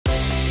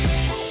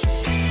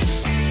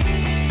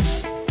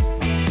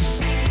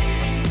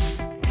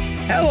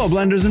Hello,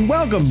 Blenders, and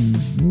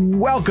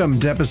welcome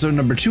to episode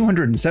number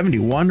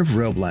 271 of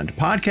ReelBlend,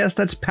 podcast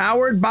that's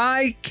powered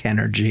by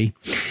Kenergy.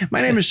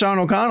 My name is Sean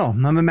O'Connell.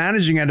 I'm the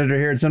managing editor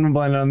here at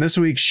CinemaBlend. On this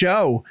week's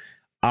show,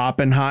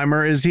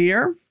 Oppenheimer is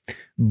here,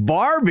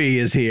 Barbie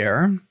is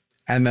here,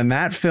 and then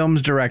that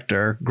film's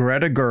director,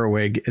 Greta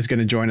Gerwig, is going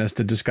to join us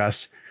to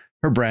discuss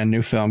her brand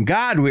new film.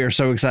 God, we are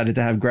so excited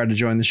to have Greta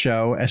join the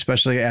show,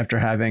 especially after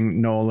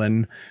having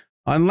Nolan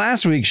on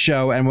last week's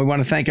show. And we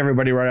want to thank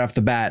everybody right off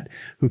the bat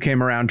who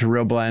came around to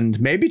ReelBlend,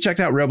 maybe checked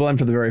out ReelBlend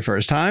for the very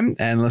first time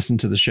and listened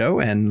to the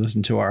show and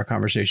listened to our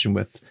conversation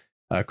with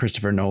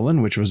Christopher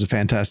Nolan, which was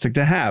fantastic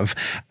to have.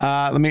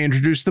 Let me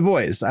introduce the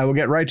boys. I will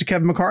get right to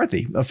Kevin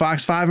McCarthy of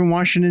Fox 5 in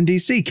Washington,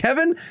 D.C.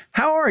 Kevin,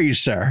 how are you,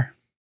 sir?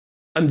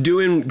 I'm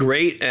doing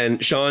great.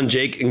 And Sean,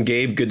 Jake, and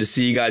Gabe, good to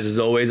see you guys as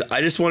always.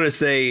 I just want to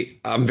say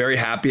I'm very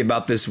happy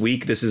about this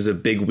week. This is a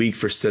big week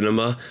for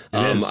cinema.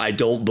 I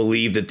don't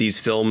believe that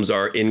these films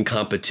are in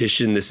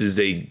competition. This is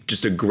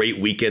just a great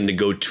weekend to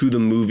go to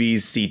the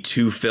movies, see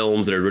two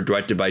films that are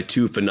directed by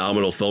two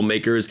phenomenal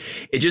filmmakers.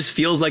 It just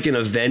feels like an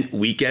event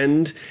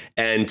weekend.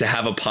 And to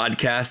have a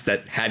podcast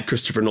that had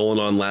Christopher Nolan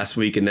on last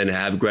week and then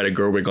have Greta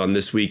Gerwig on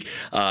this week,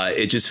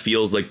 it just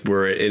feels like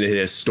we're in a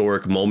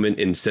historic moment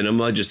in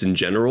cinema, just in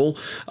general.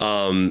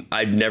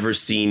 I've never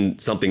seen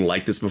something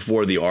like this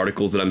before. The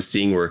articles that I'm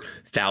seeing where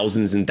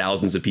thousands and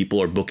thousands of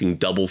people are booking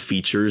double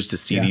features to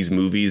see these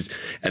movies,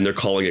 and they're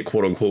calling it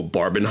 "quote unquote"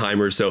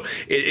 Barbenheimer. So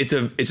it's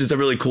just a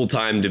really cool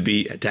time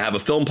to have a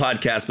film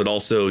podcast, but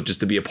also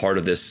just to be a part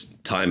of this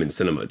time in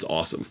cinema. It's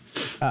awesome.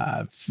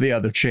 The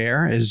other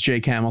chair is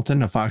Jake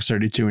Hamilton of Fox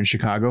 32 in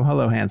Chicago.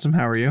 Hello, handsome.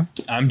 How are you?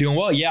 I'm doing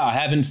well. Yeah, I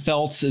haven't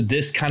felt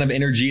this kind of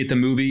energy at the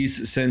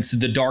movies since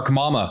The Dark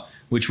Mama,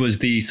 which was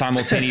the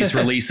simultaneous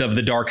release of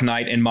The Dark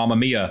Knight and Mamma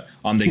Mia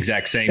on the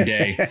exact same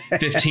day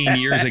 15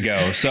 years ago.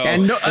 So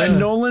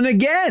Nolan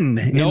again.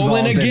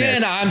 Nolan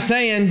again. I'm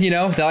saying,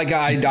 like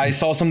I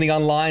saw something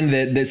online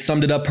that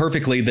summed it up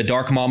perfectly. The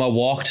Dark Mama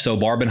walked so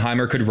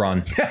Barbenheimer could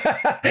run.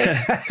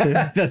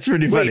 That's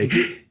pretty funny.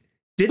 Wait,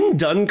 didn't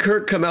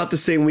Dunkirk come out the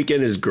same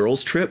weekend as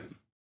Girls Trip?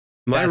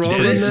 That's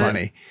pretty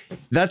funny.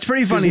 That's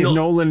pretty funny. If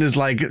Nolan is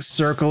like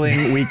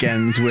circling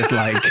weekends with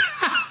like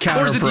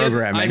counter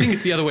programming. I think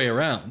it's the other way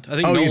around. I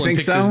think Nolan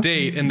picks his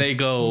date and they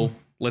go,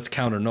 let's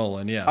counter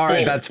Nolan. Yeah. All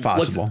right. That's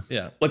possible.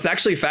 What's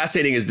actually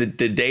fascinating is that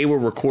the day we're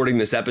recording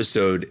this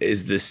episode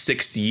is the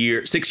six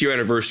year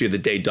anniversary of the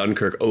day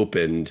Dunkirk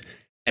opened.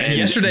 And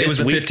yesterday was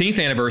the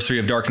 15th anniversary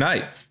of Dark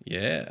Knight.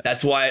 Yeah.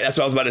 That's what I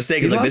was about to say.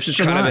 Cause like this is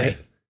kind of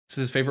this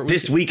is his favorite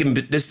this week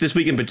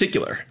in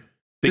particular.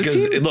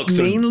 Because it looks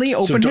mainly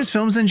opened his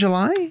films in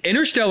July.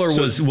 Interstellar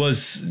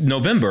was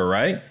November,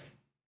 right?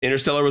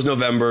 Interstellar was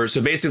November.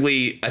 So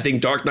basically, I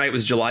think Dark Knight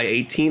was July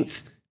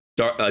 18th.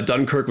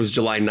 Dunkirk was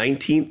July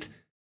 19th.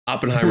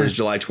 Oppenheimer is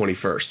July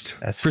 21st.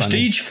 That's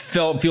Prestige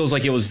feels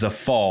like it was the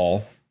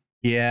fall.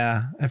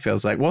 Yeah, it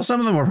feels like. Well,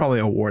 some of them were probably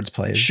awards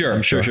plays. Sure.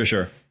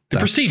 The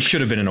Prestige should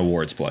have been an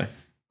awards play.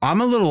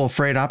 I'm a little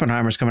afraid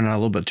Oppenheimer's coming out a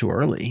little bit too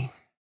early.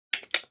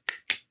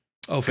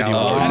 Oh, for the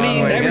awards. I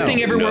mean,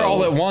 Everything Everywhere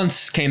All at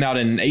Once came out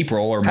in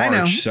April or March. I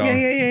know. So,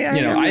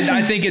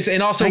 I think it's,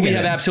 and also we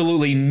have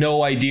absolutely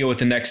no idea what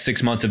the next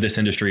 6 months of this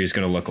industry is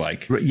going to look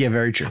like. Yeah,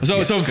 very true.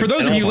 So for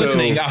those of you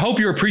listening, I hope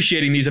you're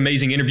appreciating these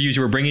amazing interviews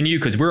we're bringing you,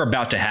 because we're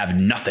about to have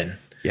nothing.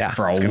 Yeah,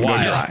 for a while.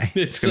 Go dry.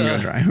 It's going to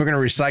go dry. We're going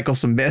to recycle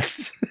some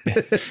bits.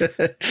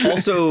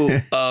 Also,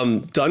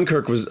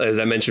 Dunkirk was, as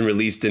I mentioned,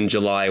 released in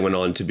July, went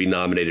on to be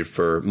nominated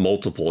for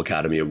multiple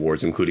Academy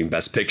Awards, including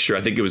Best Picture.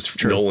 I think it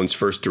was Nolan's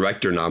first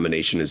director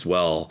nomination as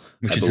well,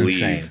 which is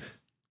insane.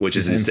 Which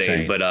is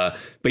insane. But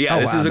yeah,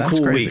 this is a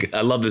cool week.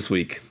 I love this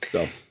week.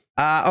 So.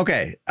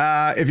 Okay.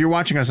 If you're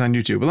watching us on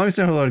YouTube, let me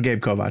say hello to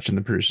Gabe Kovac in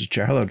the producer's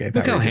chair. Hello, Gabe.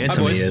 Look how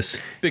handsome he is.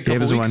 Big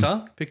couple weeks,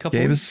 huh? Big couple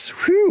weeks.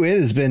 It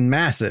has been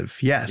massive.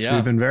 Yes,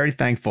 we've been very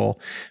thankful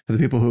for the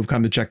people who have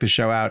come to check the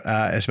show out,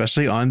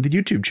 especially on the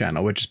YouTube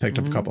channel, which has picked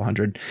up a couple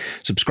hundred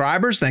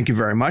subscribers. Thank you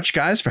very much,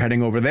 guys, for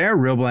heading over there.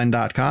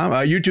 ReelBlend.com,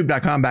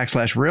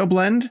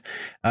 YouTube.com/ReelBlend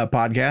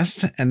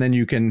podcast. And then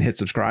you can hit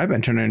subscribe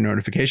and turn on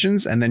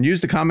notifications, and then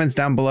use the comments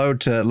down below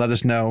to let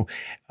us know,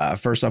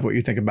 first off, what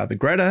you think about the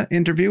Greta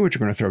interview, which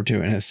we're going to throw to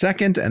in a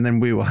second, and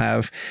then we will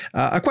have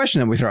a question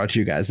that we throw out to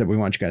you guys that we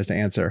want you guys to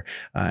answer,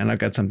 and I've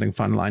got something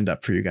fun lined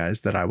up for you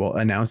guys that I will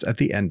announce at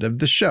the end of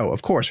the show.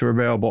 Of course, we're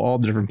available all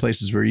the different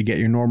places where you get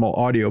your normal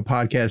audio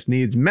podcast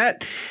needs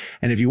met,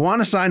 and if you want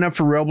to sign up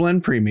for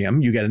ReelBlend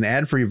Premium, you get an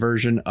ad-free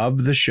version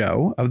of the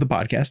show, of the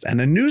podcast, and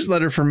a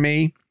newsletter from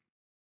me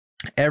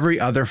every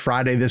other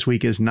Friday. This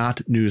week is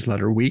not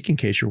newsletter week, in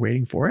case you're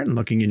waiting for it and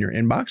looking in your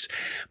inbox,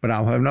 but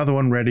I'll have another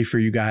one ready for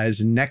you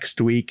guys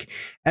next week.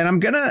 And I'm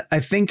going to, I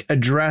think,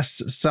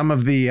 address some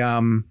of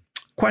the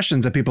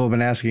questions that people have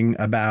been asking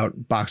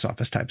about box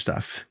office type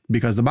stuff,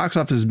 because the box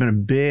office has been a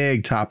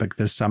big topic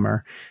this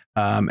summer.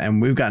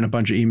 And we've gotten a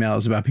bunch of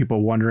emails about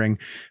people wondering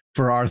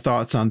for our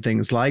thoughts on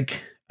things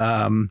like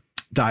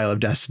Dial of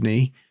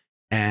Destiny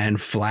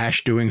and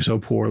Flash doing so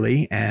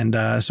poorly. And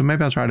so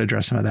maybe I'll try to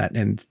address some of that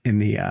in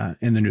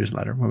the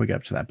newsletter when we get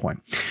up to that point.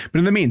 But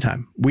in the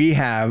meantime, we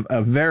have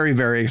a very,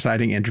 very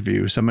exciting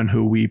interview. Someone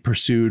who we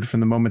pursued from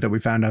the moment that we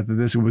found out that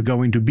this was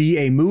going to be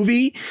a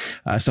movie,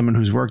 someone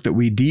whose work that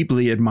we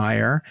deeply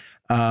admire.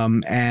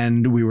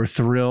 And we were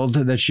thrilled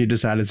that she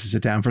decided to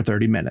sit down for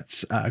 30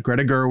 minutes.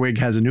 Greta Gerwig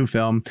has a new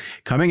film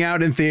coming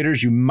out in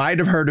theaters. You might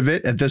have heard of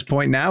it at this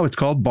point now. It's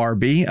called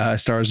Barbie,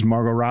 stars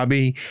Margot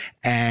Robbie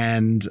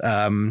and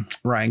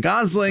Ryan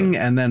Gosling,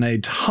 and then a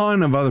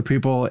ton of other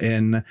people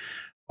in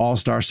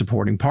all-star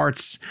supporting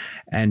parts.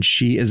 And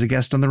she is a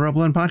guest on the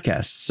ReelBlend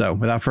podcast. So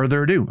without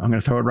further ado, I'm going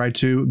to throw it right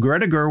to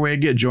Greta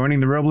Gerwig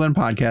joining the ReelBlend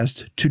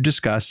podcast to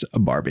discuss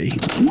Barbie.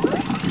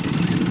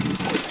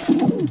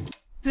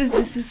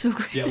 This is so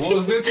crazy. Yeah,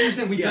 well, we have to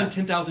understand, we've done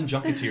 10,000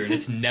 junkets here, and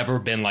it's never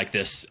been like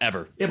this,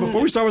 ever. Yeah,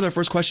 before we start with our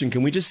first question,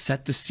 can we just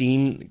set the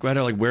scene,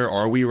 Greta? Like, where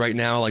are we right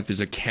now? Like, there's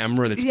a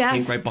camera that's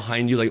pink right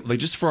behind you. Like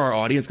just for our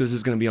audience, because this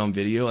is going to be on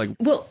video. Like,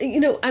 well,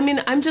 I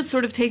mean, I'm just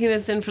sort of taking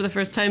this in for the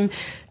first time.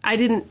 I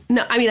didn't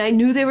know. I mean, I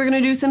knew they were going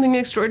to do something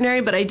extraordinary,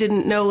 but I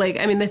didn't know. Like,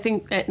 I mean, the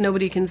thing that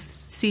nobody can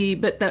see,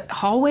 but the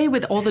hallway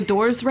with all the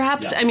doors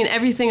wrapped. Yeah. I mean,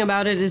 everything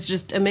about it is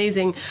just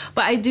amazing.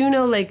 But I do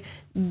know, like,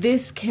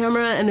 this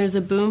camera and there's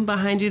a boom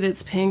behind you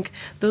that's pink.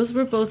 Those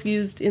were both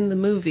used in the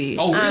movie.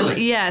 Oh,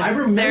 really? Yes. I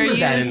remember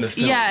that in the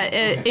film. Yeah,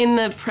 in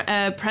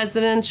the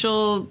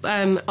presidential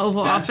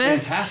Oval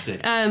Office. That's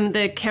fantastic.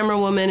 The camera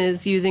woman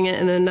is using it,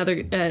 and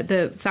another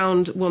the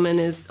sound woman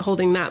is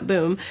holding that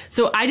boom.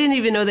 So I didn't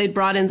even know they'd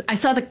brought in. I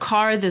saw the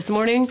car this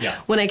morning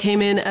when I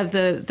came in of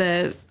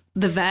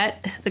the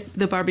vet,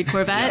 the Barbie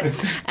Corvette,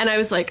 and I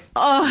was like,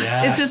 oh,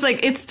 it's just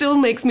like, it still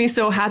makes me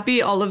so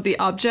happy, all of the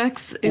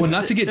objects. Well,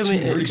 not to get too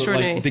nerdy, but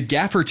like the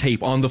gaffer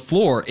tape on the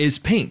floor is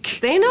pink.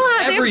 They know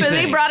how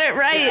they brought it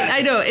right. Yes.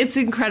 I know, it's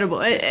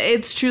incredible.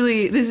 It's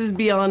truly, this is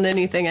beyond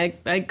anything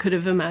I could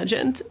have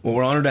imagined. Well,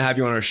 we're honored to have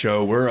you on our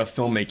show. We're a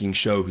filmmaking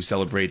show who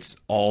celebrates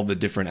all the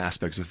different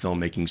aspects of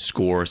filmmaking,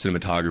 score,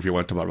 cinematography. I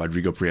want to talk about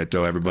Rodrigo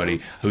Prieto,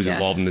 everybody who's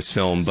involved in this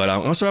film. But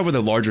I'll start with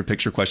a larger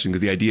picture question,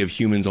 because the idea of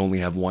humans only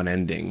have one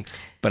ending,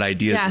 but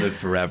ideas live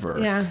forever.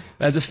 Yeah.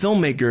 As a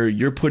filmmaker,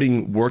 you're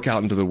putting work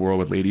out into the world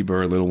with Lady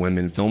Bird, Little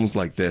Women, films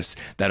like this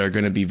that are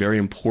going to be very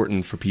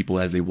important for people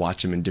as they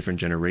watch them in different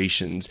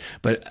generations.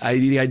 But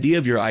the idea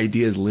of your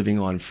ideas living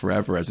on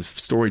forever as a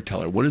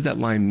storyteller, what does that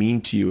line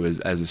mean to you as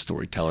a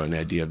storyteller, and the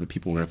idea that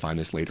people are going to find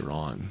this later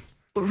on?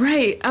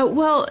 Right.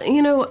 Well,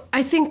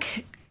 I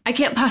think I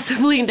can't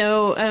possibly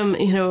know,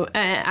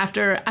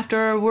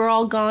 after we're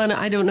all gone,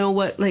 I don't know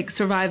what like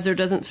survives or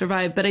doesn't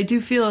survive, but I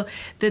do feel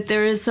that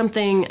there is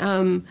something,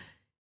 I'm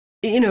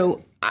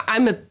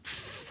a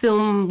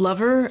film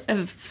lover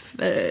of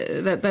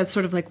that's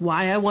sort of like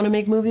why I want to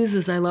make movies,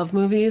 is I love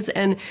movies.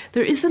 And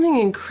there is something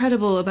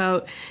incredible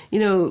about,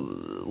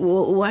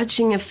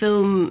 watching a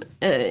film,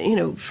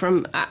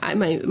 from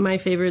my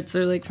favorites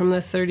are like from the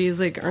 30s,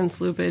 like Ernst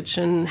Lubitsch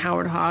and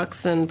Howard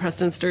Hawks and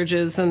Preston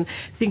Sturges, and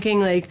thinking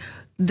like,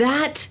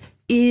 that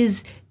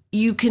is,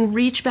 you can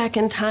reach back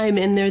in time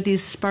and there are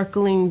these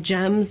sparkling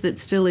gems that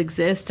still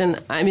exist.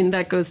 And I mean,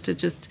 that goes to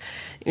just,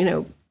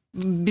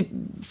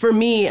 for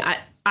me,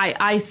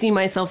 I see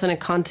myself in a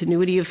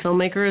continuity of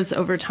filmmakers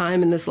over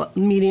time in this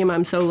medium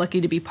I'm so lucky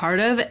to be part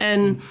of.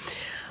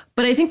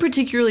 But I think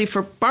particularly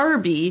for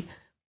Barbie,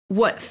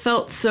 what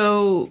felt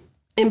so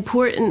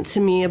important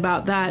to me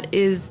about that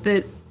is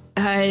that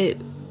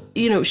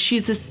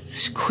she's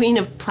this queen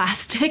of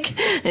plastic,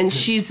 and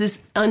she's this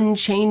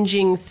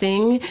unchanging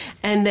thing,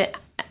 and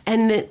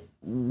that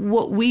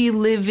what we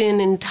live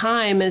in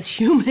time as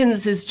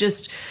humans is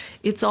just,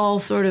 it's all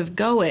sort of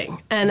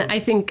going. And I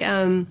think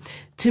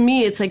to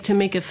me, it's like, to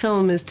make a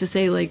film is to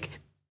say, like,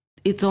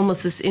 it's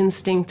almost this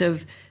instinct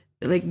of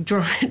like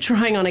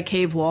drawing on a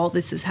cave wall.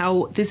 This is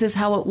how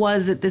it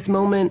was at this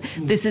moment.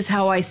 This is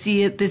how I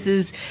see it. This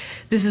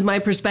is my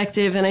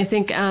perspective. And I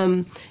think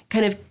kind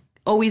of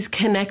always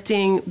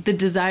connecting the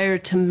desire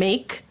to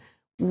make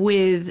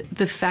with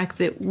the fact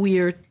that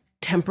we're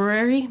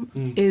temporary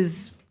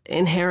is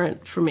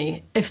inherent for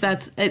me. If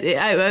that's,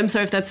 I'm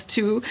sorry if that's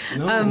too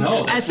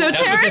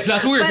esoteric.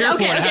 That's what we're here for,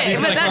 to have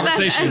these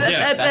conversations.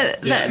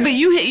 But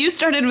you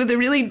started with a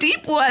really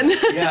deep one.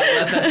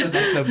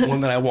 That's the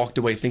one that I walked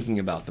away thinking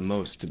about the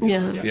most, to be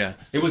honest. Yeah.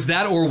 It was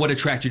that, or what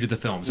attracted you to the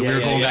film? So we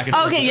were going back and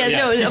forth. Okay,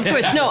 no, of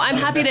course. No, I'm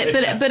happy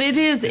to, but it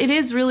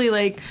is really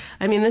like,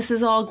 I mean, this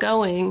is all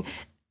going.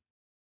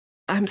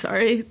 I'm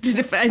sorry.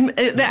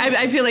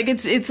 I feel like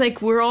it's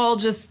like we're all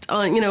just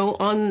on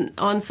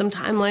some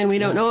timeline we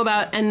don't know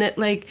about, and that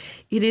like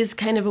it is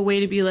kind of a way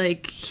to be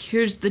like,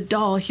 here's the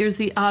doll, here's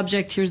the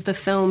object, here's the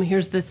film,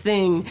 here's the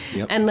thing,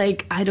 and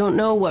like I don't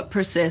know what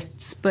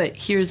persists, but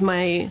here's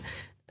my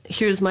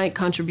here's my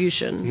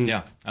contribution.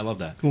 Yeah, I love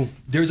that. Cool.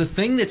 There's a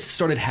thing that's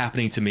started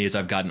happening to me as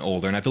I've gotten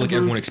older, and I feel like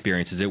everyone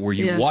experiences it, where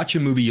you watch a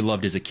movie you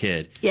loved as a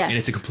kid, and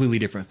it's a completely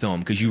different film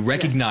because you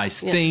recognize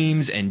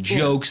themes and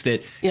jokes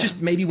that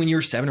just maybe when you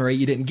were 7 or 8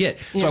 you didn't get.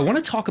 So I want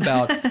to talk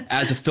about,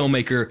 as a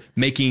filmmaker,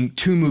 making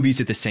 2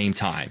 movies at the same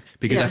time,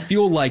 because I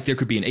feel like there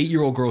could be an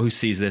 8-year-old girl who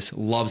sees this,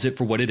 loves it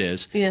for what it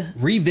is,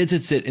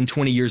 revisits it in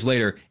 20 years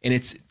later, and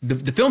it's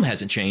the film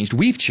hasn't changed,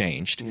 we've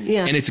changed,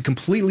 and it's a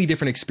completely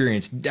different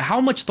experience.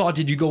 How much thought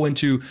did you go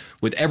into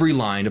with every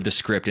line of the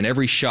script and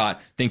every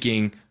shot,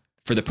 thinking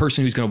for the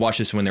person who's going to watch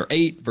this when they're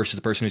 8 versus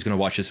the person who's going to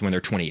watch this when they're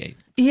 28?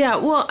 Yeah,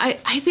 well,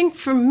 I think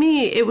for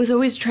me, it was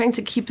always trying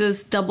to keep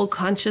those double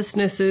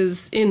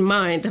consciousnesses in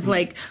mind of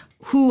like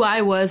who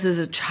I was as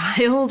a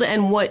child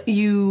and what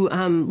you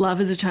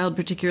love as a child,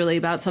 particularly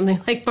about something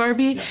like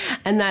Barbie,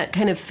 and that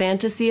kind of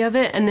fantasy of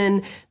it. And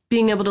then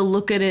being able to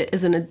look at it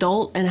as an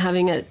adult and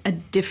having a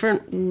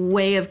different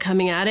way of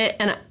coming at it,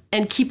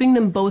 and keeping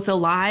them both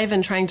alive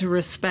and trying to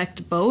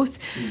respect both.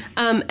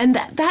 And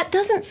that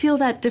doesn't feel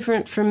that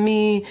different for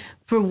me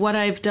for what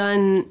I've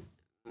done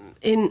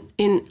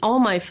in all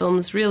my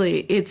films,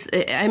 really.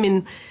 I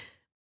mean,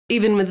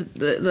 even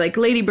with like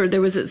Lady Bird,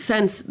 there was a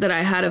sense that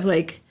I had of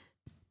like,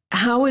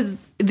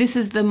 this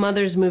is the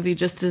mother's movie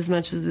just as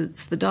much as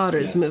it's the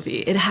daughter's movie.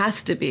 It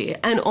has to be.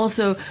 And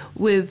also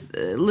with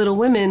Little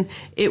Women,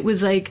 it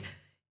was a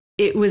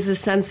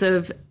sense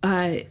of,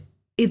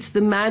 it's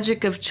the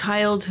magic of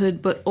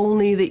childhood, but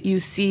only that you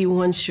see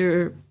once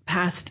you're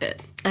past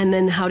it. And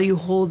then how do you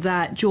hold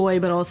that joy,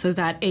 but also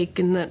that ache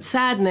and that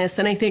sadness?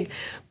 And I think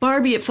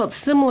Barbie, it felt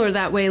similar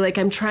that way. Like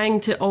I'm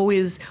trying to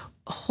always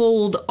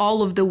hold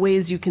all of the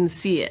ways you can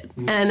see it.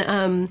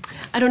 And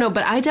I don't know,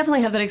 but I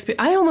definitely have that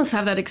experience. I almost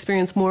have that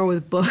experience more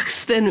with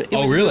books than with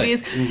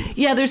movies.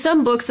 Yeah, there's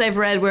some books I've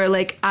read where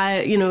like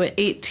at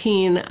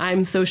 18,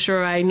 I'm so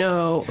sure I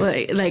know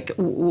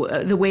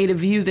the way to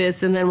view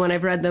this. And then when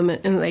I've read them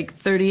in like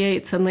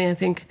 38, suddenly I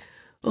think,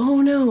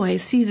 oh no, I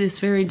see this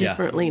very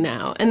differently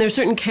now. And there's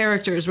certain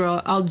characters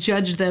where I'll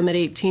judge them at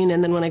 18.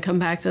 And then when I come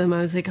back to them,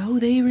 I was like, oh,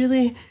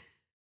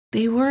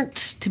 they weren't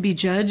to be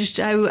judged.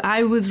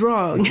 I was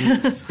wrong.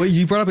 Well,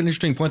 you brought up an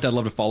interesting point that I'd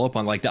love to follow up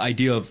on, like the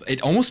idea of,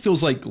 it almost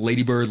feels like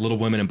Lady Bird, Little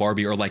Women, and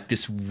Barbie are like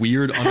this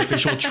weird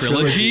unofficial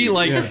trilogy,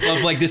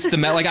 of like this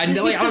thematic. I don't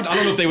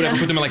know if they would ever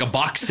put them in like a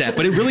box set,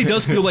 but it really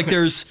does feel like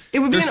there's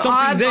something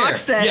odd there.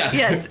 Box set.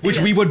 Yes, which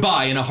we would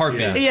buy in a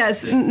heartbeat.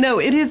 Yes, no,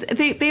 it is.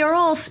 They are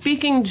all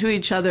speaking to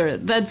each other.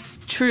 That's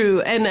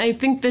true, and I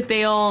think that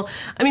they all.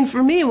 I mean,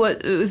 for me,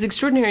 what was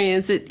extraordinary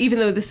is that even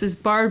though this is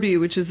Barbie,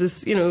 which is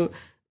this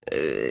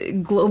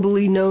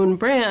globally known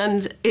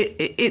brand,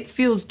 it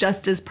feels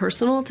just as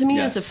personal to me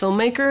as a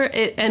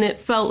filmmaker. And it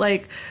felt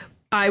like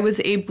I was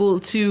able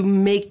to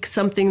make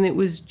something that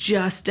was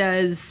just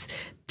as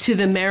to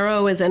the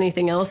marrow as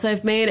anything else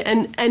I've made.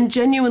 And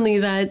genuinely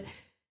that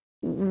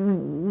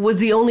was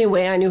the only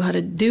way I knew how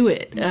to do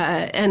it.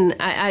 And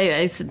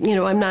I said,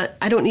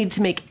 I don't need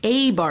to make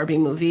a Barbie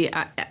movie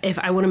if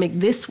I want to make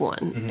this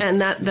one. And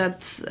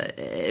that's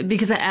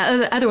because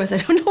otherwise I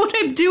don't know what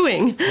I'm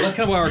doing. Well, that's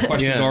kind of why our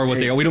questions are what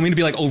they are. We don't mean to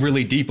be like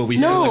overly deep, but we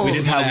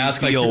just have to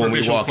ask like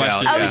superficial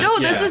questions.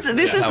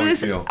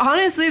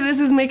 Honestly, this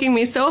is making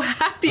me so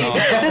happy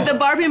that the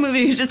Barbie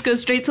movie just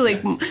goes straight to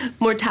like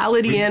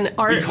mortality and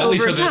art over time. We call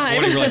each other this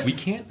morning, we're like, we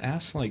can't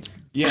ask like...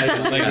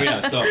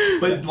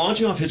 But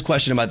launching off his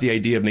question about the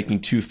idea of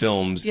making 2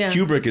 films,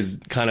 Kubrick is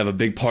kind of a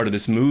big part of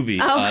this movie.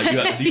 You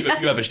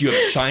have a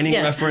Shining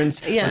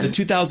reference. Yeah. The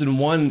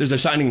 2001, there's a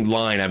Shining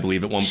line, I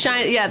believe, at one point.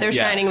 They're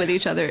shining with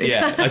each other. Which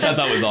I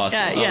thought was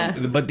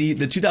awesome. But the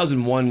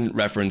 2001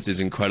 reference is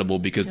incredible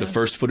because the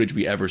first footage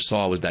we ever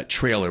saw was that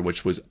trailer,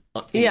 which was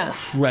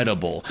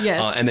incredible.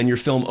 Yes. And then your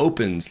film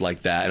opens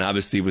like that, and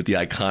obviously with the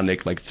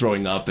iconic like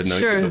throwing up and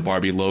the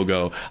Barbie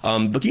logo.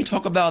 But can you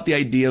talk about the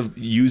idea of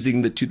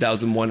using the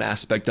 2001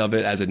 aspect of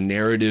it as a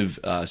narrative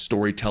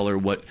storyteller,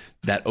 what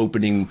that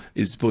opening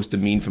is supposed to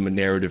mean from a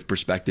narrative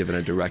perspective and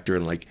a director,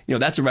 and like,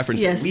 that's a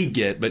reference that we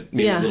get, but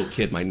maybe a little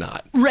kid might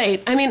not.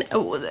 Right. I mean,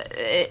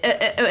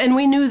 and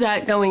we knew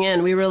that going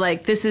in. We were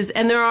like, this is,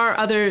 and there are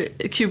other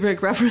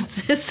Kubrick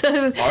references.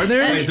 Are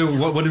there? So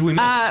what did we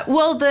miss?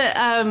 Well,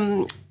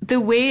 the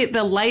way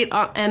the light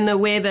and the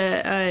way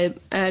the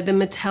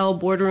Mattel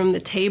boardroom, the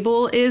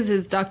table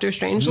is Dr.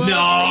 Strangelove. No,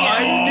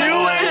 I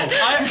knew it.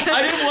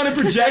 I didn't want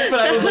to project, but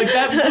I was like,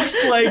 that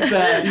looks like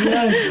that.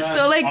 Yes.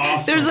 So like,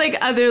 awesome. There's like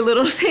other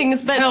little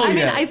things, but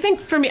I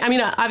think for me,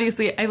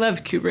 obviously I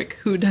love Kubrick.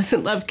 Who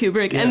doesn't love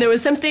Kubrick? And there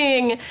was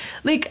something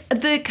like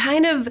the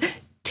kind of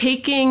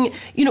taking,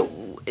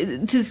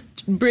 to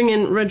bring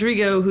in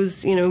Rodrigo,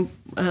 who's one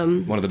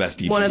of the best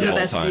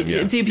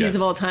DPs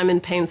of all time,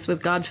 and paints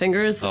with God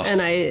fingers,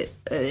 and I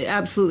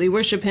absolutely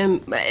worship him.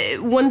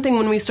 One thing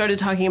when we started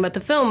talking about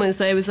the film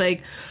is I was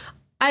like,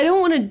 I don't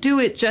want to do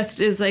it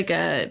just as like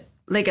a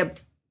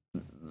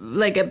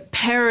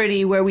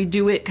parody where we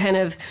do it kind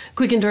of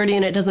quick and dirty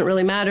and it doesn't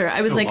really matter.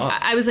 I was like,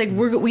 I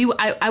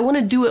want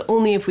to do it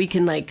only if we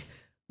can like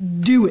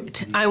do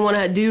it. I want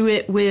to do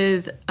it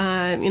with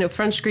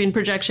front screen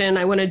projection.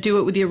 I want to do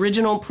it with the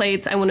original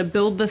plates. I want to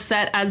build the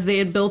set as they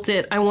had built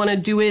it. I want to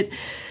do it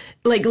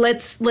like,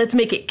 let's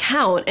make it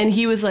count. And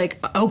he was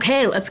like,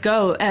 okay, let's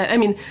go.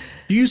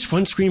 You use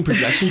front screen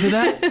projection for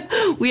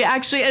that? We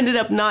actually ended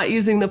up not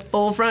using the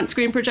full front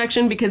screen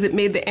projection because it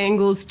made the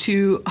angles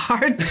too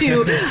hard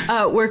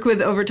to work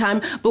with over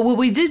time. But what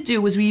we did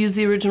do was we used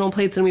the original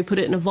plates and we put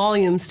it in a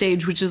volume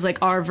stage, which is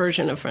like our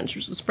version of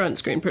front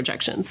screen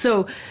projection.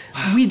 So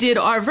we did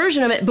our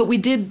version of it, but we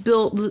did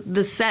build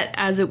the set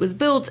as it was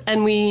built,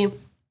 and we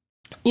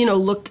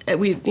looked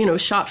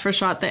at, shot for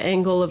shot the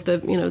angle of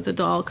the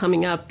doll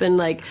coming up, and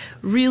like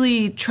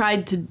really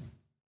tried to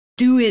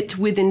do it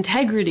with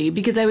integrity,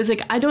 because I was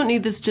like, I don't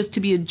need this just to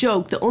be a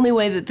joke. The only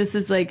way that this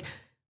is like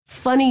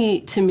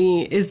funny to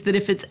me is that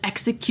if it's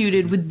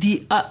executed with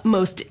the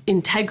utmost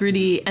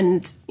integrity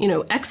and,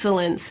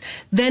 excellence,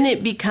 then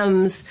it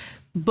becomes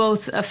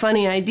both a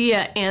funny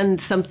idea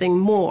and something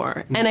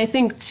more. And I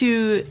think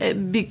too,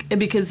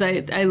 because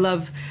I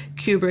love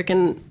Kubrick,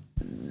 and,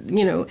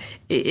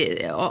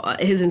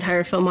 his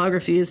entire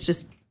filmography is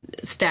just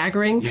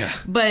staggering. Yeah.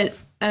 But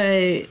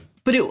it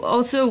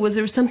also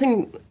there was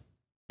something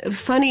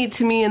funny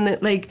to me in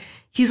that, like,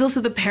 he's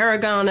also the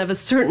paragon of a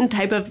certain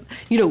type of,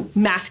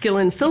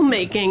 masculine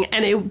filmmaking.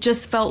 And it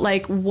just felt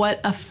like, what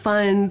a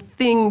fun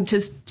thing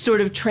to sort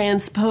of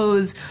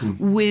transpose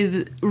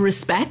with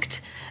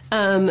respect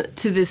to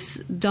this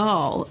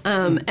doll.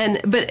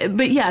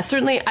 But yeah,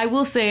 certainly I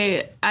will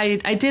say I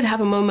did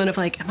have a moment of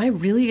like, am I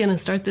really going to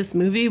start this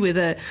movie with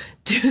a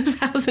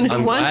 2001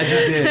 I'm glad you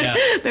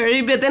did.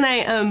 parody? But then I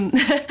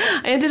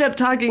ended up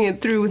talking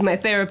it through with my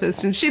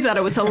therapist, and she thought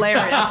it was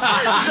hilarious. So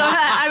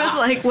I was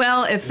like,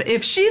 well,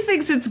 if she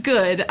thinks it's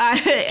good,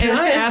 Can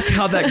I ask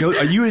how that goes?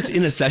 Are you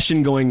in a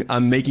session going,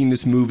 I'm making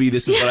this movie,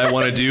 this is what I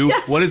want to do?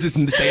 Yes. What does this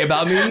say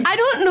about me? I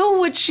don't know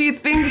what she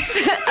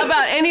thinks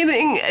about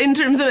anything in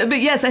terms of it, but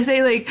yes, I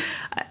say, like,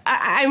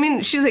 I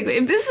mean, she's like,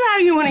 if this is how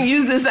you want to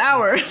use this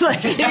hour,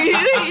 like,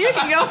 you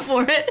can go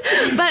for it.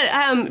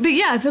 But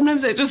yeah,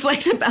 sometimes I just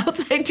like to bounce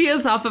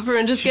ideas off of her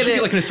and just get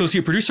it. Like an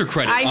associate producer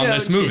credit on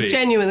this movie.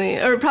 Genuinely,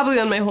 or probably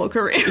on my whole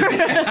career.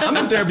 I'm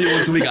in therapy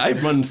once a week. I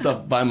run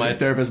stuff by my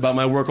therapist about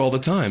my work all the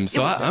time.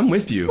 So I'm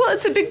with you. Well,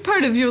 it's a big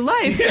part of your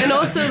life. Yeah. And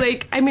also,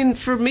 like, I mean,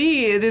 for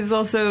me, it is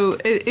also,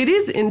 it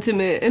is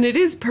intimate, and it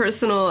is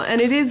personal, and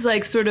it is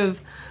like sort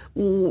of,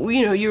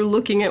 you're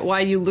looking at why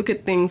you look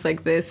at things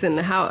like this and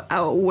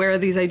how where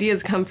these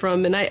ideas come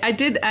from. And I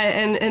did,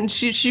 and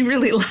she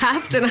really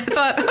laughed, and I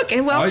thought,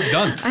 okay, well,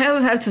 done.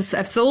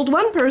 I've sold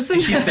one person.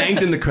 Is she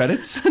thanked in the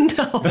credits?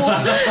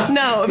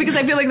 No, because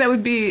I feel like that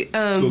would be,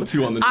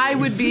 I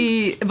would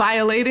be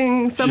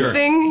violating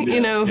something,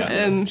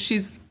 sure.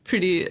 She's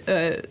pretty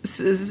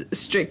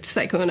strict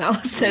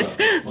psychoanalysis.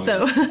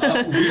 So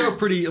we're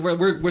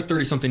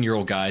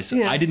 30-something-year-old guys.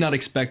 Yeah. I did not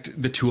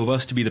expect the two of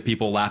us to be the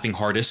people laughing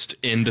hardest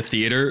in the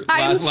theater. We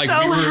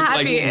were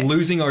happy. Like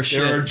losing our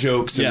shit. There are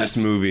jokes in this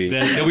movie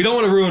that we don't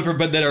want to ruin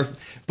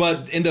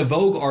but in the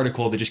Vogue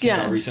article that just came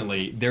out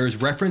recently, there's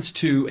reference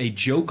to a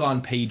joke on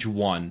page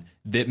 1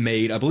 that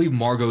made, I believe,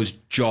 Margot's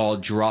jaw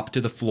drop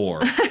to the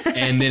floor.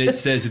 And then it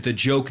says that the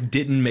joke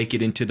didn't make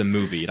it into the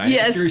movie. And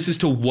I'm curious as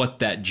to what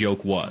that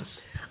joke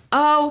was.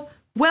 Oh,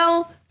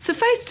 well,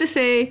 suffice to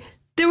say,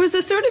 there was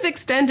a sort of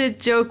extended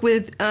joke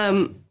with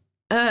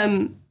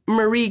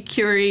Marie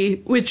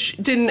Curie, which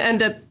didn't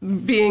end up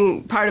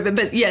being part of it.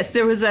 But yes,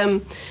 there was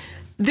a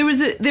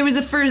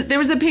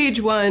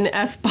page 1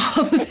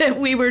 F-bomb that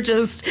we were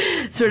just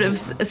sort of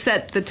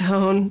set the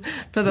tone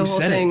for the whole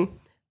thing.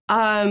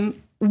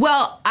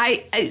 Well,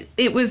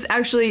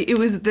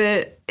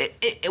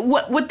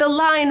 what the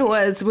line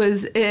was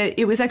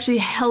it was actually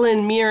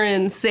Helen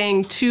Mirren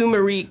saying to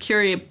Marie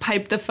Curie,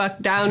 "Pipe the fuck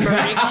down,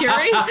 Marie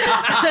Curie." But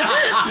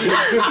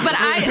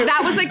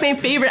that was like my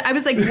favorite. I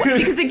was like, what?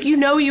 Because like you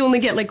only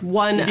get like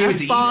one F-bomb. You gave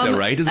it to Issa,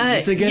 right? Doesn't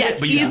Issa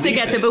get it? Yes, Issa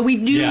gets it. But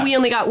we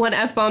only got one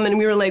F-bomb, and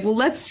we were like, well,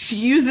 let's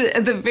use it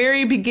at the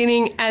very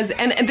beginning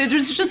and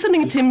there's just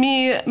something to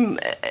me,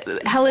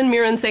 Helen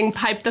Mirren saying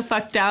 "Pipe the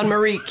fuck down,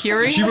 Marie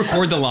Curie." Did she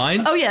record the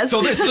line? Oh yes.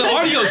 So the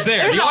audio's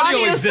there. There's the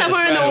audio exists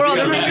somewhere in the world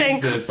of her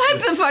saying "Pipe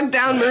the fuck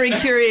down, Marie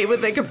Curie"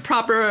 with like a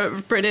proper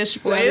British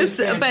voice.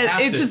 But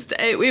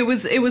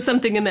it was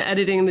something in the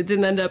editing that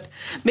didn't end up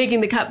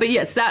making the cut. But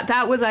yes,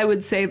 that was, I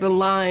would say, the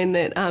line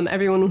that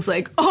everyone was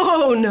like,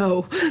 "Oh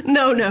no."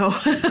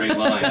 Great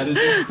line. That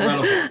is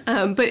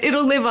incredible. But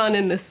it'll live on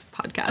in this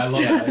podcast. I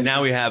love that.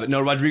 Now we have it.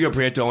 No, Rodrigo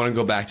Prieto, I want to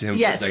go back to him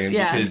for a second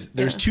because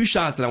there's two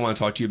shots that I want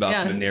to talk to you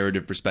about from a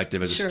narrative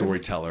perspective as a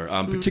storyteller.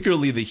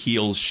 Particularly the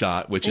heels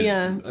shot, which is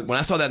when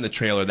I saw that in the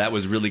trailer, that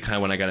was really kind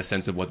of when I got a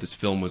sense of what this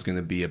film was going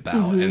to be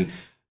about. And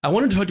I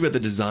wanted to talk to you about the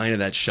design of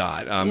that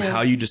shot,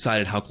 how you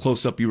decided how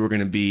close up you were going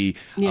to be,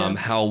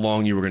 how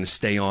long you were going to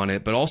stay on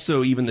it, but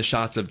also even the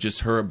shots of just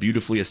her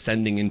beautifully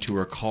ascending into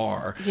her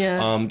car.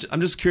 I'm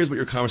just curious what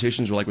your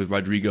conversations were like with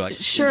Rodrigo.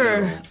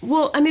 Sure.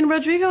 Well, I mean,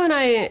 Rodrigo and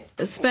I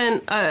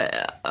spent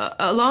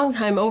a long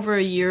time, over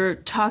a year,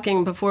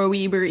 talking before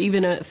we were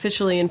even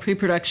officially in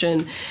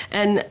pre-production.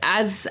 And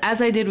as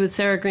I did with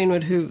Sarah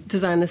Greenwood, who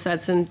designed the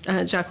sets, and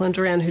Jacqueline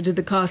Duran, who did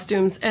the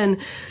costumes, and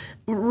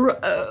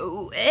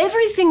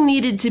everything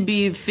needed to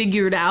be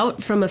figured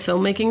out from a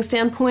filmmaking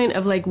standpoint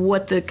of like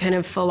what the kind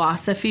of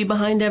philosophy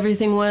behind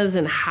everything was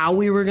and how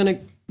we were going to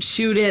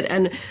shoot it.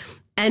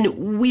 And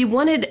we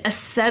wanted a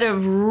set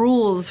of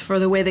rules for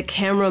the way the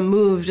camera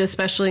moved,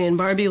 especially in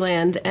Barbie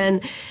Land.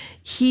 And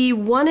he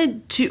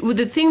wanted to,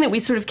 the thing that we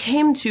sort of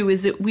came to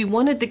is that we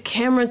wanted the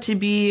camera to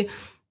be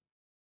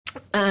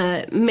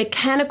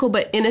mechanical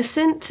but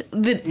innocent.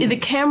 The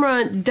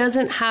camera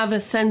doesn't have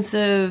a sense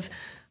of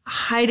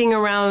hiding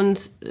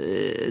around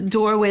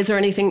doorways or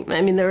anything.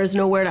 I mean, there is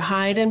nowhere to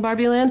hide in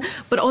Barbie Land,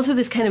 but also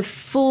this kind of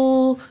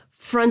full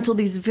frontal,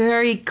 these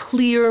very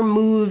clear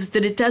moves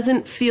that it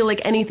doesn't feel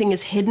like anything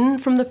is hidden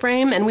from the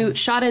frame. And we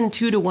shot in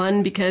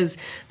 2:1 because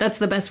that's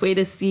the best way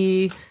to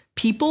see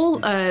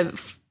people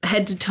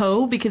head to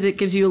toe, because it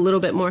gives you a little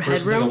bit more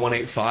headroom. Versus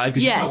like a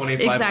 1.85? Yes, 1.85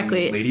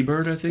 exactly. On Lady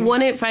Bird, I think?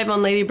 1.85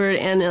 on Lady Bird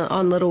and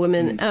on Little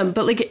Women.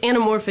 But like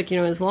anamorphic,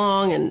 is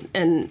long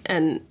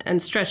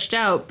and stretched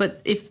out.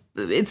 But if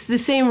it's the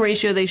same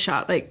ratio they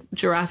shot like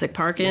Jurassic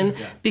Park in,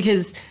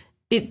 because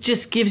it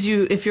just gives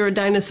you, if you're a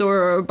dinosaur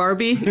or a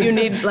Barbie, you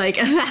need like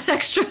that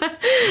extra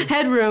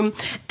headroom.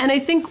 And I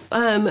think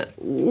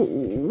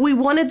we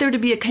wanted there to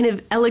be a kind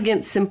of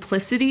elegant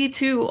simplicity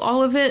to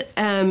all of it.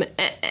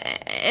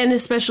 And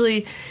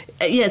especially,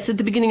 yes, at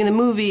the beginning of the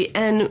movie.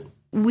 And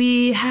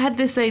we had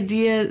this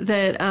idea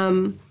that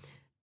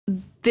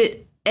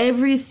that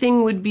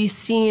everything would be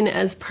seen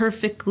as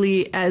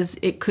perfectly as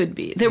it could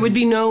be. There would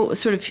be no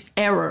sort of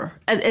error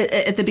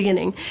at the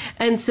beginning.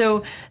 And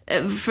so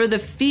for the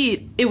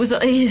feet, it was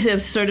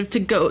sort of to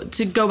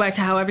go back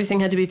to how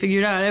everything had to be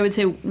figured out. I would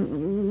say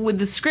with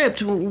the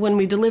script, when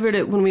we delivered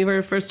it, when we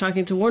were first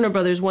talking to Warner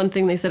Brothers, one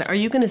thing they said, "Are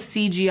you going to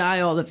CGI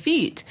all the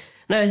feet?"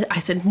 And I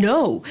said,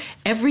 "No,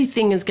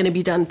 everything is going to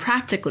be done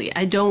practically.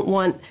 I don't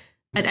want,"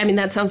 I mean,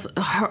 that sounds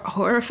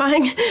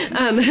horrifying,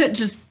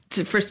 just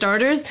for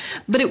starters,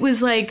 but it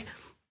was like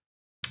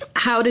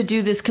how to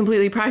do this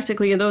completely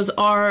practically. And those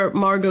are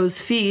Margot's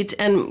feet.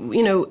 And,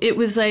 it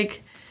was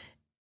like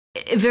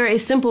very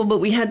simple, but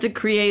we had to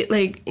create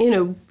like,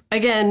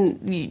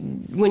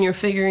 again, when you're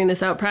figuring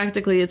this out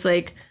practically, it's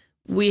like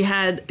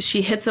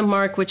she hits a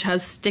mark which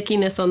has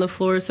stickiness on the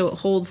floor, so it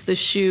holds the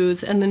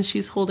shoes, and then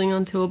she's holding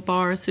onto a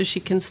bar so she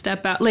can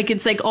step out. Like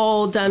it's like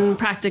all done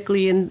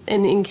practically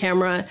in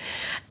camera.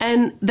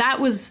 And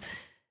that was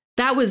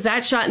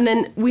that shot. And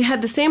then we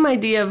had the same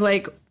idea of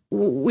like,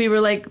 we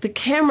were like, the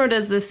camera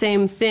does the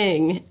same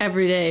thing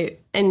every day,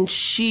 and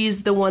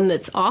she's the one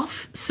that's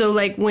off. So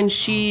like when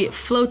she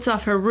floats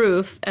off her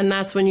roof, and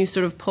that's when you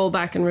sort of pull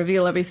back and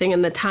reveal everything,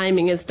 and the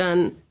timing is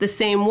done the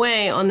same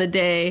way on the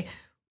day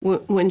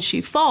when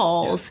she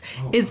falls,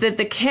 is that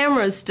the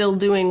camera is still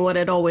doing what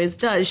it always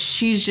does.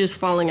 She's just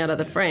falling out of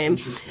the frame.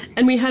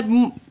 And we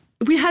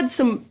had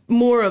some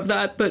more of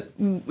that, but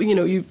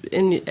you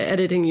in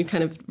editing you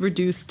kind of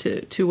reduce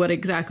to what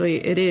exactly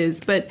it is.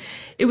 But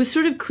it was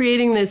sort of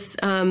creating this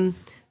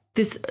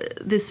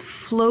this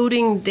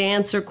floating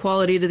dancer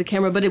quality to the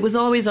camera, but it was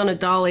always on a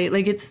dolly.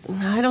 Like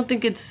I don't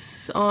think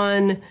it's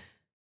on.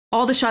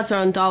 All the shots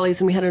are on dollies,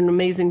 and we had an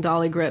amazing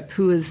dolly grip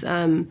who is.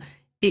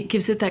 It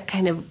gives it that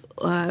kind of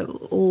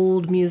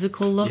old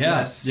musical look.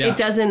 Yes, yeah.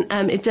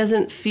 It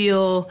doesn't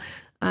feel.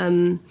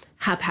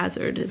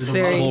 Haphazard. It's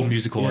There's a lot of old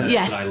musical in it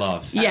that I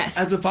loved. Yes.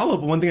 As a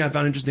follow-up, one thing I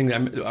found interesting,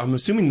 I'm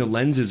assuming the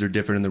lenses are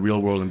different in the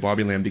real world in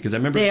Barbie Land, because I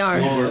remember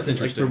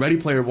Spielberg, for Ready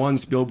Player One,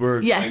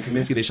 Spielberg and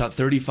Kaminsky, they shot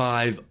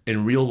 35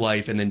 in real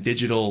life and then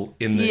digital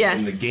in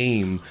the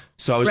game.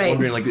 So I was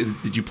wondering, like,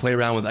 did you play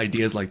around with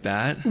ideas like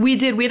that? We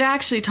did. We'd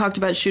actually talked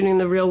about shooting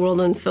the real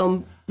world in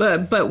film,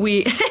 but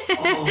we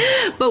got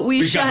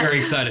very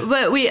excited.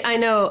 But I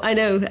know.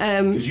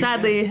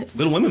 Sadly,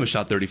 Little Women was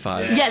shot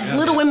 35. Yes,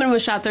 Little Women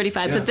was shot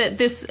 35.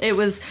 But it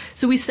was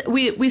so we stuck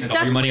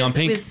all your money on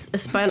Pink. We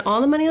spent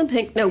all the money on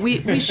Pink. No,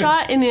 we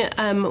shot in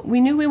the. We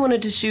knew we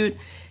wanted to shoot.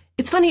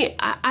 It's funny.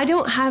 I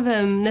don't have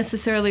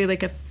necessarily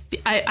like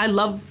I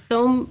love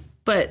film.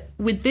 But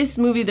with this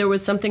movie, there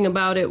was something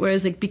about it where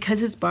it's like,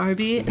 because it's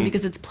Barbie and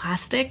because it's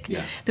plastic,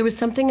 there was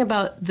something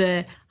about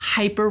the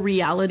hyper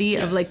reality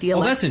of like the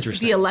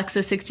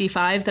Alexa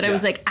 65 that I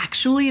was like,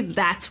 actually,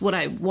 that's what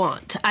I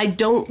want. I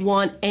don't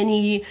want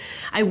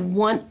I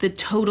want the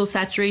total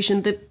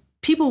saturation. The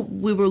people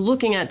we were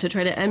looking at to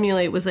try to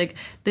emulate was like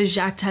the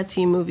Jacques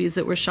Tati movies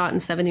that were shot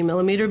in 70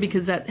 millimeter,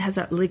 because that has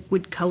that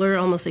liquid color,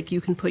 almost like you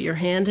can put your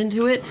hand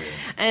into it.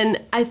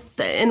 And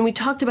and we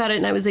talked about it,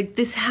 and I was like,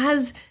 this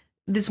has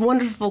this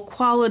wonderful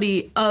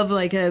quality of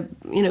like a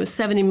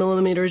 70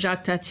 millimeter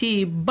Jacques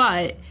Tati,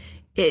 but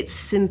it's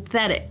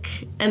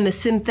synthetic, and the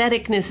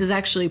syntheticness is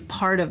actually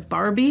part of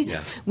Barbie,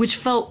 which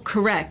felt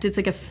correct. It's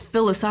like a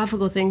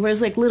philosophical thing,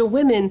 whereas like Little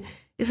Women,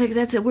 it's like,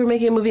 that's it. We're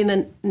making a movie in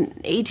the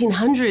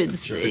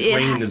 1800s. Sure.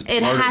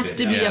 It has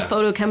to be a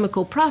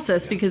photochemical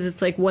process because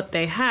it's like what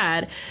they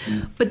had.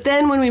 But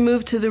then when we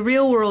moved to the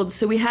real world,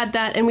 so we had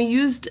that, and we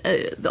used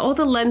all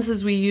the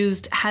lenses we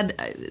used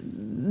had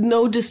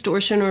no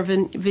distortion or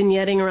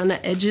vignetting around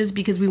the edges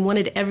because we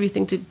wanted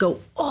everything to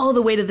go all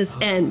the way to this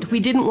end. We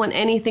didn't want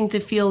anything to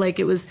feel like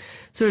it was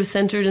sort of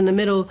centered in the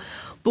middle.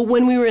 But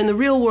when we were in the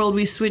real world,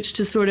 we switched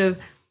to sort of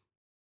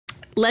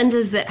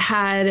lenses that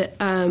had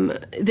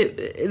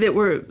that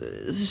were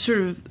sort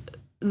of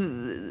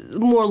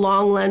more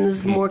long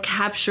lens, more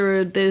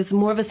captured. There's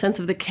more of a sense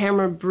of the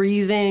camera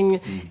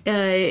breathing.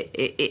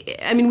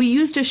 I mean, we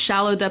used a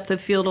shallow depth of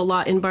field a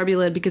lot in Barbie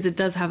Land because it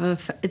does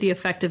have the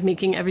effect of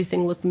making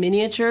everything look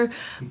miniature.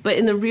 But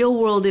in the real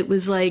world, it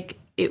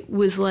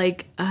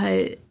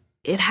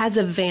has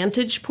a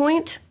vantage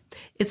point.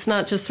 It's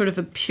not just sort of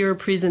a pure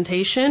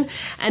presentation,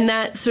 and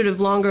that sort of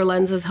longer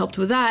lenses helped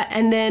with that.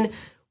 And then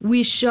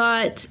we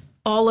shot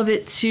all of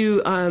it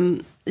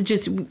to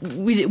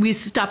we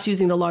stopped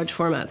using the large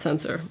format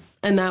sensor,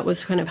 and that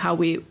was kind of how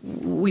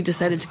we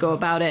decided to go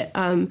about it.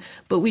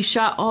 But we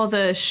shot all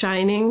the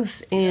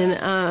shinings in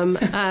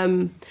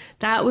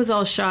that was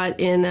all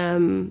shot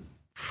in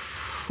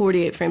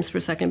 48 frames per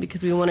second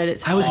because we wanted it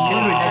to. I was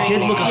wondering, that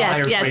did look a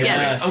higher frame rate.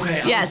 Yes.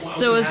 Okay.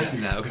 Yes.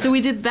 Okay. So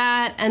we did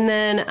that, and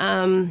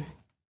then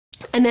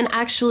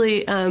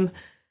actually.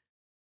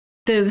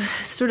 The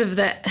sort of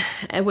that,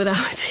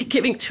 without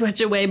giving too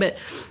much away, but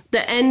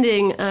the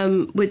ending,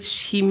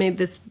 which he made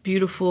this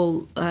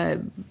beautiful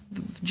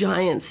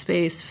giant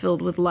space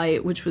filled with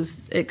light, which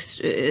was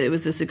it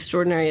was this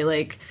extraordinary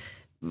like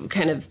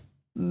kind of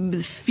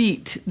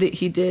feat that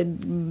he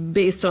did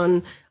based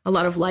on a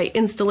lot of light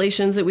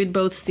installations that we'd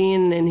both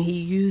seen, and he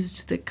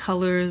used the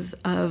colors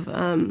of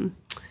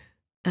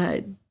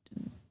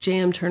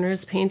J.M.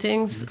 Turner's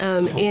paintings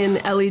in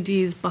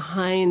LEDs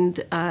behind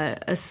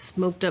a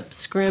smoked up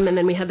scrim, and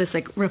then we had this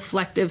like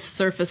reflective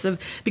surface of,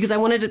 because I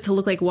wanted it to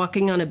look like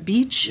walking on a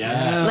beach,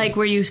 like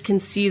where you can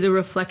see the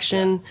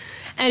reflection.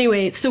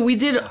 Anyway, so we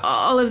did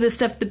all of this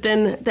stuff, but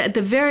then at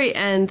the very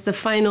end, the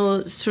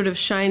final sort of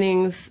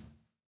shinings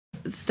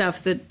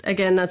stuff that,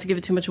 again, not to give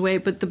it too much away,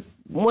 but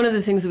one of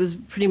the things that was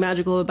pretty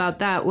magical about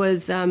that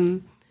was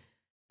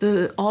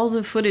all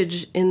the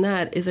footage in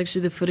that is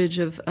actually the footage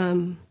of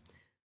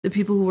the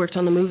people who worked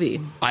on the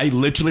movie. I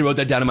literally wrote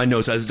that down in my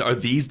notes. Are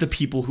these the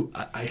people who...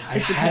 I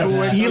had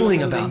a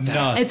feeling about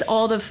that. It's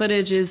all the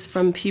footage is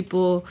from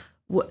people,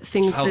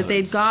 things that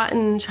they'd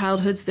gotten,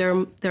 childhoods,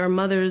 their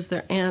mothers,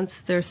 their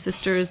aunts, their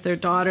sisters, their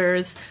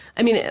daughters.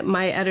 I mean,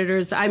 my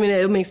editors, I mean,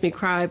 it makes me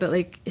cry, but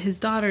like his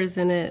daughter's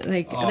in it,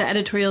 like the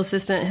editorial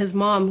assistant, his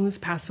mom, who's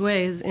passed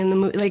away, is in the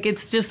movie. Like,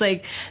 it's just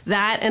like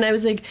that. And I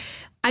was like,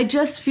 I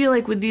just feel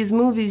like with these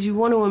movies, you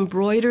want to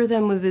embroider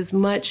them with as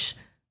much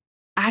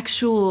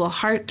actual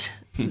heart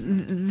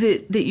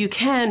that you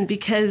can,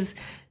 because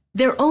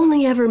they're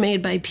only ever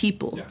made by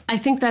people. I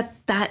think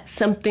that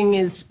something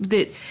is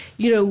that,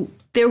 you know,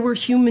 there were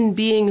human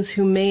beings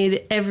who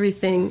made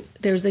everything.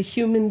 There's a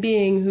human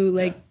being who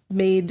like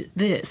made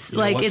this. You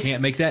know, like,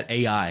 can't make that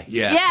AI.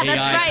 Yeah,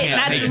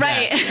 that's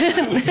right.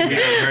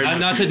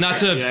 Not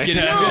to get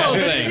into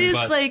everything,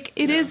 but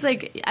it is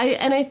like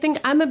I think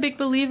I'm a big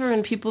believer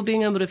in people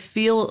being able to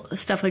feel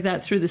stuff like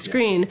that through the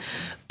screen.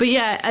 But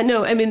yeah, I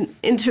know. I mean,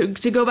 to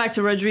go back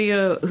to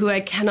Rodrigo, who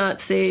I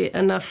cannot say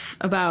enough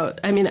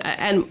about. I mean,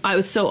 and I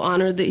was so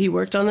honored that he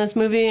worked on this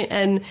movie,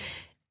 and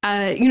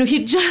you know,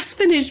 he just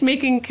finished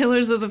making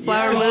Killers of the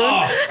Flower Moon,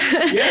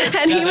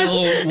 and he was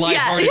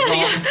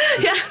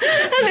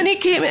and then he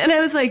came, and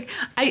I was like,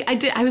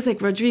 I was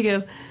like,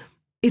 Rodrigo,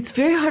 it's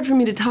very hard for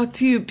me to talk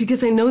to you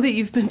because I know that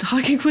you've been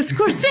talking with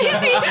Scorsese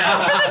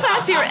for the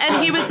past year,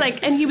 and he was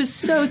like, and he was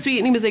so sweet,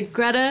 and he was like,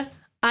 Greta,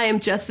 I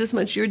am just as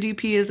much your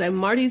DP as I'm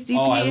Marty's DP.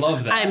 Oh, I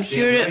love that. I'm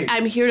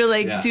here to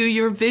like do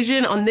your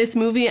vision on this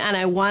movie, and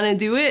I want to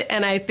do it,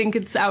 and I think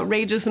it's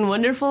outrageous and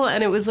wonderful.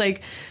 And it was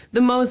like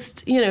the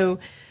most, you know,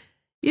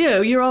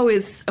 you're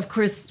always, of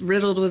course,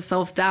 riddled with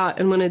self-doubt.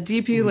 And when a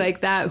DP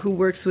like that, who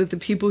works with the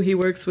people he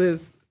works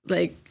with,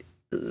 like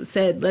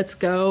said, let's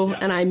go,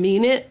 and I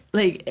mean it.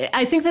 Like,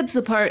 I think that's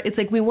the part. It's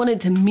like we wanted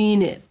to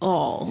mean it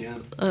all. Yeah.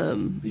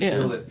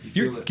 Feel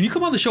it. Can you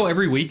come on the show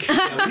every week?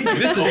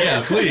 Please.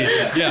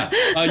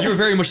 You're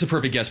very much the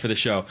perfect guest for the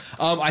show.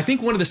 I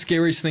think one of the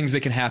scariest things that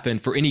can happen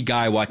for any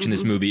guy watching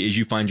this movie is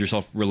you find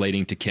yourself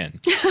relating to Ken.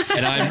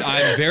 And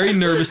I'm very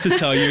nervous to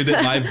tell you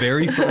that my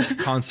very first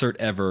concert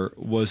ever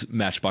was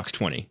Matchbox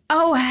 20.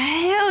 Oh,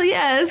 hell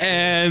yes.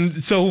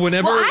 And so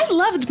whenever... Well, I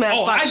loved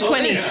Matchbox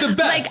 20. It's the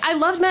best. Like, I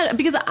loved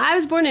because I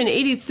was born in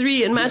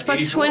 83, and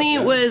Matchbox 20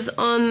 was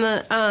on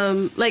the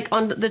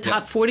on the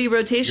top 40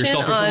 rotation.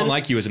 Yourself or Someone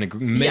Like You is an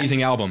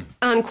amazing album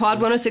on Quad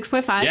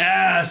 106.5.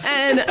 Yes.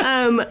 And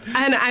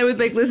I would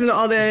like listen to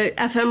all the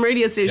FM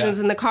radio stations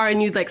in the car,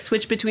 and you'd like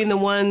switch between the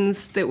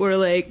ones that were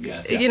like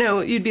you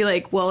know, you'd be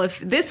like, well, if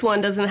this one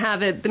doesn't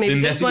have it, then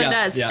maybe this one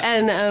does.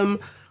 And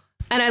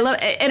And I love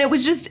it. And it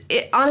was just,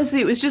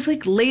 honestly, it was just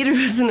like later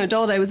as an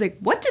adult, I was like,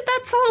 what did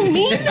that song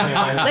mean?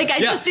 Like,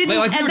 I just didn't.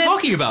 Like we were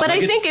talking about. But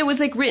like I think it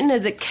was like written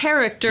as a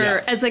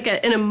character, as like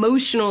an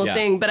emotional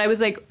thing. But I was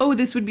like, oh,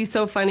 this would be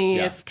so funny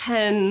if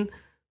Ken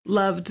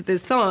loved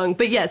this song.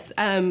 But yes,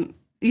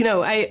 you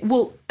know,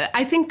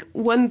 I think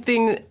one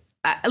thing,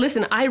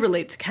 listen, I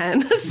relate to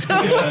Ken. So,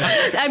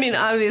 I mean,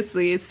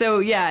 obviously. So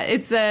yeah,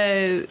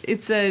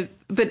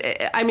 but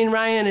I mean,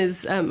 Ryan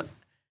is,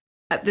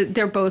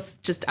 they're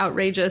both just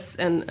outrageous,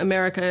 and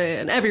America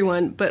and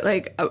everyone, but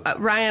like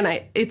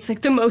Ryan, it's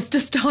like the most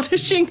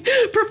astonishing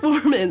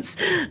performance.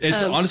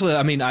 It's honestly,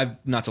 I mean, I've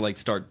not to like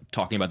start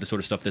talking about this sort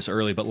of stuff this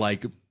early, but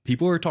like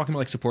people are talking about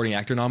like supporting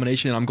actor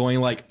nomination, and I'm going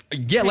like,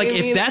 yeah, like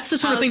if that's the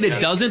sort of thing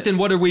that doesn't, then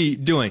what are we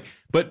doing?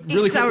 But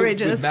really quick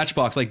with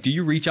Matchbox, like, do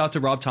you reach out to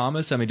Rob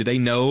Thomas? I mean, do they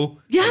know?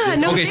 Yeah,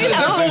 no, okay, they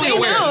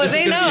know.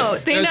 They know.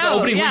 It's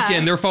opening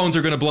weekend. Their phones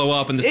are going to blow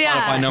up, and the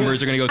Spotify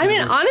numbers are going to go. I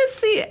mean,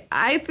 honestly,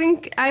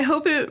 I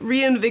hope it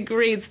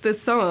reinvigorates the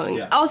song.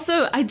 Yeah.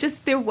 Also,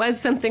 there was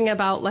something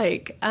about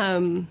like,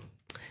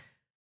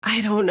 I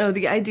don't know,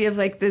 the idea of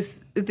like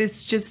this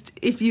just,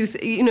 if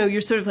you know, you're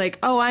sort of like,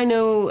 oh, I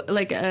know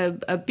like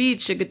a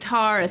beach, a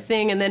guitar, a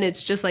thing, and then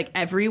it's just like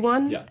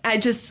everyone. Yeah. I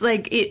just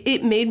like,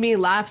 it made me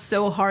laugh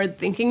so hard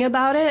thinking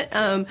about it.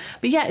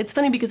 But yeah, it's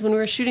funny because when we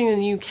were shooting in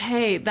the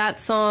UK, that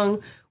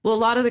song, well, a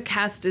lot of the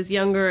cast is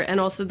younger, and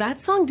also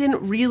that song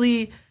didn't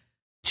really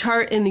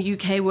chart in the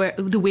UK where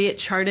the way it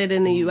charted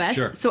in the US.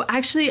 Sure. So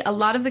actually a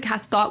lot of the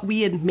cast thought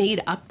we had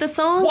made up the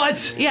song.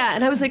 What? Yeah,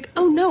 and I was like,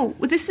 oh no,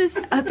 this is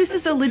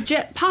a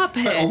legit pop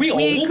hit. Are we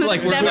old?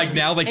 Like we're like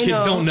now like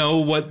kids don't know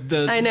what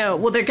the I know.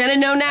 Well, they're gonna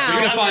know now.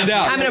 They're gonna find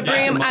out. I'm gonna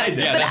bring them up.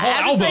 Yeah, the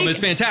whole album is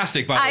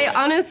fantastic, by the way.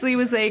 I honestly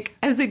was like,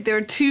 there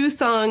are two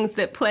songs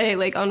that play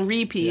like on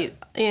repeat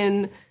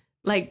in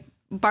like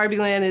Barbie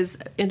Land is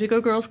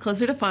Indigo Girls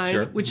Closer to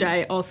Fine, which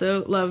I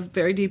also love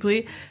very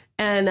deeply.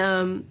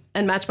 And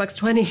Matchbox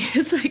 20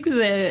 is like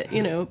the,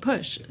 you know,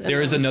 push.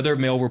 There is another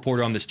male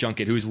reporter on this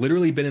junket who's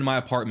literally been in my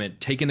apartment,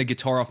 taken a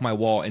guitar off my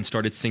wall and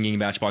started singing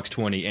Matchbox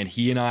 20. And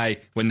he and I,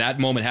 when that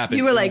moment happened,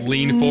 you were like,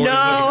 leaned forward.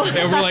 No.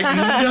 And we're like,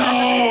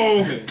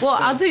 no. Well,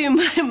 I'll tell you,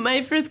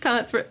 my first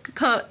concert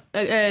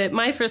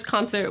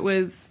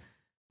was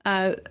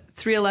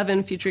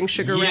 311 featuring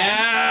Sugar Ray.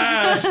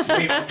 Yes!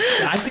 Wait,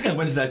 I think I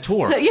went to that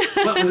tour. Yeah.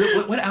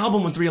 What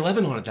album was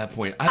 311 on at that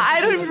point?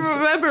 I don't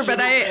remember, but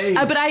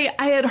I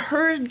had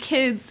heard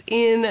kids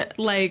in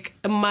like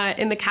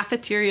in the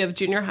cafeteria of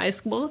junior high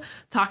school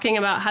talking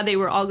about how they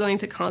were all going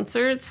to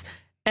concerts,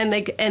 and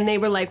they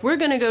were like, we're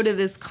going to go to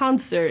this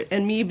concert,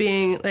 and me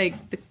being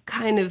like the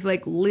kind of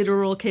like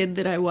literal kid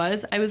that I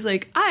was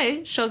like,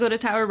 I shall go to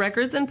Tower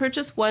Records and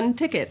purchase one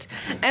ticket.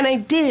 And I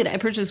did. I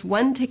purchased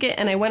one ticket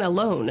and I went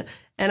alone.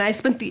 And I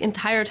spent the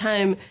entire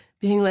time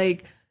being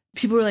like,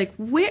 people were like,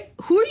 who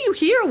are you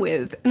here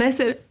with? And I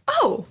said,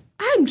 oh,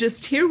 I'm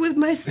just here with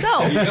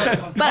myself.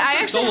 But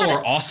I actually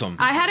are awesome.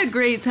 I had a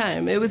great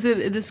time. It was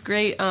this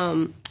great,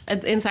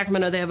 in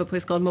Sacramento, they have a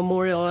place called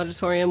Memorial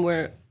Auditorium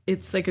where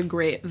it's like a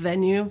great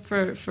venue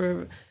for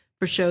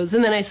shows.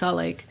 And then I saw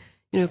like,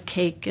 you know,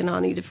 Cake and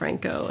Ani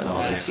DeFranco and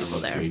all those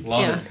people there.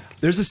 Love it.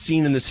 There's a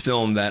scene in this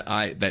film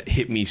that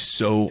hit me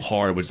so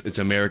hard. It's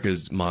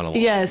America's monologue.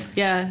 Yes,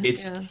 yeah.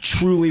 It's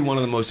truly one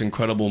of the most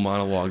incredible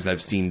monologues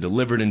I've seen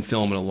delivered in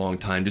film in a long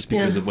time, just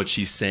because of what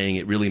she's saying.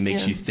 It really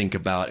makes you think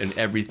about and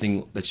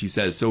everything that she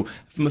says. So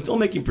from a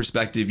filmmaking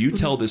perspective, you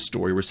tell this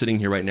story. We're sitting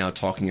here right now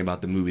talking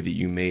about the movie that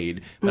you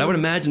made. But I would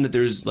imagine that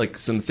there's like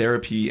some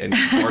therapy and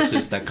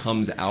catharsis that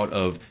comes out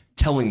of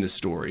telling the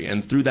story.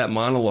 And through that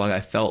monologue, I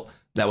felt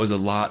that was a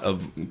lot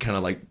of kind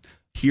of like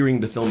hearing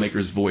the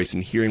filmmaker's voice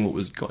and hearing what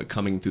was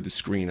coming through the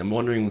screen. I'm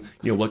wondering,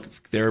 you know, what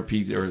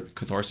therapy or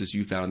catharsis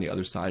you found on the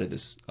other side of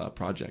this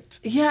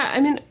project. Yeah, I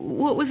mean,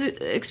 what was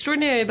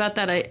extraordinary about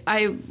that?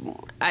 I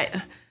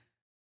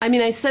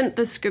mean, I sent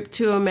the script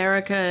to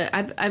America.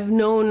 I've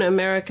known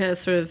America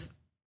sort of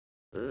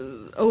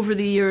over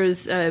the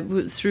years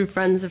through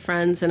friends of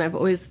friends, and I've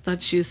always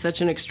thought she was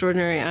such an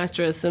extraordinary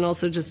actress, and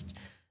also just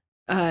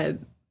as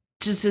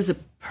a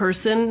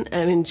person.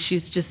 I mean,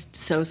 she's just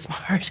so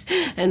smart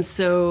and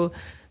so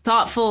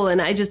thoughtful,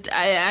 and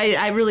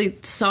I really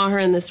saw her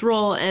in this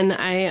role, and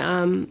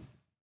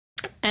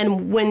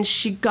and when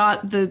she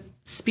got the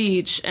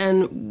speech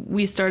and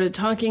we started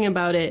talking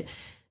about it,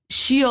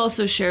 she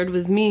also shared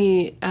with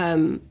me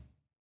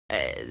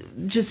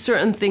just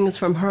certain things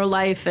from her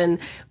life, and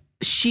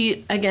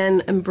she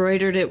again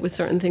embroidered it with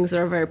certain things that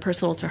are very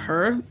personal to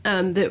her,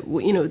 that,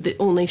 you know, that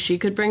only she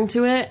could bring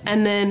to it.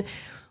 And then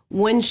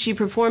when she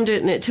performed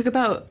it, and it took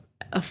about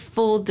a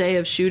full day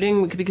of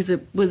shooting because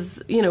it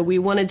was, you know, we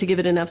wanted to give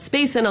it enough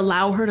space and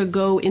allow her to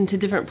go into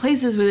different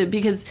places with it,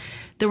 because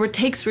there were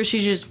takes where she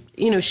just,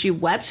 you know, she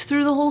wept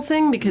through the whole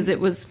thing because it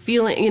was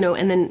feeling, you know,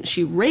 and then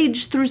she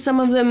raged through some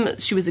of them.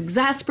 She was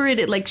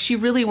exasperated. Like, she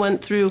really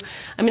went through,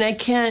 I mean,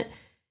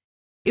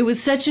 it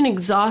was such an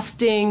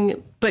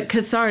exhausting but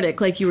cathartic,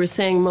 like you were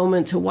saying,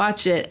 moment to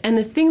watch it. And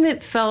the thing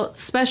that felt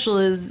special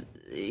is,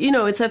 you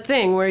know, it's that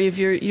thing where if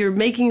you're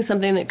making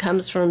something that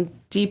comes from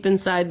deep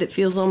inside that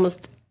feels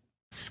almost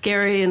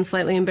scary and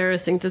slightly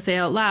embarrassing to say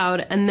out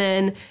loud. And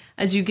then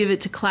as you give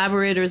it to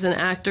collaborators and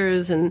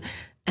actors, and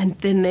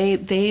then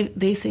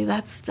they say,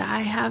 that's, I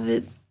have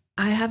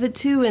it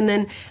too. And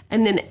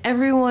then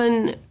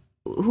everyone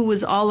who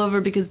was all over,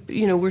 because,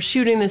 you know, we're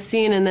shooting this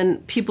scene and then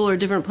people are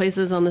different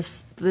places on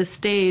this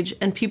stage,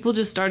 and people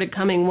just started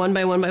coming one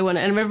by one, and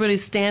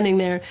everybody's standing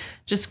there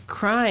just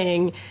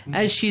crying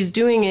as she's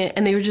doing it.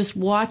 And they were just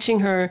watching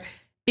her.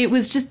 It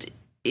was just,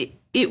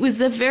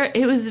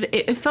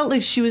 it felt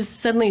like she was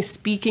suddenly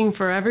speaking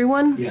for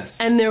everyone. Yes.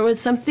 And there was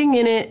something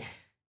in it.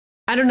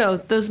 I don't know,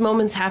 those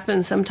moments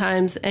happen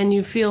sometimes, and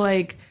you feel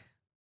like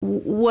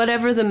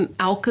whatever the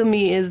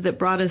alchemy is that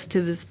brought us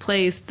to this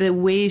place, the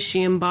way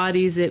she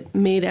embodies it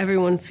made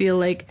everyone feel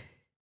like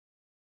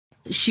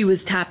she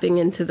was tapping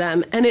into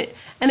them. And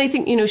I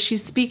think, you know,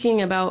 she's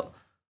speaking about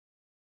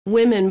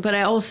women, but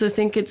I also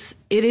think it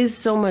is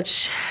so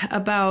much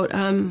about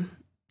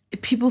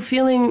people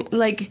feeling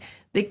like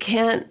they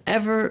can't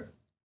ever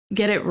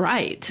get it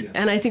right. Yeah.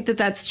 And I think that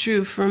that's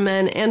true for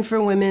men and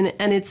for women,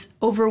 and it's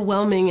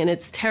overwhelming and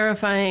it's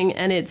terrifying,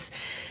 and it's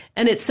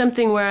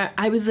something where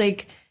I was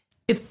like,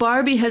 if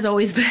Barbie has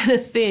always been a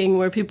thing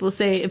where people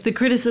say, if the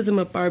criticism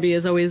of Barbie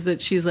is always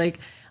that she's like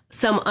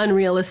some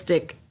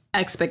unrealistic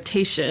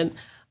expectation,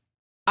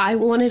 I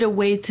wanted a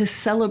way to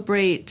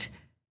celebrate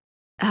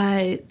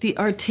the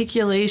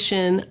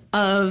articulation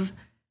of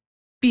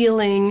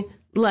feeling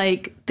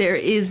like there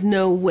is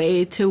no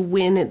way to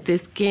win at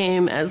this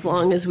game as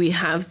long as we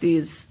have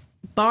these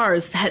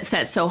bars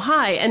set so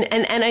high.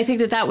 And I think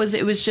that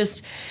it was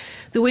just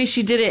the way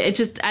she did it. It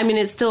just, I mean,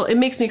 it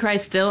makes me cry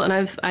still. And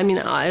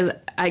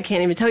I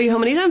can't even tell you how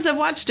many times I've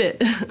watched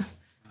it.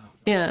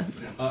 Yeah.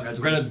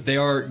 Greta, they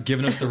are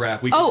giving us the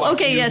wrap. We can talk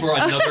to you yes. for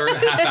another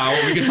half hour.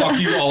 We can talk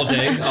to you all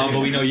day,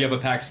 but we know you have a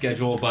packed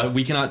schedule. But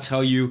we cannot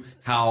tell you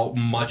how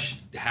much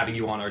having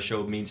you on our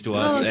show means to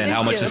us, and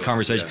how much this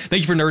conversation. Yeah.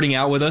 Thank you for nerding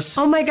out with us.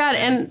 Oh my God,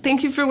 and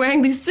thank you for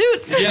wearing these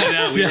suits.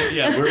 Yes.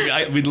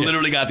 We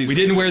literally got these. We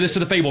didn't wear this to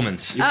the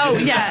Fablemans. Oh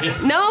yeah,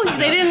 no,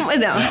 they didn't.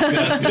 No,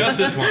 just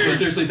this one. But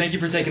seriously, thank you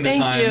for taking the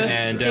time,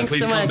 and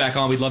please come back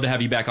on. We'd love to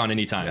have you back on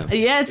anytime. Yeah.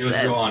 Yes, it was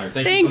a real honor.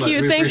 Thank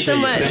you. Thanks so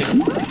much.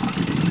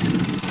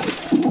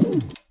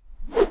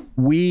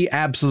 We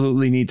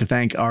absolutely need to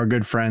thank our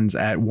good friends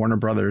at Warner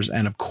Brothers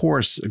and, of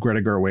course, Greta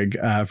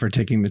Gerwig for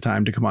taking the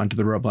time to come on to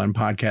the ReelBlend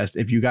podcast.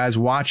 If you guys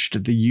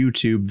watched the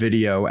YouTube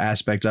video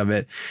aspect of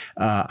it,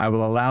 I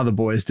will allow the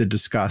boys to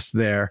discuss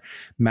their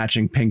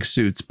matching pink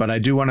suits. But I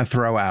do want to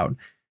throw out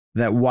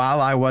that while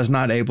I was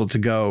not able to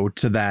go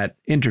to that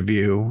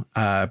interview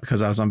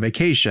because I was on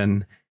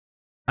vacation,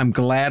 I'm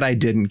glad I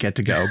didn't get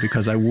to go,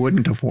 because I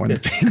wouldn't have worn the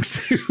pink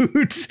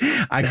suits.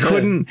 I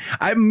couldn't.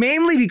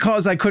 Mainly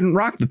because I couldn't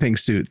rock the pink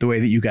suit the way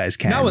that you guys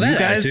can. Not with that you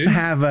guys attitude.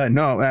 have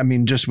no. I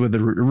mean, just with a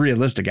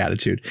realistic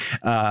attitude.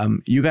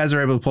 You guys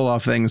are able to pull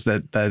off things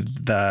that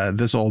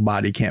this old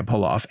body can't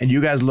pull off, and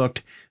you guys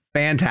looked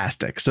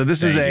fantastic. So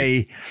this is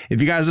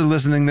if you guys are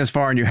listening this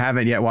far and you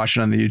haven't yet watched it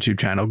on the YouTube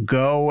channel,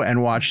 go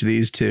and watch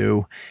these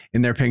two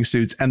in their pink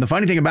suits. And the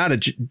funny thing about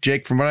it,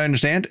 Jake, from what I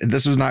understand,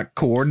 this was not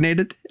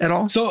coordinated at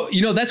all. So,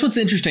 you know, that's what's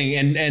interesting.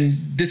 And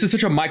this is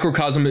such a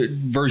microcosm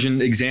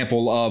version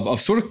example of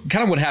sort of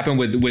kind of what happened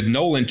with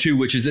Nolan too,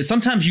 which is that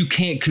sometimes you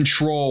can't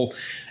control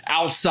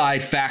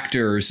outside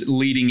factors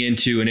leading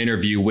into an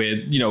interview with,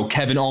 you know,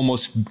 Kevin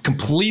almost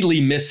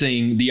completely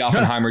missing the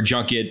Oppenheimer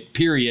junket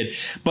period.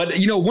 But,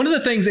 you know, one of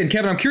the things, and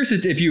Kevin, I'm curious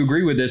if you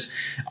agree with this,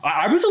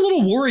 I was a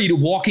little worried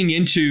walking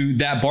into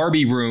that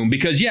Barbie room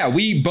because, yeah,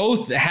 we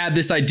both had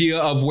this idea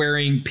of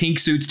wearing pink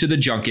suits to the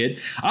junket.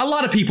 A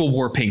lot of people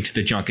wore pink to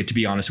the junket, to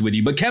be honest with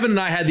you. But Kevin and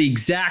I had the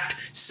exact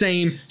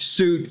same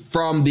suit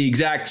from the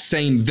exact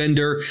same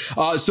vendor.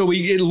 So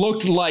it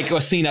looked like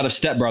a scene out of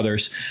Step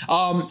Brothers.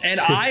 And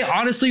I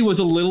honestly was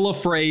a little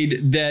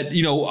afraid that,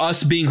 you know,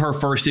 us being her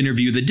first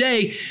interview of the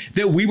day,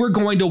 that we were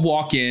going to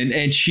walk in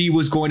and she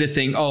was going to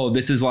think, oh,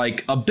 this is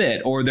like a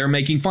bit, or they're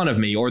making fun of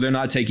me, or they're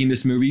not taking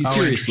this movie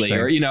seriously,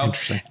 or, you know,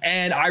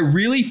 and I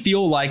really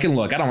feel like, and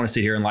look, I don't want to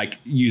sit here and like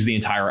use the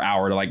entire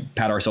hour to like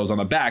pat ourselves on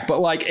the back, but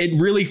like, it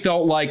really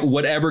felt like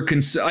whatever,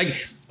 like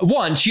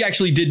one, she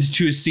actually did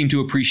seem to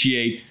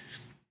appreciate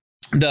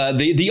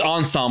the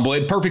ensemble.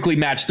 It perfectly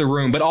matched the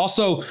room. But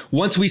also,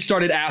 once we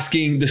started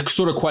asking the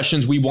sort of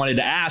questions we wanted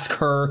to ask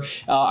her,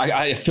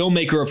 a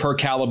filmmaker of her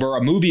caliber,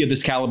 a movie of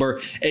this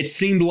caliber, it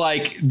seemed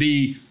like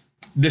the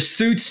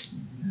suits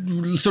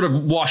sort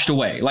of washed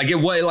away. Like it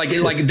was like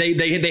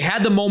they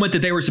had the moment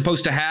that they were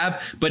supposed to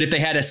have, but if they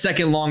had a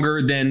second longer,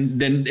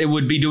 then it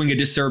would be doing a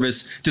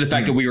disservice to the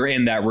fact that we were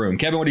in that room.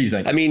 Kevin, what do you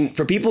think? I mean,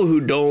 for people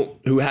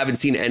who haven't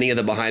seen any of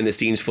the behind the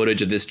scenes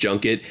footage of this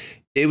junket,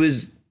 it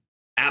was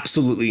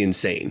absolutely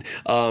insane.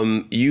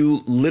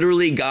 You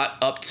literally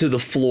got up to the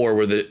floor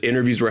where the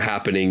interviews were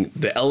happening.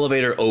 The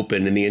elevator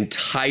opened and the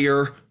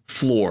entire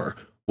floor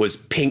was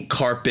pink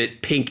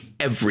carpet, pink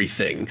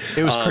everything.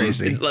 It was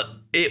crazy.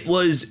 It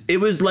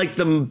was like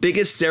the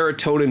biggest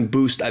serotonin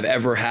boost I've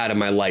ever had in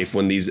my life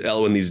when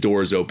these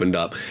doors opened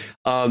up.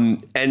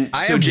 And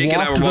so Jake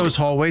and I were walking those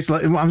hallways.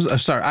 I'm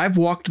sorry, I've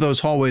walked those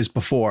hallways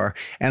before,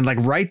 and like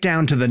right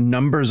down to the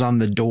numbers on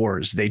the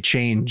doors, they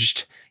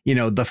changed,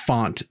 the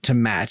font to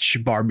match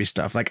Barbie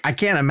stuff. Like, I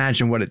can't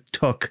imagine what it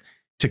took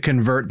to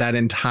convert that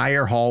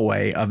entire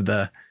hallway of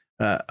the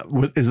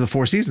is the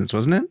Four Seasons,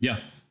 wasn't it?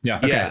 Yeah.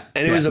 Okay. Yeah.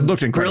 And it was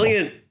looked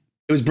brilliant.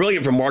 It was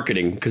brilliant for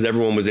marketing because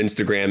everyone was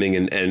Instagramming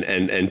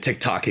and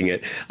TikToking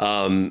it.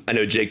 I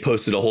know Jake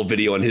posted a whole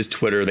video on his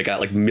Twitter that got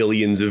like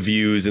millions of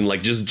views and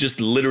like just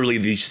literally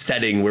the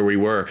setting where we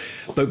were.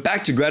 But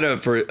back to Greta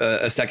for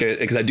a second,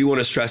 because I do want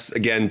to stress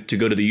again to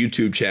go to the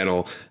YouTube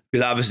channel,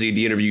 because obviously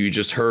the interview you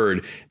just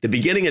heard, the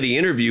beginning of the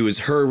interview is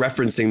her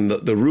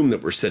referencing the room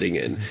that we're sitting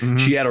in. Mm-hmm.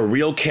 She had a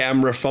real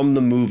camera from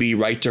the movie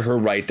right to her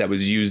right that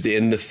was used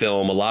in the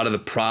film, a lot of the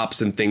props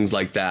and things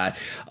like that.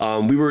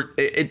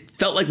 It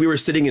felt like we were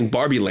sitting in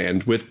Barbie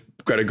Land with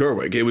Greta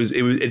Gerwig.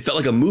 It felt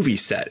like a movie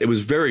set. It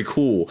was very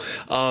cool.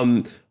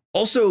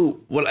 Also,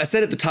 what I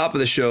said at the top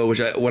of the show,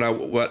 that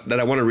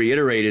I want to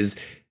reiterate is,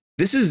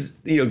 this is,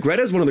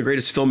 Greta is one of the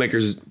greatest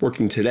filmmakers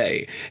working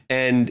today.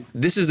 And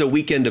this is a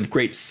weekend of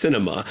great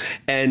cinema.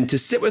 And to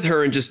sit with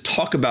her and just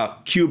talk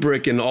about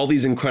Kubrick and all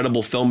these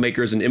incredible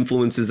filmmakers and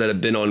influences that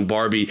have been on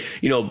Barbie.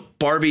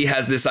 Barbie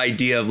has this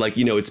idea of like,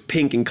 it's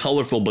pink and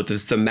colorful, but the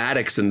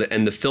thematics and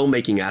the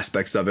filmmaking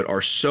aspects of it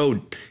are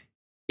so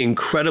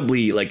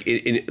incredibly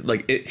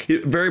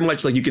it very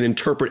much like you can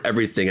interpret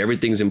everything.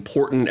 Everything's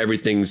important.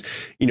 Everything's,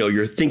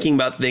 you're thinking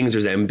about things.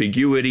 There's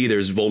ambiguity.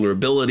 There's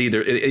vulnerability.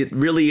 It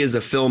really is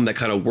a film that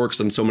kind of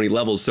works on so many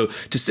levels. So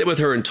to sit with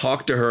her and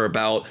talk to her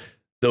about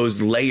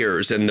those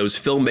layers and those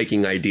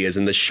filmmaking ideas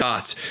and the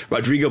shots.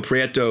 Rodrigo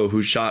Prieto,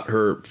 who shot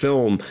her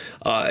film,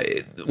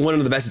 one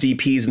of the best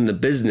DPs in the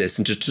business,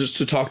 and just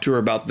to talk to her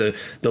about the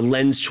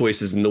lens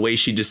choices and the way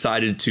she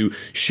decided to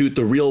shoot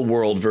the real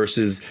world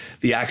versus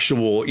the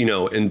actual,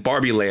 in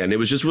Barbie Land. It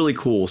was just really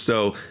cool.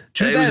 So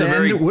to that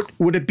end,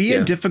 would it be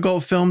a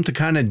difficult film to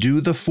kind of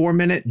do the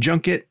 4-minute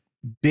junket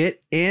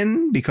bit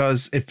in,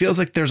 because it feels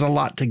like there's a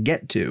lot to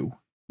get to?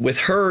 With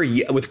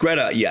with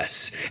Greta,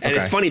 yes. And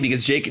It's funny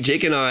because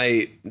Jake and I,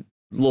 a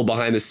little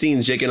behind the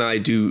scenes, Jake and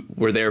I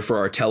were there for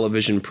our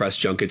television press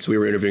junket. So we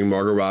were interviewing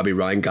Margot Robbie,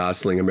 Ryan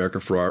Gosling, America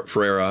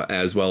Ferrera,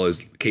 as well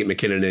as Kate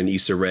McKinnon and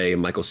Issa Rae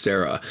and Michael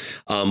Cera.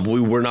 But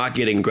we were not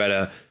getting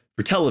Greta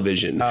for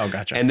television. Oh,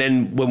 gotcha. And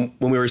then when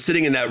we were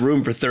sitting in that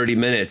room for 30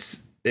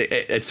 minutes,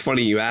 it's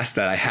funny you asked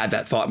that. I had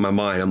that thought in my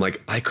mind. I'm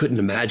like, I couldn't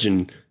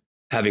imagine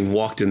having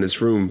walked in this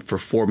room for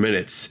 4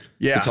 minutes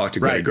to talk to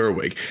Greta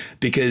Gerwig,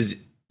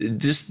 because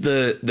just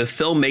the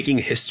filmmaking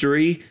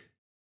history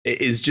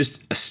is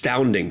just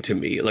astounding to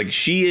me. Like,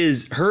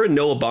 her and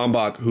Noah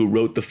Baumbach, who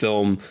wrote the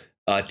film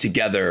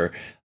together,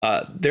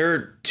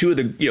 they're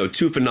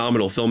two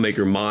phenomenal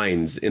filmmaker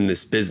minds in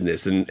this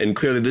business. And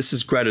clearly this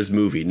is Greta's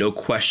movie, no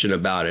question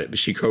about it. But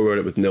she co-wrote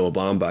it with Noah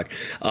Baumbach.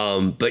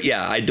 But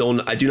yeah, I do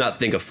not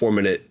think a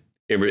 4-minute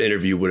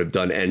interview would have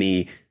done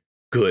any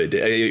good.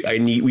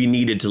 We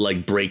needed to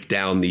like break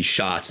down these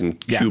shots and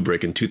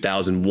Kubrick in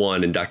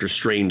 2001 and Dr.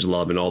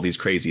 Strangelove and all these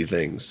crazy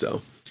things.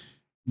 So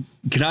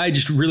can I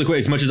just really quick,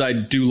 as much as I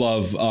do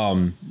love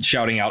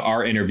shouting out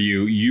our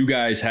interview, you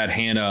guys had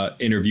Hannah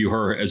interview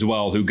her as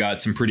well, who got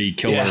some pretty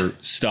killer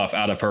stuff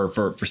out of her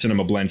for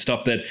Cinema Blend,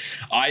 stuff that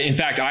I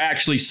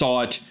actually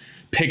saw it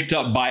picked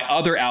up by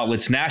other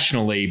outlets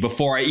nationally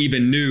before I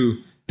even knew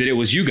that it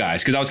was you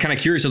guys, because I was kind of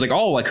curious. I was like,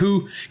 oh, like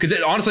who? Because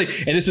honestly,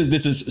 and this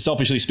is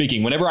selfishly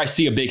speaking, whenever I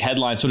see a big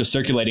headline sort of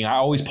circulating, I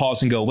always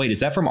pause and go, wait, is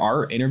that from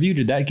our interview?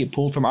 Did that get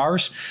pulled from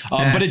ours?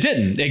 But it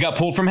didn't. It got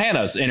pulled from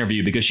Hannah's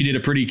interview because she did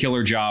a pretty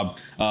killer job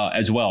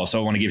as well.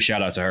 So I want to give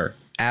shout out to her.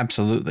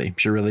 Absolutely.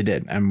 She really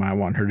did. And I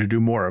want her to do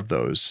more of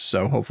those.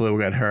 So hopefully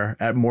we'll get her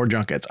at more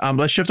junkets.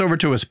 Let's shift over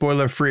to a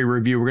spoiler-free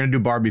review. We're going to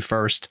do Barbie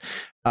first.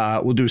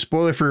 We'll do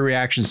spoiler-free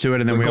reactions to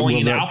it. And then we're going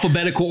in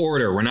alphabetical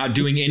order. We're not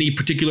doing any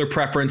particular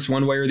preference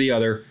one way or the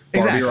other.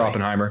 Barbie or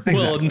Oppenheimer.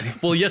 Exactly.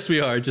 Well, yes,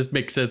 we are. It just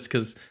makes sense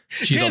because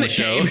she's on the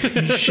show.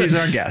 She's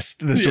our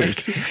guest this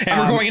week. And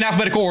we're going in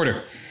alphabetical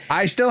order.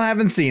 I still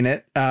haven't seen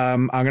it.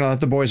 I'm going to let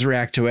the boys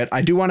react to it.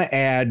 I do want to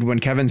add, when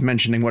Kevin's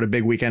mentioning what a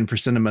big weekend for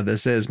cinema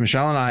this is,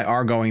 Michelle and I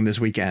are going this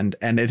weekend,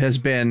 and it has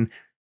been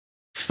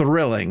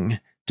thrilling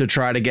to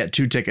try to get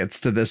 2 tickets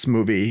to this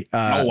movie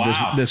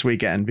this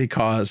weekend,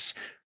 because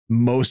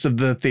most of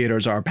the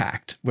theaters are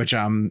packed, which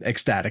I'm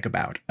ecstatic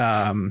about.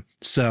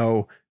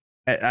 So,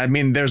 I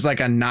mean, there's like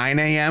a 9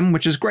 a.m.,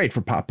 which is great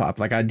for Pop.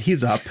 Like,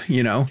 he's up,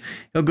 he'll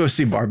go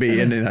see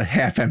Barbie in a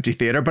half empty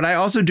theater. But I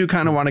also do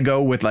kind of want to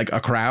go with like a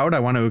crowd. I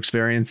want to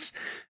experience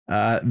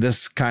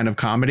this kind of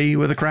comedy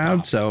with a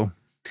crowd. So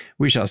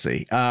we shall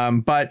see.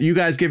 But you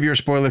guys give your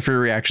spoiler-free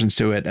reactions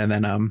to it, and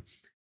then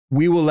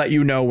we will let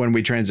you know when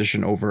we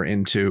transition over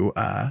into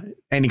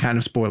any kind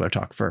of spoiler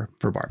talk for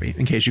Barbie,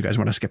 in case you guys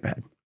want to skip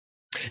ahead.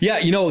 Yeah,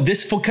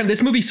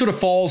 this movie sort of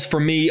falls for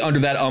me under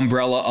that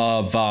umbrella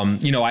of,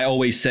 I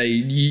always say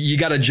you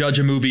got to judge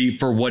a movie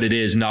for what it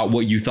is, not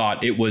what you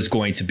thought it was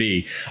going to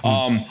be.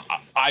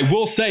 I I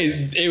will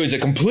say it was a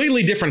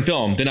completely different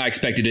film than I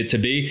expected it to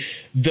be.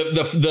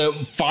 The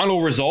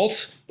final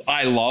results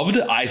I loved.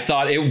 I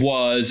thought it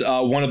was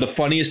one of the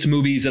funniest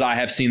movies that I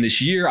have seen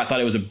this year. I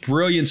thought it was a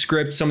brilliant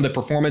script. Some of the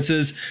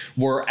performances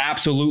were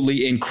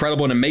absolutely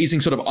incredible, an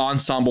amazing sort of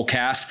ensemble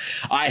cast.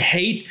 I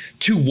hate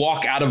to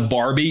walk out of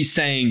Barbie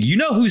saying, you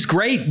know who's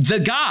great? The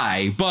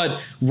guy. But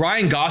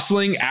Ryan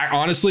Gosling,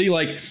 honestly,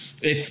 like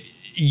if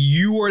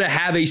you were to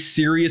have a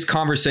serious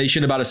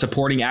conversation about a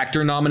supporting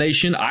actor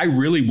nomination, I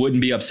really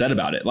wouldn't be upset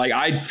about it. Like,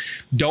 I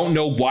don't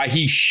know why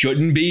he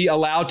shouldn't be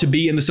allowed to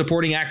be in the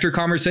supporting actor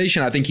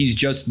conversation. I think he's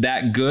just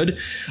that good.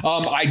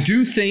 I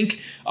do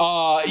think,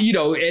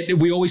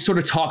 we always sort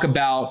of talk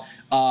about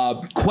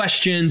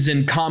questions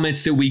and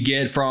comments that we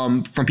get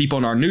from people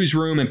in our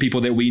newsroom and people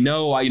that we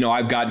know.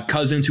 I've got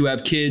cousins who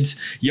have kids,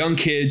 young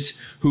kids,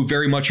 who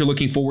very much are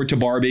looking forward to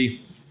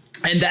Barbie.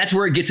 And that's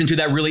where it gets into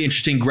that really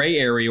interesting gray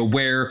area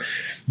where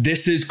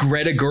this is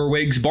Greta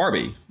Gerwig's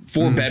Barbie.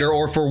 For better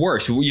or for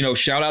worse.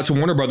 Shout out to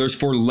Warner Brothers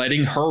for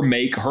letting her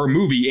make her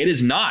movie. It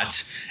is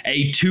not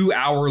a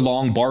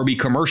 2-hour-long Barbie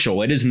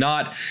commercial. It is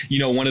not,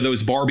 one of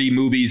those Barbie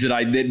movies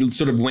that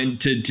sort of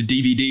went to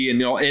DVD.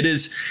 And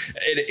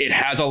it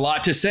has a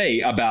lot to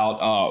say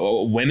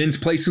about women's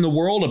place in the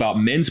world, about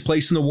men's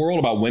place in the world,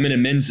 about women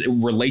and men's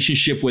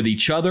relationship with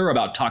each other,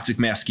 about toxic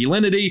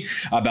masculinity,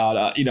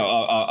 about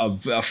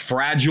a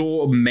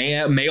fragile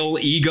male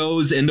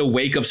egos in the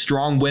wake of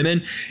strong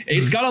women.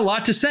 It's got a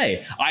lot to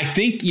say. I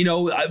think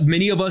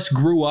many of us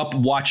grew up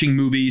watching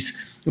movies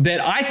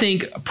that I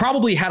think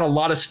probably had a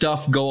lot of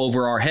stuff go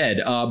over our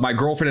head. My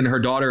girlfriend and her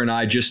daughter and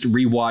I just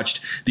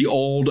rewatched the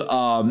old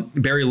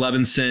Barry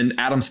Levinson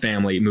Addams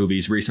Family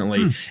movies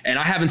recently, and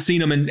I haven't seen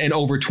them in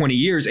over 20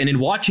 years. And in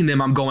watching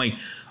them, I'm going,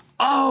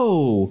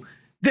 oh,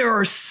 there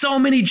are so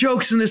many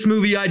jokes in this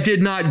movie I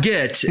did not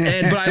get.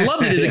 But I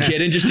loved it as a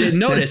kid and just didn't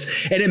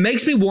notice. And it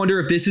makes me wonder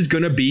if this is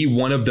going to be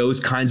one of those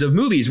kinds of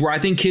movies where I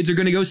think kids are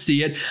going to go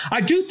see it.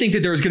 I do think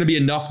that there's going to be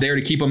enough there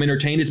to keep them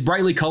entertained. It's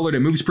brightly colored. It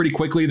moves pretty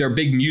quickly. There are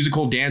big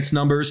musical dance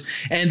numbers.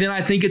 And then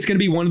I think it's going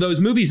to be one of those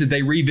movies that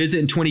they revisit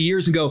in 20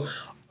 years and go,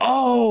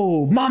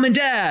 oh, Mom and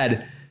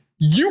Dad,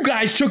 you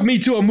guys took me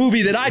to a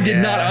movie that I did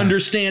not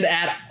understand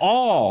at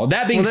all.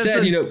 That being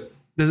said,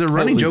 there's a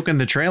running joke in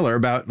the trailer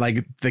about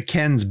like the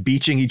Kens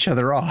beaching each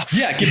other off.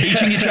 Yeah,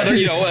 beaching each other.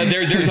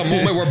 There's a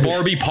moment where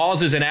Barbie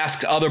pauses and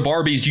asks other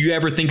Barbies, do you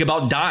ever think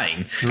about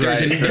dying?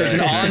 There's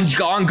an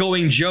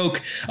ongoing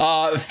joke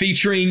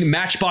featuring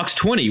Matchbox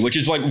 20, which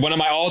is like one of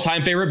my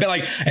all-time favorite.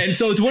 And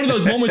so it's one of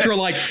those moments where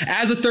like,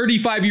 as a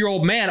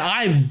 35-year-old man,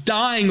 I'm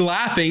dying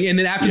laughing. And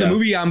then after the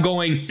movie, I'm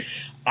going,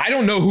 I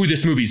don't know who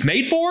this movie's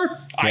made for.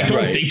 I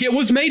don't think it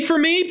was made for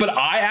me, but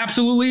I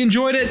absolutely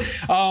enjoyed it.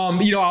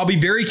 I'll be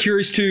very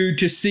curious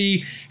to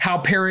see how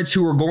parents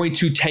who are going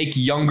to take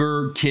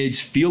younger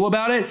kids feel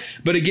about it.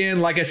 But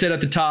again, like I said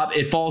at the top,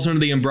 it falls under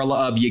the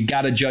umbrella of you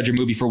got to judge a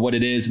movie for what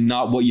it is,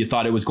 not what you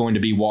thought it was going to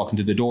be walking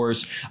through the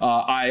doors.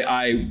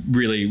 I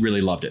really,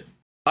 really loved it.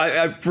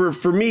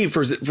 For me,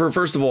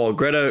 first of all,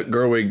 Greta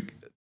Gerwig,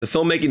 the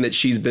filmmaking that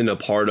she's been a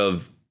part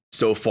of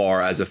so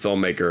far as a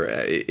filmmaker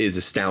is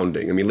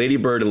astounding. I mean, Lady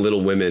Bird and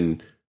Little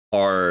Women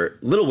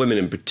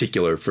in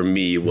particular, for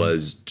me,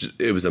 was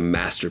a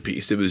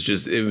masterpiece. It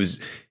was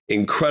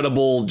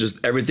incredible.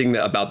 Just everything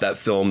about that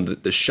film,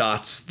 the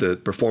shots, the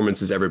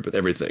performances,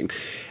 everything.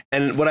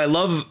 And what I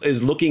love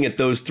is looking at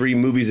those three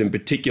movies in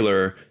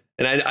particular.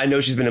 And I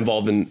know she's been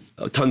involved in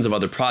tons of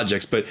other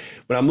projects, but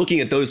when I'm looking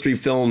at those three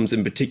films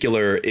in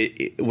particular,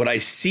 what I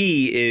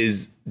see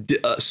is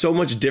so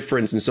much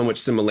difference and so much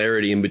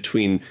similarity in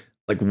between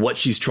like what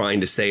she's trying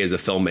to say as a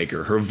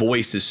filmmaker. Her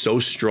voice is so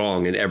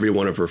strong in every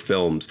one of her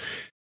films.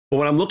 But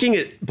when I'm looking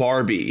at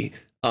Barbie,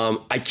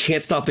 I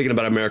can't stop thinking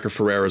about America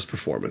Ferrera's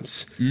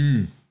performance.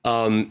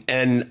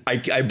 And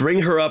I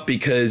bring her up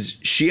because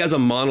she has a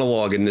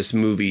monologue in this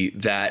movie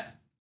that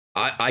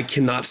I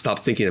cannot stop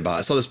thinking about.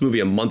 I saw this movie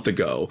a month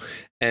ago,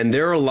 and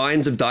there are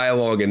lines of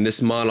dialogue in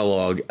this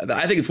monologue that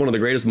I think it's one of the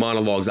greatest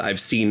monologues I've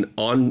seen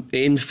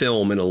in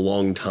film in a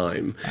long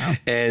time. Wow.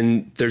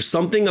 And there's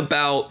something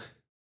about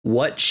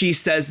what she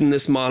says in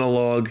this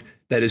monologue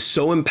that is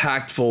so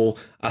impactful.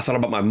 I thought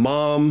about my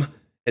mom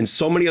and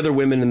so many other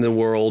women in the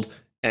world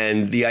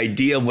and the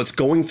idea of what's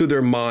going through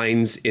their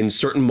minds in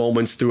certain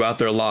moments throughout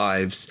their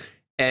lives.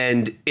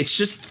 And it's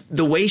just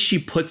the way she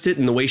puts it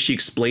and the way she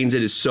explains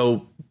it is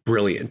so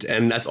brilliant.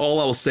 And that's all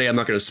I'll say. I'm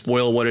not going to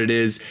spoil what it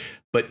is.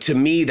 But to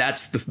me,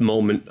 that's the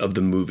moment of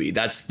the movie.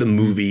 That's the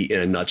movie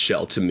in a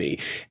nutshell to me.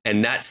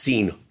 And that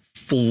scene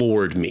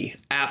floored me,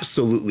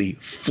 absolutely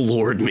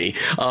floored me.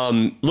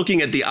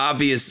 Looking at the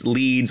obvious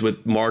leads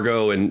with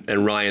Margot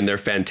and Ryan, they're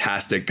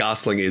fantastic.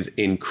 Gosling is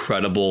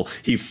incredible.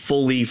 He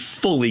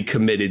fully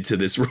committed to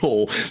this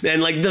role.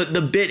 And like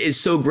the bit is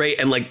so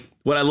great. And like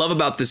what I love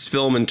about this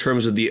film in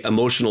terms of the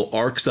emotional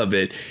arcs of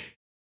it,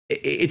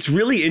 it's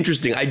really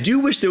interesting. I do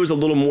wish there was a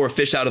little more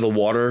fish out of the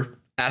water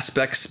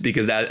aspects,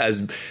 because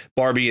as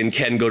Barbie and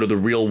Ken go to the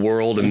real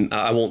world, and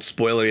I won't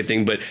spoil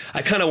anything, but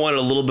I kind of wanted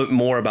a little bit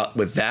more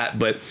with that.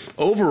 But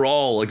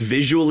overall, like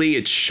visually,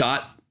 it's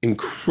shot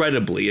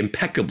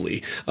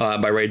impeccably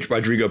by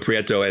Rodrigo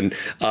Prieto,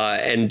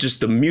 and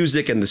just the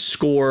music and the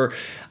score.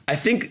 I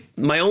think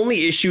my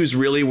only issues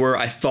really were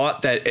I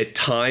thought that at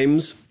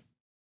times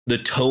the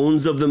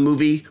tones of the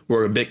movie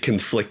were a bit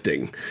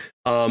conflicting.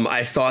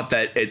 I thought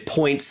that at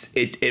points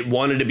it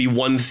wanted to be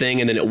one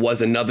thing and then it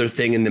was another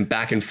thing and then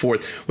back and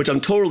forth, which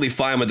I'm totally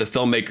fine with the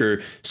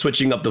filmmaker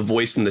switching up the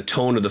voice and the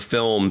tone of the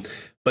film.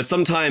 But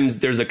sometimes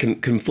there's a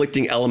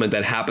conflicting element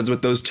that happens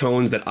with those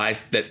tones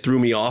that threw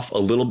me off a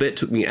little bit,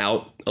 took me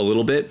out a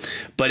little bit,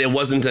 but it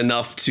wasn't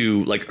enough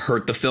to like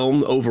hurt the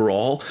film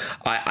overall.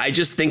 I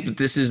just think that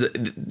this is,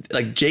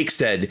 like Jake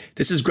said,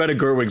 this is Greta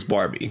Gerwig's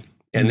Barbie,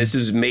 and this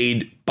is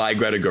made by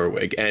Greta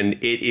Gerwig, and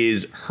it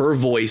is her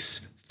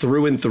voice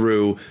through and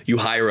through. You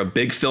hire a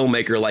big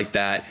filmmaker like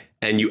that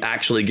and you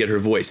actually get her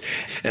voice.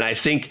 And I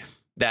think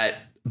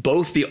that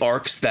both the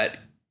arcs that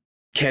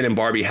Ken and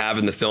Barbie have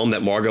in the film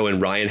that Margot and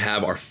Ryan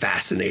have are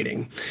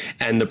fascinating.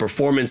 And the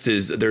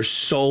performances, there's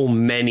so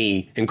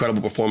many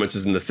incredible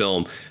performances in the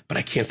film, but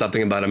I can't stop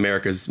thinking about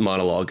America's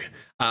monologue.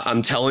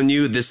 I'm telling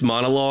you, this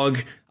monologue,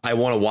 I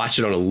want to watch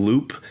it on a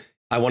loop.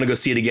 I want to go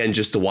see it again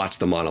just to watch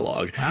the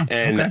monologue. Wow,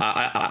 and okay.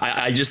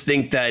 I just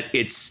think that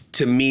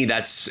to me,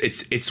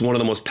 it's one of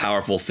the most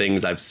powerful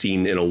things I've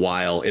seen in a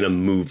while in a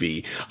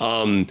movie.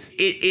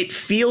 It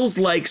feels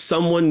like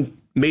someone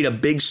made a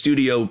big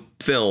studio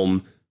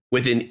film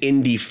with an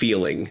indie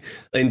feeling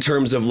in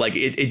terms of like,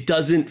 it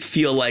doesn't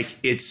feel like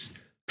it's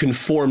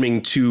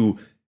conforming to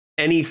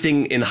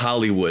anything in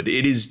Hollywood.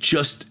 It is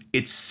just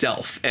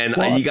itself. And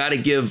you got to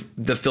give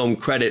the film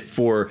credit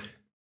for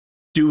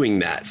doing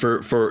that,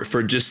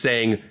 for just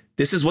saying,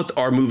 this is what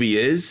our movie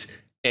is,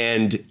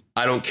 and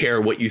I don't care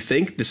what you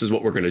think. This is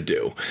what we're going to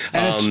do.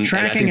 And it's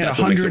tracking at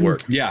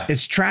 100. Yeah,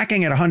 it's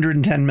tracking at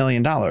 $110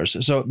 million.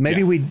 So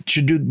maybe we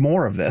should do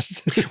more of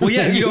this. Well,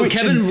 yeah, you know,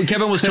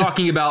 Kevin was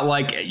talking about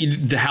like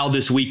how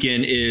this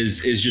weekend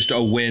is just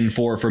a win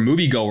for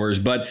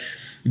moviegoers, but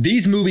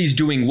these movies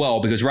doing well,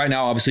 because right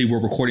now, obviously,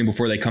 we're recording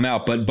before they come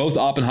out, but both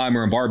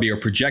Oppenheimer and Barbie are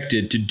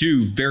projected to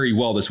do very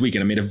well this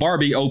weekend. I mean, if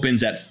Barbie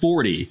opens at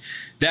 40,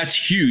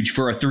 that's huge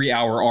for a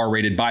 3-hour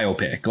R-rated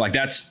biopic. Like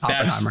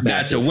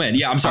that's a win.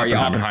 Yeah, I'm sorry,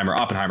 Oppenheimer.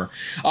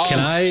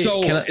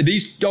 Oh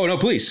no,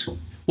 please.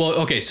 Well,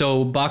 okay,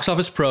 so Box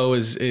Office Pro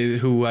is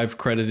who I've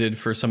credited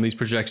for some of these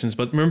projections,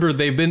 but remember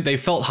they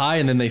felt high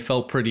and then they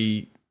felt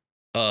pretty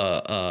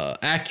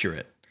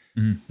accurate.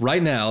 Mm-hmm.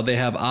 Right now, they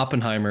have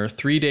Oppenheimer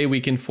 3-day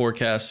weekend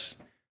forecasts,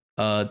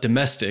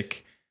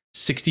 domestic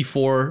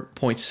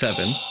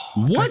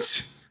 64.7.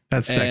 What?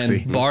 That's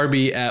sexy. And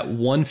Barbie at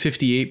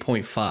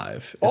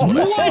 158.5.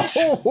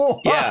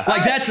 What? Yeah,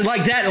 like that's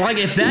like that. Like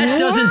if that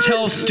doesn't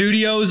tell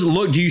studios,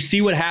 look, do you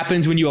see what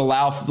happens when you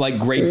allow like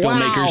great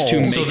filmmakers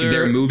to make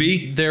their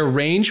movie? Their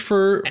range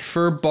for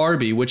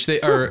Barbie, which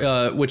they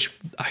are, which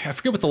I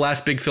forget what the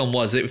last big film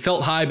was. It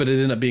felt high, but it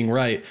ended up being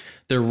right.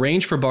 Their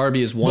range for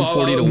Barbie is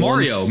 140 to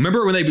Mario.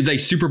 Remember when they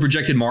super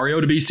projected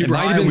Mario to be super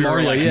high? It might have been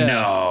Mario, like, yeah.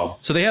 No.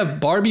 So they have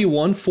Barbie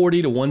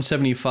 140 to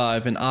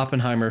 175 and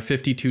Oppenheimer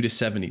 52 to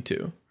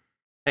 72.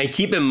 And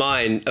keep in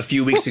mind, a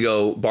few weeks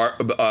ago,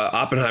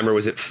 Oppenheimer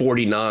was at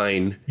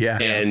 49,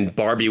 and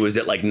Barbie was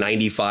at like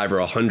 95 or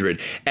 100.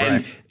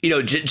 And you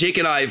know, Jake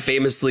and I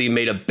famously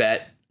made a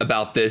bet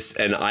about this,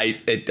 and I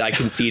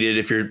conceded.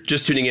 If you're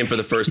just tuning in for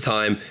the first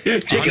time,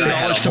 Jake and I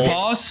had to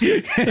pause. So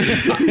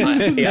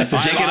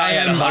Jake and I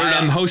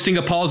am hosting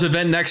a pause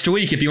event next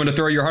week. If you want to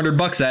throw your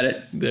 $100 at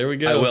it, there we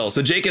go. I will.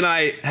 So Jake and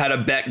I had a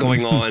bet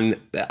going on.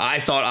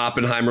 I thought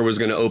Oppenheimer was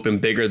going to open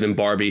bigger than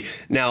Barbie.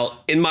 Now,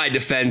 in my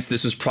defense,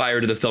 this was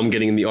prior to the film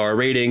getting the R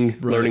rating,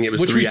 learning it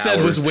was 3 hours. Which we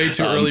said was way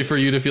too early for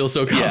you to feel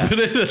so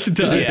confident at the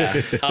time.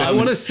 Yeah. I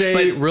want to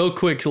say real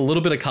quick, a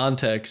little bit of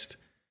context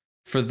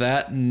for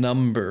that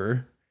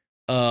number.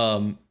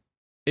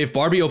 If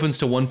Barbie opens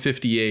to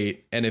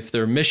 158 and if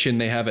their mission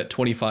they have at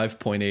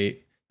 25.8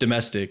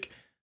 domestic,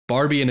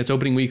 Barbie in its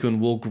opening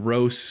weekend will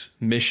gross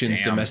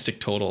missions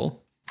domestic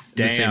total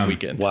the same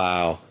weekend.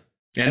 Wow.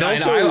 And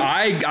also,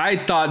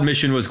 I thought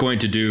Mission was going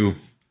to do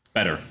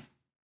better.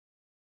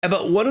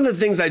 But one of the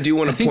things I do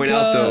want to point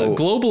out, though,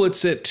 global,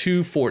 it's at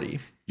 240.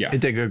 Yeah,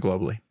 it did good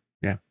globally.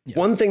 Yeah.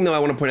 One thing, though, I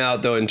want to point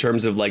out, though, in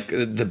terms of like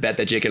the bet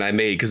that Jake and I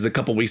made, because a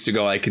couple weeks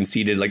ago I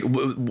conceded, like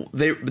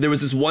there was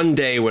this one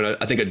day when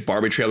I think a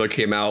Barbie trailer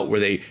came out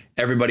where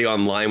everybody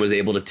online was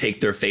able to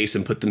take their face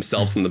and put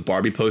themselves in the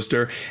Barbie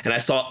poster. And I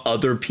saw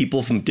other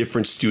people from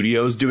different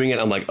studios doing it.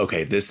 I'm like,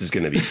 OK, this is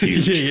going to be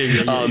huge.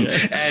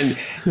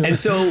 And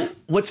so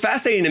what's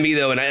fascinating to me,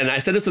 though, and I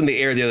said this on the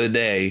air the other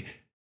day,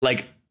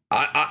 like,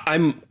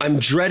 I'm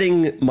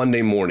dreading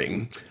Monday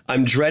morning.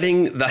 I'm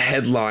dreading the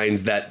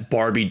headlines that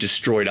Barbie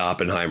destroyed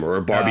Oppenheimer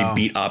or Barbie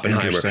beat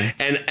Oppenheimer.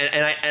 And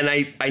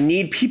I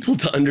need people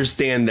to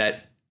understand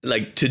that,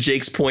 like, to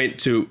Jake's point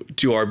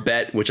to our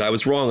bet, which I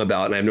was wrong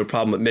about, and I have no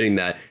problem admitting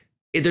that,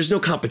 there's no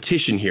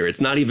competition here.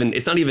 It's not even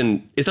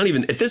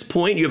at this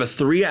point, you have a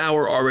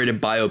 3-hour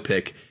R-rated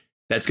biopic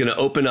that's going to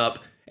open up.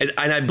 And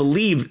I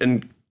believe,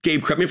 and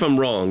Gabe, correct me if I'm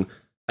wrong,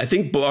 I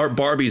think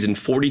Barbie's in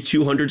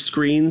 4,200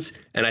 screens,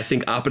 and I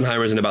think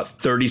Oppenheimer's in about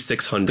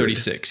 3,600.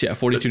 36, yeah,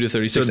 42 to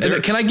 36. So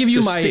and can I give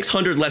you my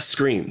 600 less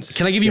screens?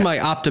 Can I give you my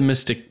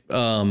optimistic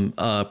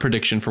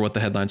prediction for what the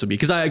headlines will be?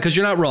 Because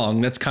you're not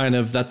wrong. That's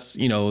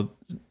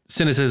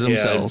cynicism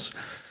sells.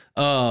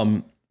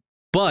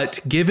 But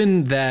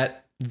given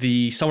that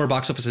the summer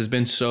box office has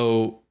been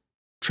so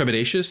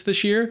trepidatious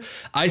this year,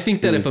 I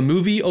think that if a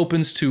movie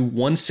opens to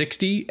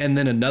 160 and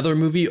then another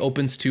movie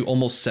opens to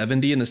almost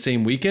 70 in the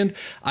same weekend,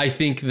 I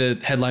think the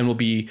headline will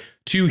be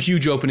 2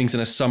 huge openings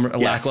in a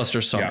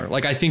lackluster summer. Yeah.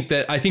 Like I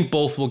think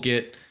both will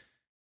get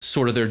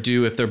sort of their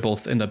due if they're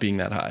both end up being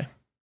that high.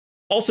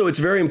 Also, it's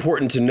very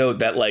important to note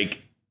that,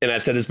 like, and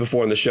I've said this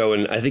before on the show,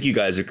 and I think you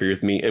guys agree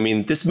with me. I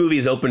mean, this movie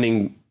is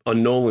opening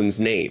on Nolan's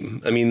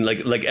name. I mean,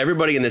 like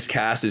everybody in this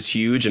cast is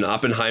huge, and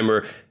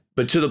Oppenheimer.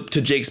 But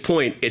to Jake's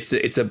point, it's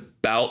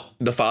about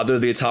the father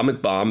of the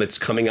atomic bomb. It's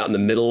coming out in the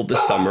middle of the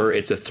summer.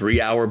 It's a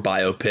 3-hour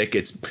biopic.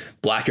 It's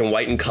black and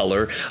white in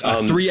color.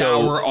 A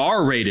 3-hour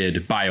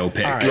R-rated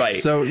biopic. Right.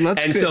 So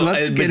let's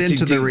get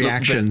into the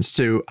reactions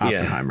to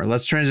Oppenheimer.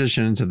 Let's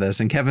transition into this.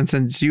 And Kevin,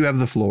 since you have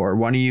the floor,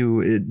 why don't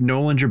you,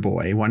 Nolan's your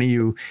boy, why don't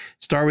you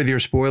start with your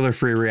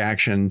spoiler-free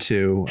reaction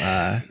to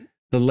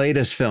the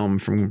latest film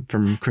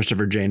from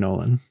Christopher J.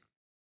 Nolan?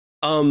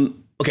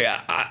 Okay,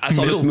 I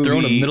saw this movie.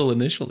 Throwing a middle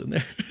initial in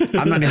there.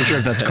 I'm not even sure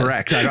if that's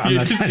correct. I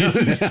don't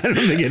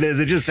think it is.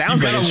 It just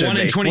sounds like a 1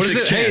 in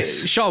 26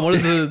 chance. Hey, Sean, what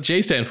does the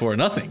J stand for?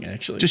 Nothing,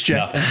 actually. Just J.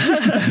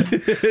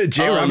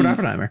 J. Robert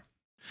Oppenheimer.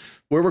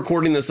 We're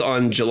recording this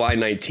on July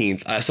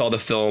 19th. I saw the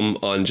film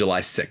on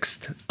July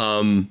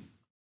 6th.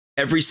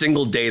 Every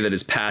single day that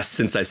has passed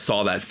since I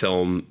saw that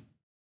film,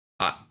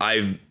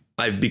 I've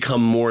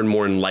become more and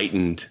more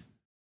enlightened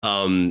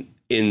in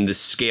the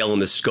scale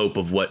and the scope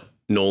of what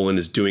Nolan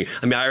is doing.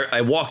 I mean,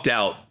 I walked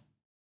out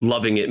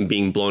loving it and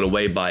being blown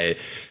away by it,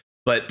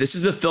 but this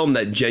is a film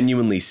that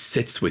genuinely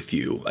sits with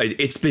you.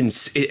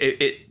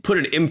 It put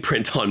an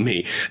imprint on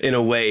me in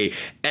a way.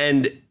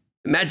 And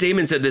Matt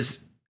Damon said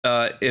this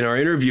in our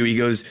interview. He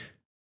goes,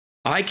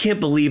 I can't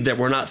believe that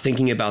we're not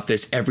thinking about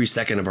this every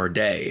second of our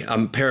day.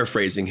 I'm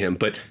paraphrasing him,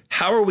 but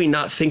how are we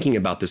not thinking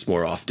about this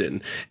more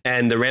often?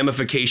 And the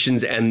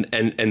ramifications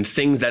and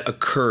things that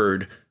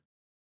occurred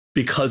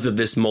because of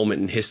this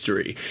moment in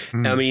history.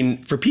 I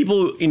mean, for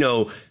people,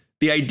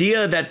 the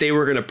idea that they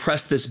were going to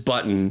press this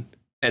button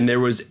and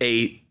there was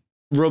any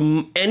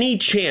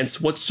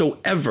chance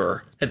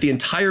whatsoever that the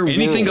entire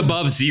anything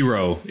above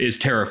 0 is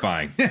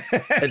terrifying.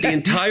 That the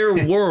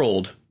entire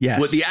world,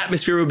 what the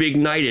atmosphere would be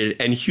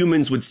ignited and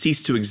humans would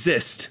cease to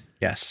exist.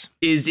 Yes,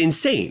 is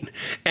insane.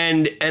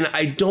 And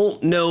I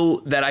don't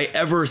know that I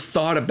ever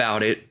thought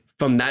about it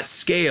from that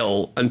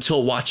scale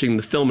until watching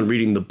the film and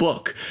reading the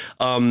book.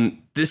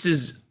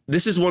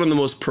 This is one of the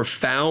most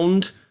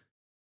profound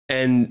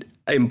and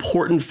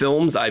important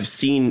films I've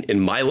seen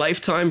in my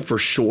lifetime, for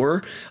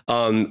sure.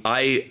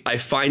 I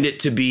find it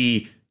to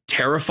be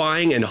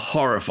terrifying and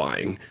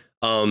horrifying.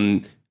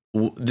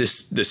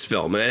 This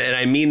film, and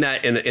I mean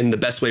that in the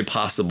best way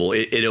possible.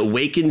 It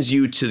awakens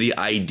you to the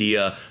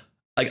idea.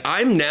 Like,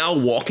 I'm now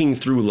walking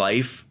through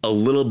life a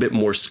little bit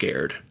more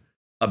scared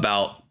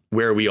about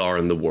where we are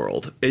in the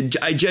world.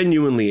 I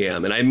genuinely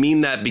am, and I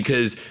mean that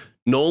because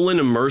Nolan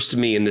immersed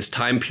me in this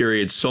time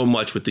period so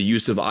much with the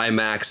use of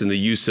IMAX and the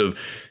use of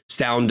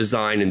sound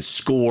design and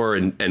score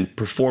and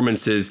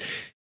performances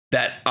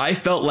that I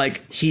felt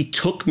like he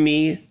took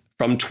me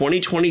from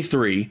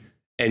 2023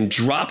 and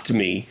dropped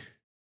me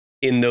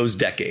in those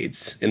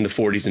decades in the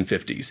 40s and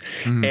 50s.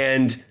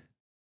 And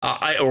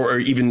or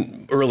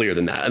even earlier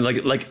than that. And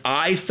like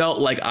I felt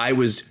like I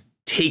was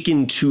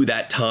taken to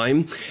that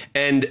time.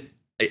 And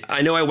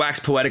I know I wax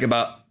poetic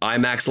about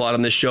IMAX a lot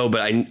on this show,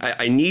 but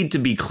I need to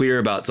be clear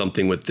about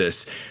something with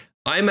this.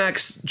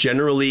 IMAX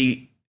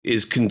generally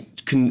is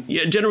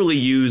generally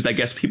used, I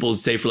guess people would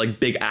say, for like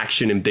big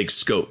action and big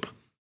scope.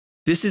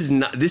 This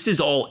is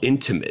all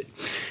intimate.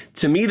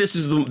 To me, this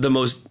is the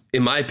most,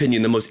 in my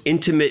opinion, the most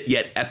intimate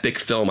yet epic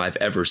film I've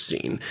ever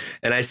seen.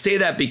 And I say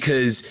that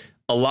because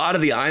a lot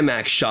of the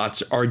IMAX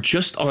shots are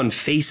just on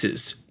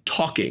faces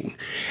talking.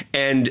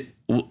 And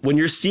when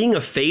you're seeing a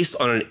face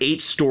on an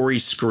 8-story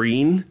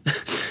screen,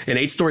 an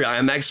 8-story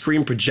IMAX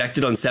screen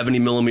projected on 70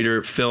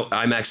 millimeter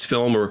IMAX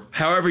film, or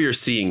however you're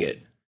seeing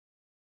it,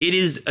 it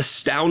is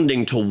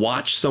astounding to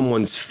watch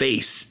someone's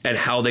face and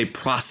how they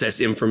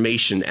process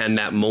information and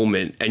that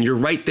moment. And you're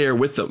right there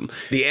with them.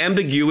 The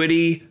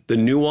ambiguity, the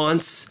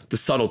nuance, the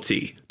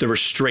subtlety, the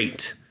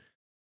restraint.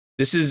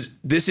 This is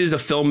a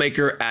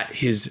filmmaker at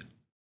his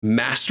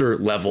master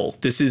level.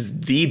 This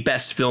is the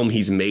best film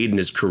he's made in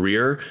his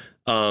career.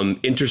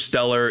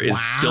 Interstellar is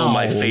still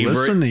my favorite.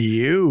 Listen to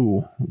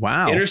you.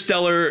 Wow.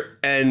 Interstellar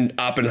and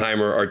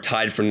Oppenheimer are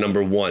tied for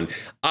number 1.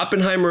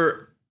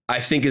 Oppenheimer, I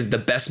think, is the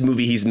best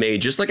movie he's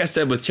made. Just like I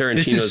said with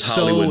Tarantino's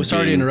Hollywood.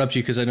 Sorry to interrupt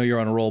you because I know you're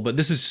on a roll, but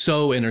this is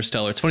so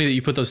Interstellar. It's funny that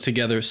you put those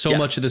together. So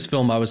much of this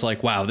film, I was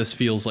like, wow, this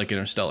feels like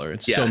Interstellar in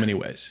so many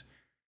ways.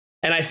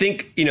 And I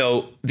think, you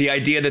know, the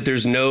idea that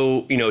there's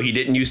no, you know, he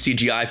didn't use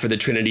CGI for the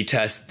Trinity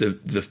test,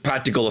 the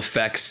practical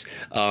effects,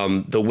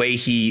 the way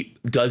he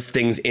does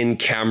things in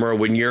camera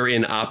when you're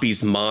in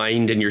Oppie's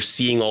mind and you're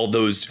seeing all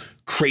those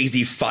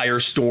crazy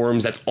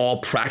firestorms, that's all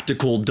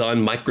practical,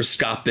 done,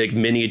 microscopic,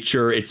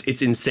 miniature.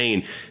 It's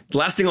insane. The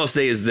last thing I'll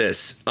say is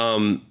this.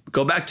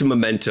 Go back to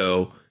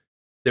Memento.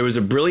 There was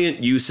a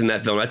brilliant use in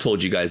that film. I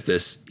told you guys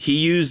this. He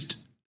used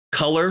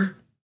color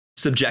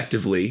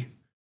subjectively,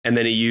 and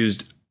then he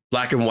used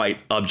black and white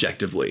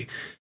objectively.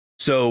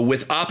 So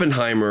with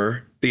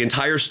Oppenheimer, the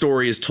entire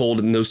story is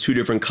told in those two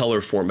different color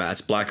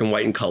formats, black and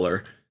white and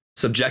color.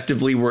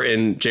 Subjectively, we're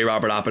in J.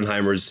 Robert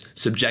Oppenheimer's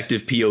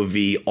subjective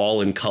POV, all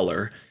in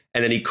color.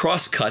 And then he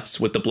cross cuts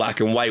with the black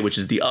and white, which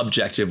is the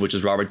objective, which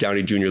is Robert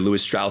Downey Jr.,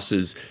 Louis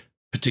Strauss's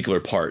particular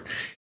part.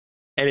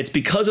 And it's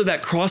because of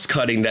that cross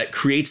cutting that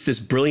creates this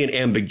brilliant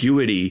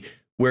ambiguity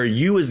where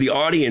you as the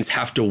audience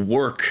have to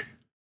work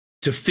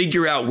to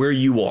figure out where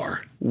you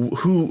are.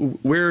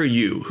 Where are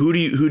you? Who do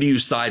you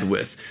side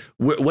with?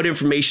 What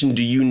information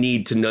do you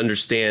need to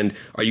understand?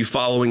 Are you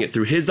following it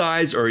through his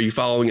eyes, or are you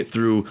following it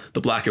through the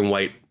black and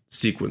white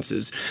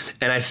sequences?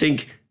 And I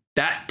think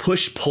that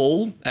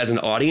push-pull as an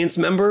audience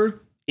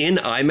member in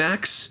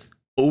IMAX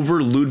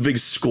over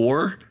Ludwig's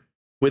score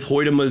with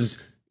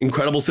Hoytema's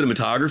incredible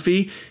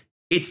cinematography,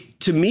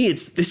 to me,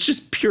 it's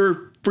just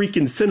pure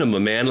freaking cinema,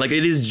 man. Like,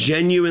 it is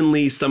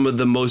genuinely some of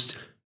the most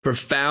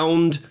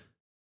profound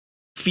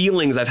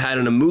feelings I've had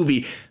in a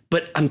movie.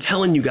 But I'm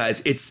telling you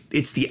guys, it's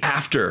the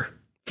after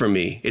for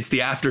me. It's the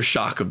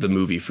aftershock of the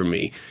movie for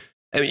me.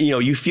 I mean, you know,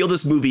 you feel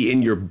this movie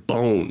in your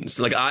bones.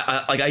 Like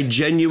I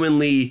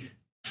genuinely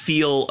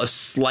feel a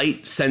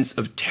slight sense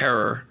of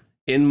terror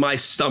in my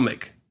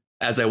stomach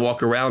as I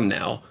walk around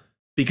now,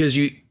 because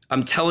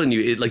I'm telling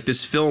you, like,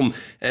 this film,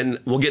 and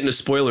we'll get into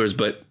spoilers,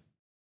 but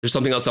there's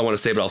something else I want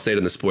to say, but I'll say it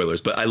in the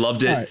spoilers. But I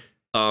loved it. Right.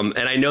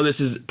 And I know this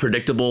is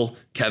predictable.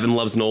 Kevin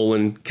loves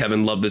Nolan.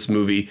 Kevin loved this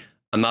movie.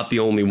 I'm not the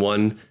only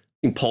one.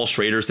 I think Paul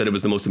Schrader said it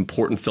was the most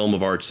important film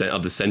of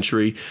the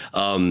century.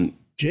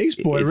 Jake's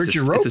boy,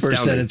 Richard Roper,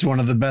 said it's one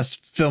of the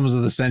best films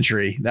of the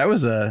century. That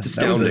was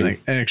an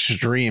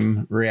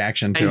extreme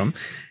reaction to him.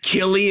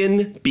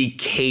 Cillian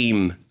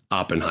became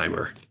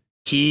Oppenheimer.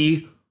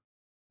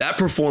 That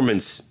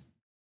performance,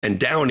 and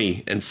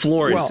Downey and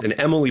Florence and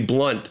Emily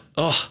Blunt.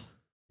 Oh,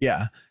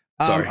 yeah.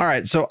 Sorry. All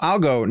right. So I'll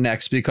go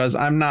next because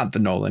I'm not the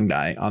Nolan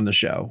guy on the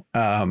show.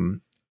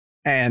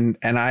 And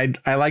I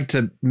like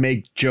to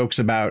make jokes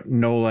about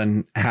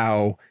Nolan,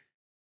 how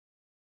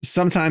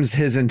sometimes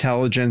his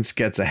intelligence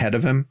gets ahead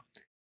of him.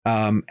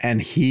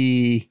 And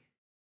he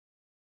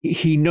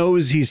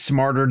knows he's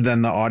smarter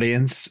than the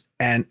audience.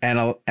 And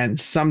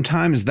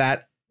sometimes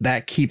that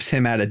keeps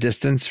him at a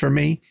distance for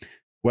me,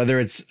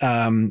 whether it's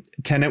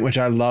Tenet, which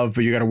I love,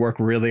 but you got to work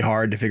really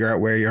hard to figure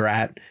out where you're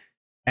at.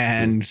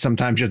 And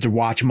sometimes you have to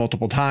watch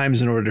multiple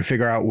times in order to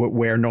figure out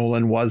where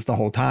Nolan was the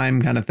whole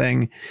time, kind of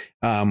thing.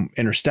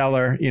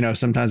 Interstellar, you know,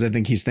 sometimes I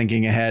think he's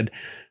thinking ahead.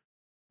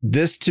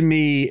 This, to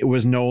me,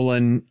 was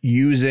Nolan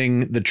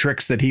using the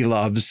tricks that he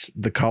loves,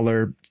 the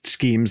color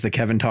schemes that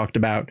Kevin talked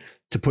about,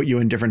 to put you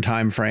in different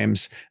time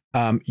frames,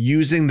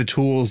 using the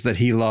tools that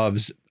he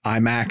loves,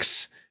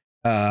 IMAX,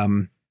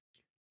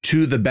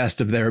 to the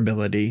best of their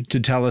ability to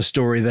tell a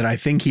story that I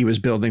think he was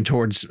building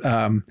towards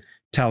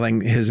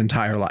telling his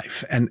entire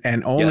life. And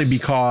only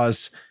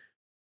because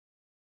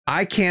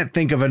I can't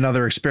think of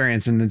another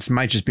experience, and this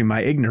might just be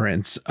my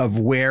ignorance, of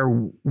where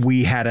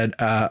we had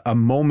a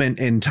moment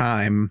in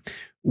time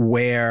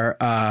where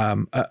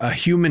a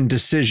human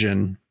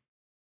decision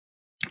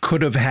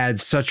could have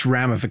had such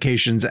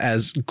ramifications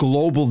as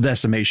global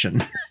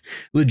decimation,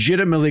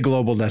 legitimately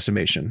global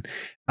decimation.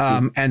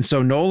 And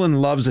so Nolan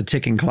loves a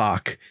ticking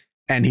clock,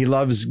 and he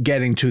loves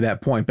getting to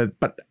that point.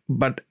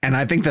 But and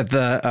I think that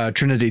the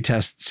Trinity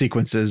test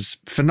sequence is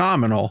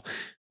phenomenal.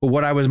 But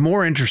what I was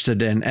more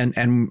interested in,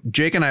 and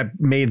Jake and I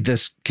made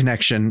this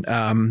connection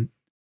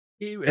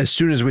as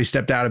soon as we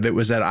stepped out of it,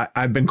 was that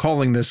I've been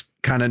calling this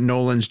kind of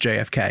Nolan's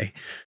JFK,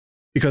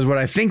 because what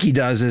I think he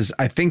does is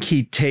I think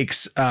he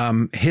takes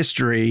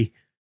history,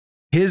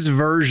 his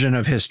version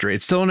of history.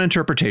 It's still an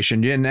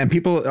interpretation, and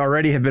people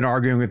already have been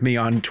arguing with me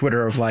on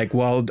Twitter of like,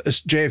 well,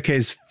 JFK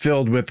is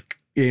filled with,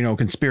 you know,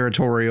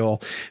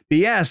 conspiratorial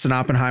BS and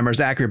Oppenheimer is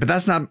accurate, but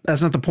that's not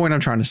the point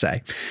I'm trying to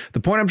say. The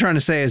point I'm trying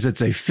to say is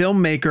it's a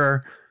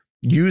filmmaker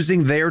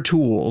using their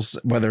tools,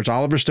 whether it's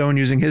Oliver Stone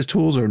using his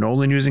tools or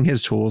Nolan using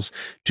his tools,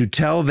 to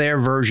tell their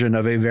version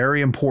of a very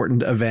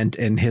important event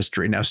in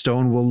history. Now,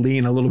 Stone will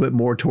lean a little bit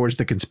more towards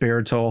the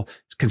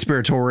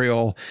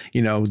conspiratorial,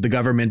 you know, the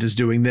government is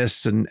doing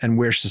this and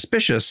we're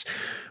suspicious.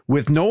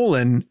 With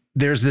Nolan,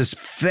 there's this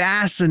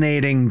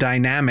fascinating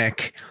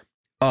dynamic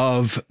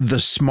of the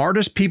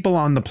smartest people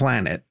on the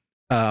planet,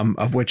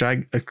 of which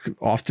I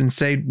often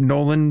say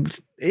Nolan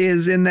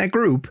is in that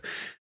group,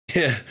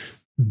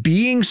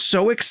 being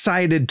so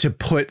excited to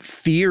put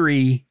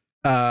theory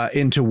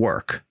into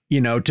work, you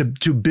know,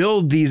 to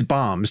build these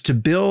bombs, to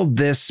build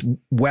this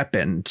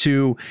weapon,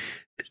 to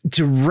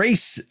to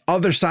race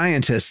other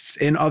scientists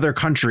in other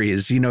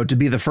countries, you know, to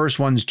be the first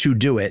ones to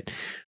do it.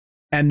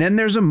 And then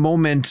there's a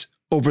moment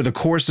over the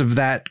course of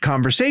that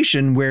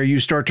conversation where you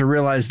start to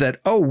realize that,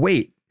 oh,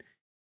 wait,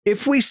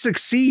 if we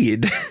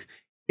succeed,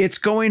 it's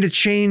going to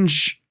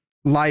change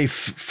life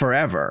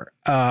forever.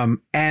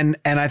 And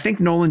I think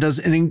Nolan does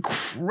an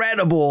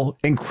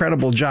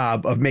incredible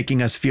job of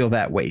making us feel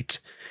that weight.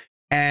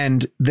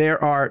 And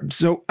there are,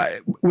 so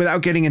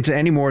without getting into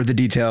any more of the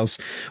details,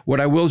 what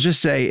I will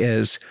just say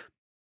is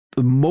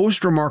the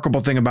most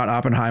remarkable thing about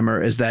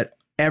Oppenheimer is that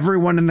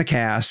everyone in the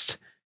cast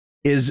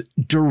is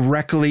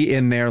directly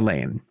in their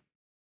lane.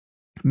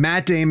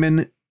 Matt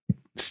Damon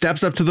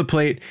steps up to the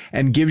plate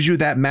and gives you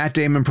that Matt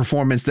Damon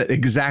performance, that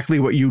exactly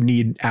what you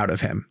need out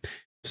of him.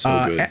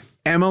 So good.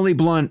 Emily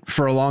Blunt,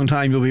 for a long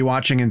time, you'll be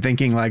watching and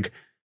thinking like,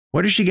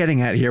 what is she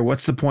getting at here?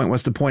 What's the point?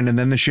 What's the point? And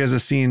then she has a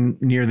scene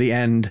near the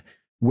end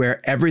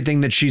where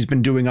everything that she's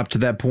been doing up to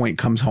that point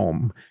comes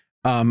home.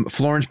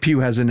 Florence Pugh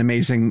has an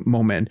amazing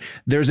moment.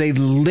 There's a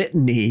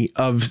litany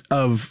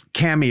of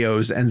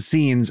cameos and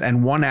scenes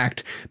and one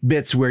act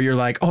bits where you're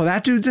like, oh,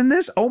 that dude's in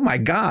this? Oh my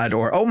God.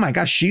 Or, oh my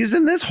gosh, she's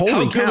in this? Holy cow.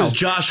 How good was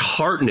Josh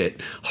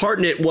Hartnett?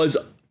 Hartnett was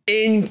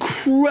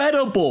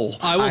incredible.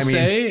 I will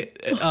say,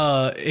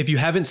 if you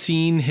haven't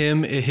seen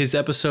his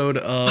episode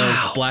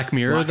of Black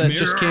Mirror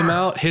just came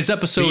out, his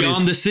episode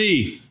Beyond the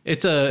Sea.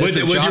 It's a with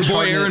Josh your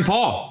boy Hartnett. Aaron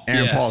Paul.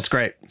 Aaron Paul, it's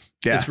great.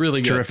 Yeah, it's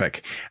really good.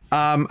 Terrific.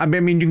 I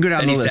mean, you can go down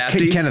Benny the list.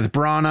 Safdie? Kenneth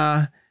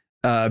Branagh,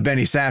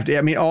 Benny Safdie.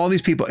 I mean, all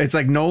these people. It's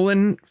like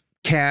Nolan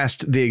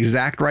cast the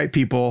exact right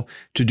people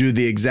to do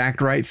the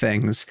exact right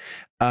things.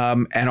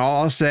 And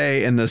all I'll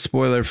say in the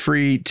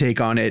spoiler-free take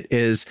on it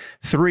is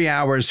 3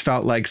 hours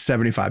felt like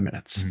 75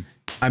 minutes.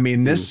 I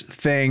mean, this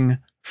thing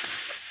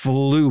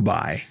flew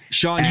by.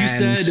 Sean, you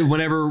said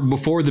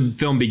before the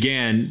film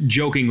began,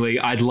 jokingly,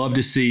 I'd love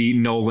to see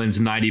Nolan's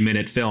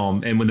 90-minute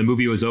film. And when the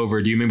movie was over,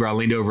 do you remember I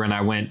leaned over and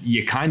I went,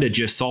 you kind of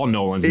just saw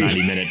Nolan's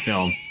 90-minute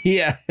film.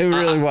 Yeah, it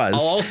really was. I'll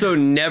also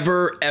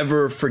never,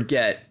 ever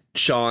forget,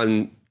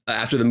 Sean,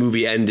 after the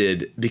movie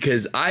ended,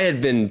 because I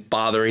had been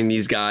bothering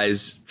these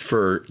guys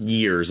for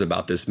years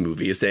about this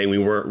movie, saying we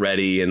weren't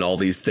ready and all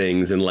these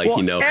things. And like,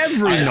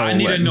 I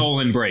need a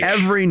Nolan break.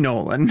 Every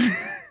Nolan.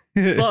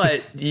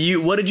 But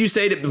what did you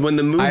say when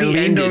the movie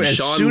ended? As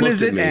Sean soon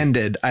as it me.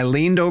 ended, I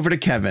leaned over to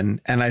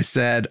Kevin and I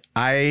said,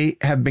 I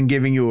have been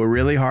giving you a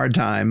really hard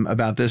time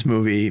about this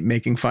movie,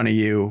 making fun of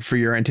you for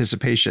your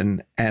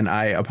anticipation. And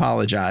I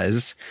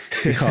apologize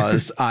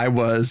because I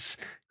was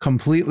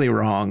completely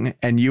wrong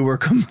and you were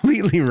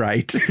completely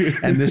right.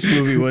 And this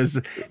movie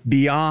was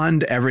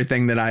beyond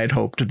everything that I had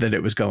hoped that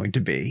it was going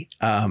to be.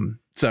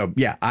 So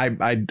yeah,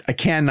 I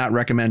cannot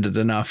recommend it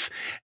enough.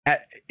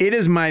 It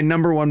is my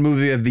 #1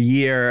 movie of the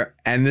year.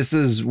 And this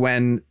is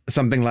when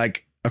something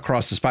like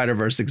Across the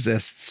Spider-Verse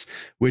exists,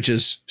 which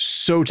is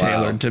so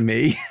tailored to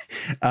me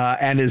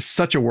and is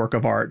such a work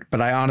of art.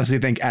 But I honestly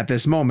think at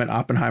this moment,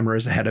 Oppenheimer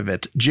is ahead of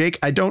it. Jake,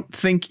 I don't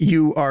think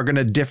you are going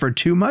to differ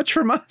too much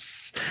from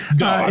us.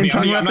 No, I'm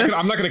not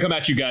going to come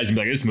at you guys and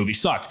be like, this movie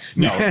sucked.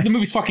 No, the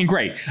movie's fucking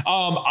great.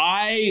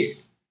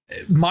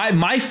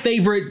 My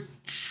favorite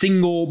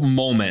single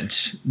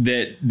moment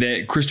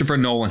that Christopher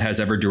Nolan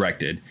has ever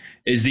directed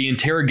is the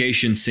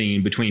interrogation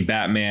scene between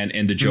Batman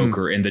and the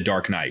Joker in The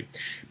Dark Knight,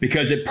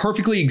 because it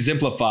perfectly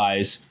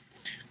exemplifies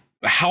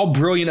how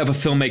brilliant of a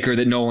filmmaker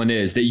that Nolan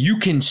is, that you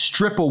can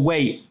strip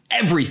away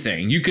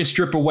everything. You can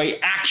strip away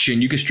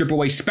action. You can strip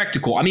away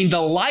spectacle. I mean, the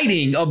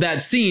lighting of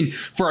that scene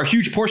for a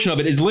huge portion of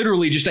it is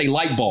literally just a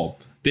light bulb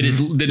that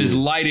is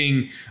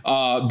lighting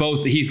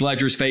both Heath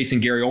Ledger's face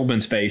and Gary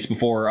Oldman's face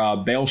before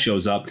Bale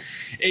shows up.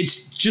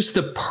 It's just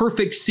the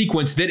perfect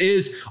sequence that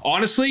is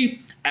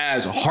honestly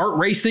as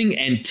heart-racing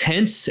and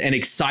tense and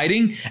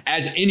exciting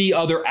as any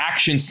other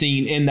action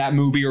scene in that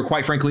movie, or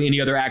quite frankly,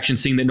 any other action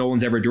scene that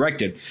Nolan's ever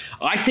directed.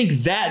 I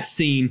think that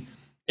scene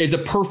is a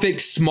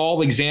perfect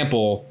small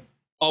example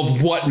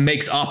of what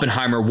makes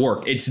Oppenheimer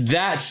work. It's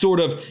that sort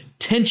of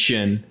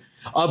tension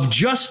of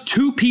just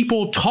two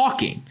people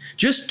talking,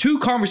 just two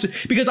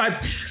conversations. Because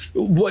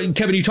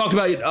Kevin, you talked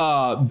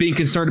about being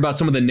concerned about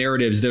some of the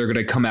narratives that are going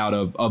to come out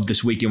of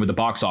this weekend with the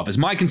box office.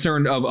 My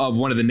concern of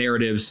one of the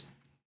narratives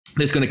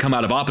that's going to come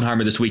out of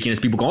Oppenheimer this weekend is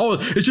people go, oh,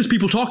 it's just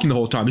people talking the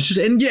whole time. It's just,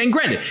 and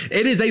granted,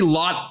 it is a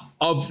lot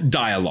of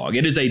dialogue.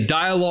 It is a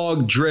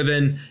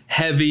dialogue-driven,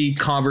 heavy,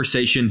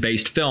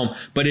 conversation-based film,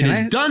 but it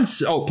is done.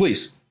 Oh,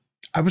 please.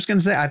 I was going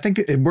to say, I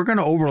think we're going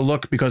to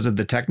overlook because of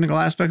the technical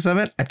aspects of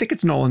it. I think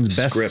it's Nolan's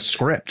best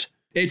script.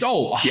 It's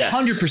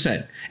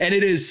 100%. And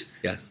it is,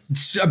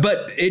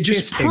 but it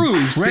just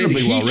proves that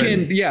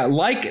he can,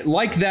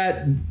 like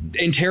that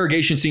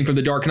interrogation scene from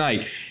The Dark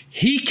Knight,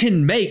 he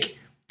can make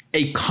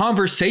a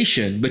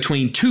conversation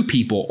between 2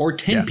 people or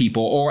 10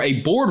 people or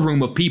a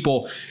boardroom of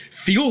people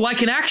feel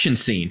like an action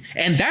scene.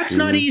 And that's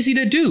not easy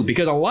to do,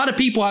 because a lot of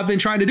people have been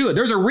trying to do it.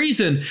 There's a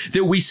reason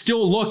that we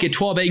still look at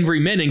 12 Angry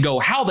Men and go,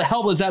 how the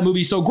hell is that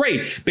movie so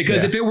great?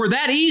 Because if it were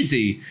that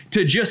easy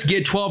to just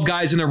get 12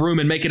 guys in a room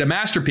and make it a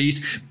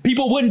masterpiece,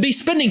 people wouldn't be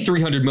spending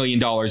 $300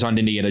 million on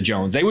Indiana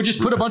Jones. They would just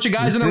put a bunch of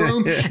guys in a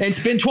room and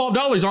spend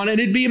 $12 on it,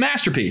 and it'd be a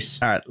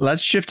masterpiece. All right,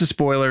 let's shift to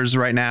spoilers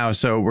right now.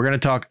 So we're going to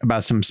talk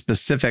about some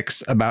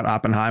specifics about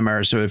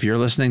Oppenheimer. So if you're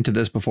listening to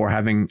this before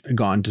having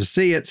gone to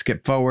see it,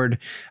 skip forward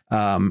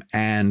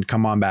and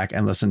come on back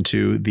and listen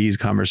to these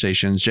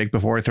conversations. Jake,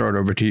 before I throw it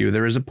over to you,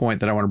 there is a point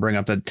that I want to bring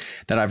up that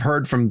I've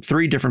heard from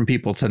 3 different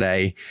people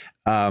today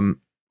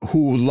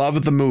who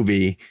love the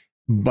movie,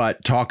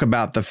 but talk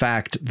about the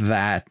fact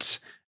that,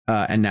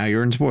 and now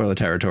you're in spoiler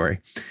territory,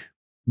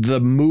 the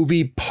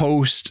movie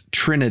post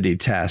Trinity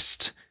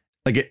test,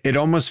 like it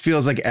almost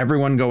feels like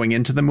everyone going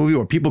into the movie,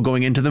 or people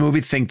going into the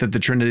movie, think that the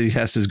Trinity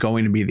test is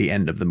going to be the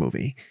end of the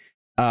movie.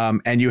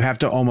 And you have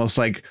to almost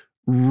like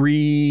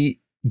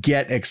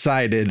get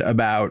excited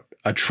about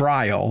a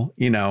trial,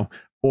 you know,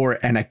 or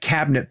a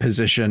cabinet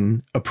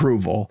position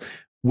approval,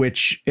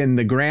 which in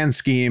the grand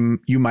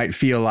scheme, you might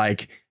feel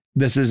like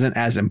this isn't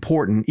as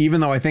important, even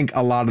though I think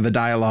a lot of the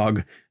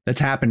dialogue that's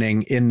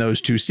happening in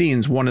those 2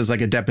 scenes, one is like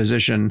a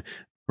deposition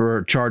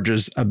for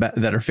charges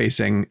that are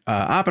facing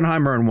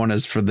Oppenheimer, and one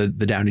is for the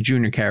Downey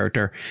Jr.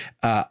 character.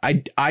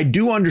 I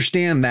do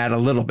understand that a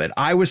little bit.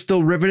 I was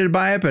still riveted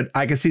by it, but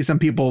I could see some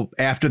people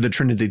after the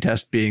Trinity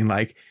test being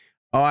like,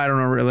 oh, I don't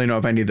really know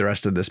if I need the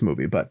rest of this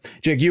movie. But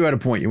Jake, you had a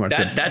point you wanted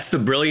to. That's the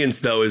brilliance,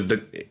 though, is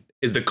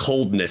the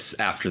coldness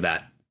after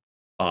that.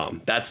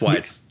 That's why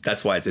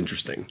it's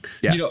interesting.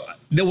 Yeah. You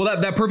know, well,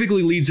 that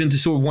perfectly leads into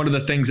sort of one of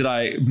the things that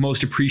I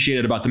most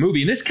appreciated about the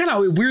movie. And this kind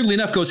of weirdly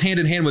enough goes hand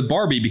in hand with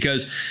Barbie,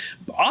 because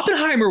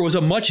Oppenheimer was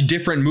a much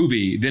different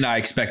movie than I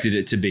expected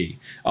it to be.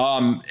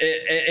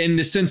 In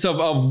the sense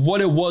of what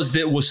it was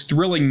that was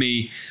thrilling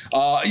me.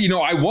 You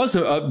know, I was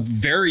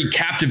very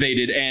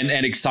captivated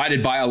and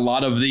excited by a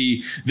lot of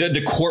the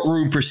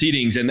courtroom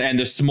proceedings and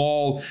the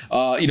small,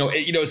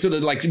 sort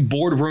of like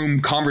boardroom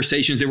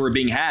conversations that were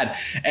being had.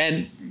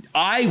 And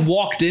I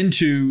walked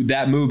into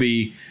that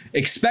movie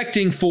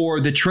expecting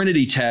for the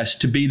Trinity test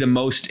to be the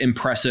most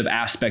impressive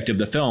aspect of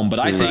the film. But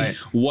I think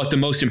what the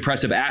most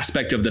impressive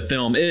aspect of the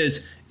film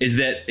is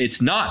that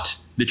it's not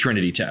the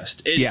Trinity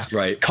test. It's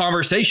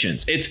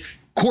conversations. It's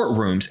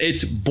courtrooms.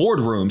 It's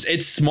boardrooms.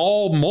 It's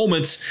small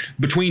moments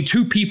between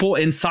 2 people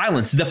in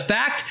silence. The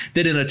fact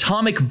that an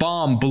atomic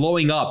bomb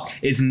blowing up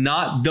is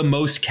not the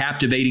most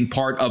captivating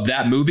part of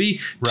that movie,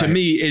 to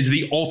me, is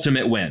the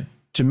ultimate win.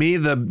 To me,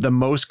 the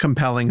most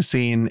compelling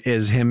scene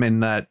is him in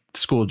that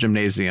school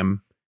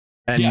gymnasium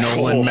and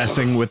Nolan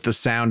messing with the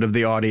sound of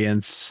the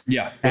audience.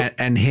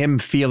 And him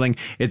feeling,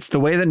 it's the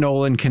way that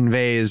Nolan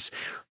conveys,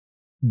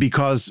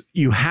 because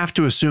you have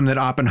to assume that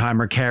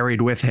Oppenheimer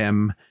carried with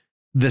him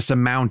this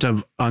amount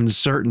of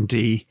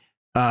uncertainty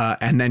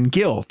and then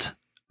guilt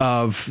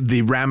of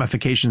the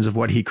ramifications of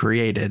what he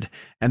created.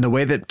 And the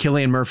way that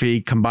Cillian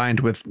Murphy combined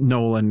with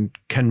Nolan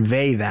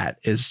convey that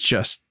is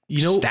just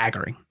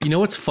staggering. You know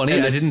what's funny?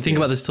 I didn't think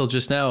about this till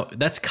just now.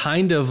 That's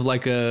kind of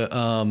like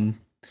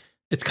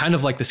it's kind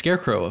of like the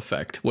Scarecrow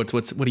effect.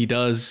 What he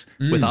does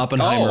with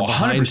Oppenheimer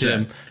behind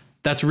him.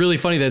 That's really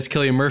funny that it's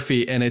Cillian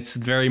Murphy, and it's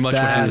very much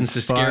what happens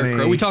to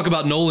Scarecrow. We talk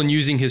about Nolan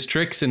using his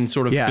tricks and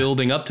sort of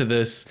building up to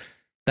this.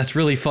 That's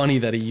really funny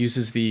that he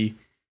uses the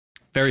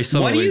very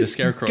subtle way the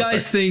Scarecrow effect.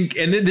 Guys think,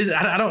 and this,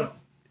 I don't.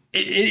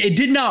 It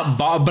did not,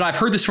 but I've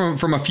heard this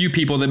from a few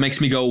people that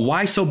makes me go,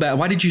 why so bad?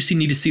 Why did you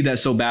need to see that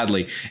so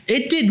badly?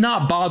 It did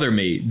not bother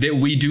me that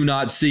we do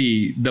not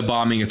see the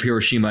bombing of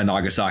Hiroshima and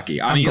Nagasaki.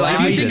 I mean,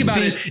 if you think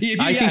about it,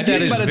 I think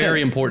that is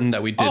very important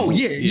that we did. Oh,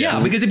 yeah,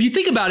 because if you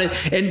think about it,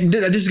 and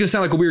this is going to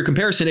sound like a weird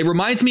comparison, it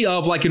reminds me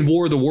of like in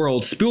War of the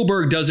Worlds,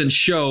 Spielberg doesn't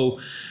show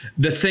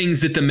the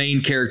things that the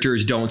main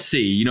characters don't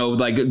see, you know,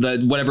 like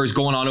whatever's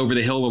going on over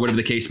the hill or whatever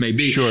the case may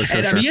be. Sure.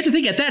 I mean, you have to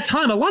think at that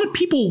time, a lot of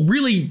people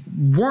really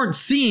weren't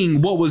seeing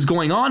what was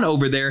going on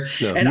over there.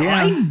 No. And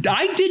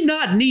I did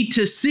not need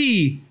to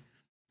see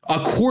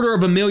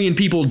 250,000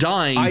 people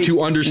dying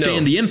to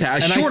understand the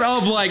impact, and short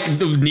of like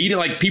the need,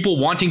 like people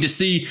wanting to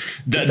see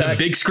the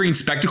big screen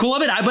spectacle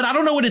of it. But I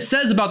don't know what it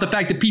says about the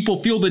fact that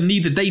people feel the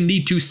need that they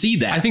need to see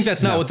that. I think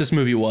that's not what this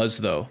movie was,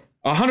 though.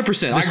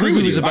 100%. I agree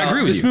with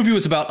you. This movie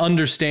was about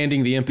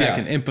understanding the impact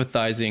and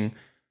empathizing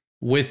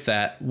with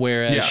that,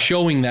 whereas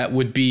showing that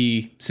would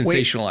be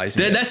sensationalizing.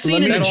 That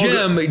scene in the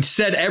gym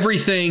said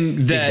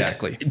everything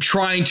that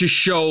trying to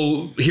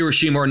show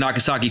Hiroshima or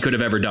Nagasaki could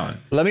have ever done.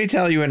 Let me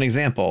tell you an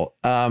example.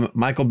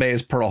 Michael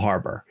Bay's Pearl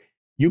Harbor.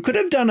 You could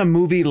have done a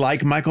movie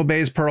like Michael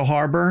Bay's Pearl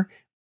Harbor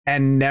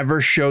and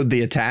never showed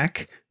the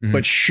attack,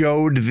 but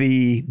showed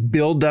the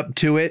build up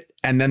to it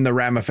and then the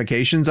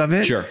ramifications of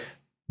it. Sure.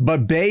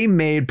 But Bay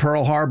made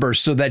Pearl Harbor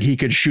so that he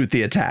could shoot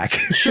the attack.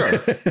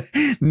 Sure.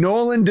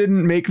 Nolan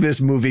didn't make this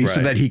movie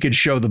so that he could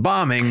show the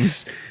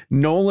bombings.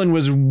 Nolan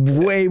was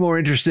way more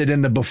interested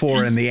in the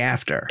before and the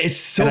after. It's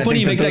so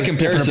funny you make that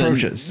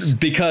comparison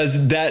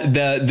because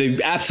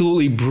the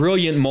absolutely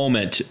brilliant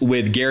moment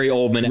with Gary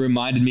Oldman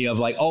reminded me of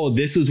like, oh,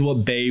 this is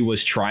what Bay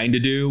was trying to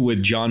do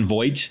with Jon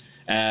Voight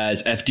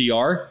as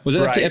FDR. Was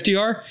it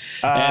FDR?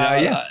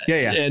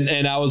 Yeah.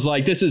 And I was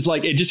like, this is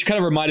like, it just kind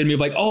of reminded me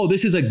of like, oh,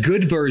 this is a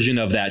good version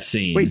of that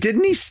scene. Wait,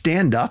 didn't he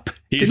stand up?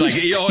 He's like,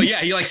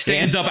 he like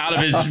stands up out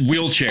of his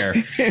wheelchair.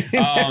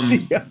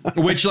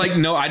 Which like,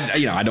 no,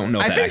 I don't know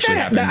if that actually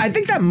happened. I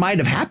think that might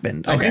have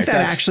happened. I think that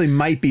actually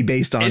might be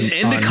based on.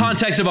 In the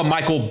context of a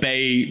Michael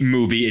Bay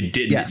movie, it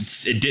didn't.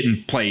 Yes. It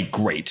didn't play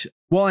great.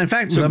 Well, in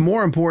fact, the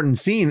more important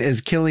scene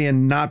is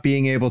Killian not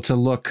being able to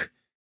look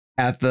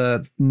at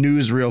the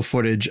newsreel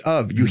footage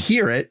of. You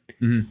hear it,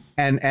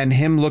 and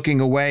him looking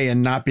away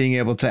and not being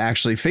able to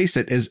actually face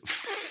it is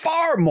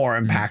far more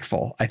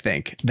impactful, I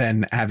think,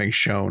 than having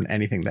shown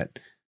anything that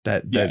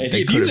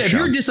if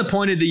you're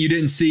disappointed that you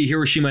didn't see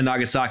Hiroshima and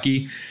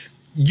Nagasaki,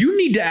 you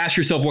need to ask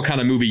yourself what kind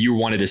of movie you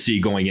wanted to see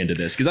going into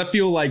this, because I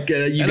feel like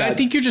I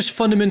think you're just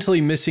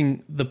fundamentally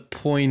missing the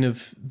point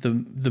of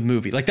the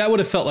movie. Like that would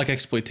have felt like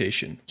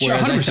exploitation.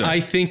 Whereas I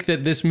think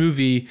that this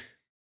movie,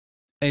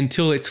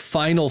 until its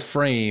final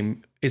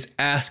frame, is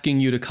asking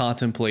you to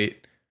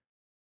contemplate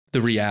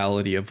the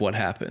reality of what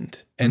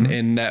happened.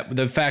 And that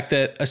the fact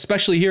that,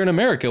 especially here in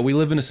America, we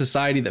live in a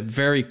society that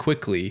very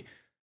quickly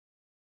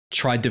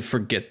tried to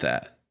forget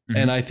that.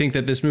 And I think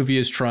that this movie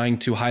is trying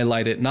to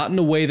highlight it, not in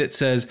a way that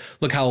says,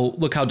 look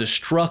how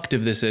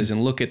destructive this is,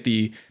 and look at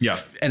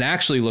and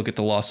actually look at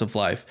the loss of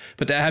life,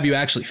 but to have you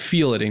actually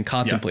feel it and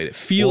contemplate it,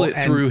 feel it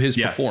through his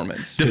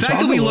performance. The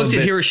fact that we looked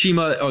at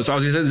Hiroshima,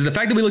 the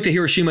fact that we looked at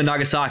Hiroshima and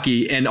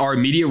Nagasaki and our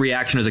immediate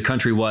reaction as a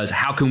country was,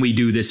 how can we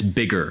do this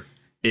bigger,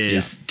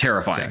 is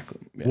terrifying. Exactly.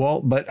 Yeah.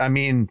 Well, but I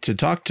mean, to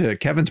talk to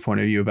Kevin's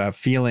point of view about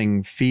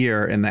feeling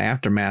fear in the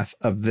aftermath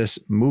of this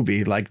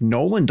movie, like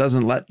Nolan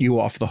doesn't let you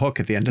off the hook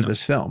at the end of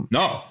this film.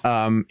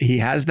 No. He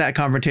has that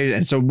confrontation.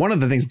 And so one of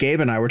the things Gabe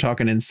and I were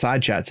talking in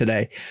side chat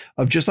today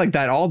of just like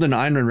that Alden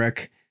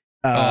Ehrenreich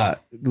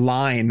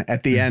line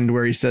at the end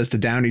where he says to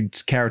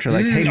Downey's character,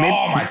 like, hey,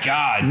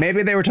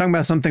 maybe they were talking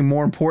about something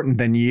more important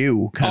than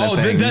you, kind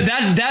of thing.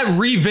 That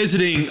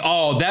revisiting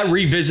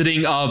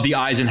of the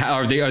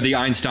Eisenhower or the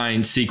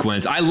Einstein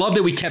sequence. I love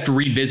that we kept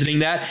revisiting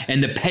that,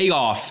 and the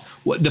payoff,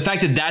 the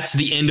fact that that's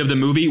the end of the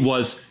movie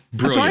was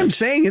brilliant. That's why I'm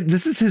saying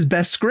this is his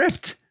best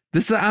script.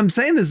 This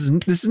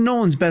is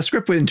Nolan's best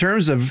script in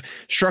terms of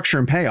structure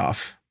and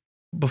payoff.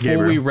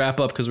 Before we wrap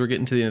up, because we're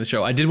getting to the end of the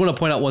show, I did want to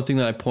point out one thing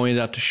that I pointed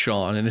out to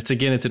Sean, and it's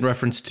in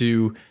reference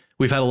to,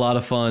 we've had a lot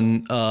of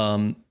fun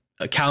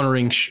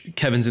countering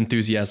Kevin's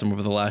enthusiasm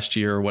over the last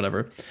year or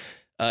whatever.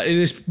 It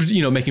is,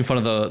 making fun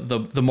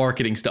of the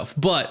marketing stuff.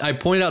 But I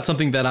pointed out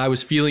something that I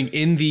was feeling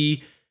in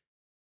the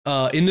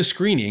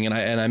screening,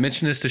 and I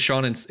mentioned this to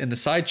Sean in the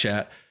side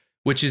chat,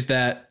 which is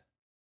that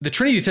the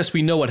Trinity test,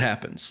 we know what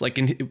happens.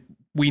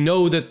 We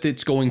know that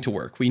it's going to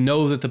work. We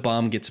know that the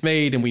bomb gets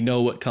made, and we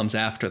know what comes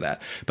after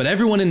that. But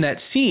everyone in that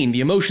scene,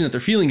 the emotion that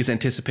they're feeling is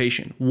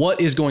anticipation.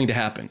 What is going to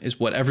happen is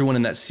what everyone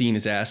in that scene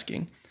is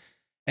asking.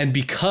 And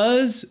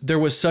because there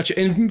was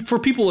and for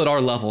people at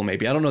our level,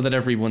 maybe, I don't know that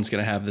everyone's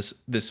going to have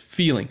this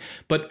feeling,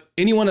 but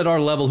anyone at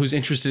our level who's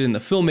interested in the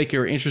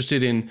filmmaker,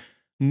 interested in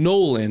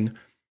Nolan,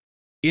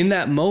 in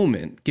that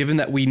moment, given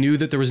that we knew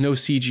that there was no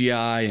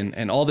CGI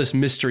and all this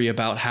mystery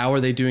about how are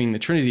they doing the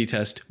Trinity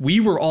test,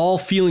 we were all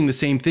feeling the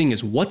same thing,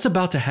 is what's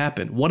about to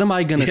happen? What am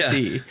I going to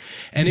see?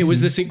 And it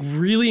was this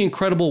really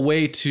incredible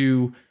way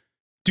to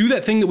do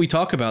that thing that we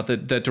talk about,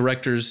 that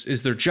directors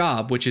is their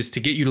job, which is to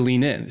get you to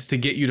lean in, is to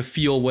get you to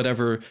feel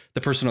whatever the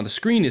person on the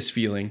screen is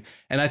feeling.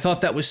 And I thought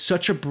that was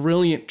such a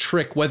brilliant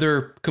trick,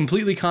 whether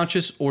completely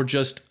conscious or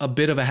just a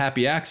bit of a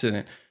happy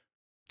accident,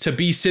 to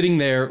be sitting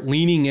there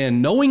leaning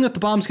in, knowing that the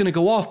bomb's going to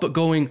go off, but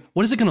going,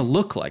 what is it going to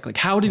look like? Like,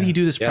 how did he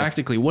do this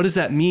practically? What does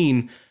that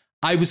mean?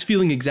 I was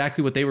feeling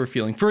exactly what they were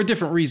feeling for a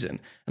different reason.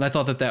 And I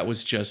thought that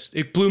was just,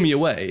 it blew me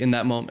away in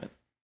that moment.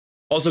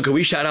 Also, can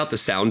we shout out the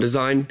sound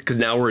design? Because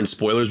now we're in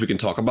spoilers. We can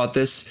talk about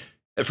this.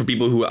 For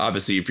people who,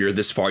 obviously, if you're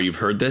this far, you've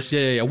heard this.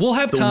 Yeah. We'll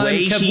have time.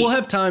 Kev, we'll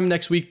have time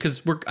next week,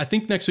 because I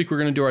think next week we're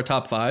going to do our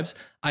top fives.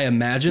 I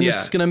imagine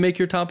this is going to make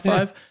your top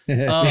five.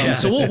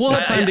 So we'll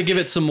have time to give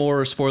it some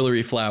more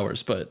spoilery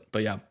flowers. But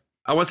yeah.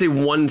 I want to say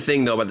one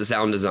thing, though, about the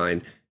sound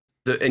design.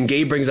 And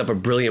Gabe brings up a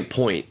brilliant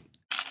point,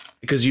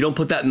 because you don't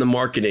put that in the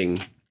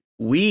marketing.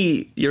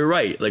 You're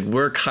right. Like,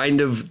 we're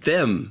kind of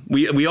them.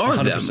 We are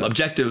 100%. Them,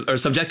 objective or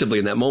subjectively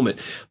in that moment.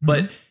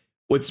 But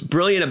what's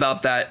brilliant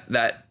about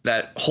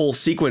that whole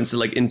sequence,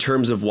 like in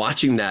terms of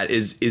watching that,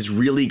 is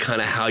really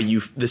kind of how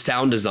the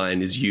sound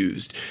design is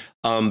used.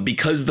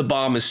 Because the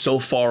bomb is so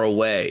far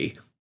away,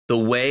 the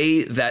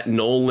way that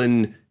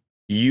Nolan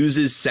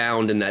uses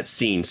sound in that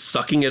scene,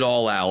 sucking it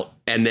all out,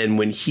 and then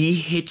when he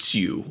hits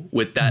you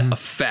with that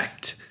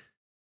effect,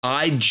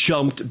 I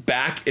jumped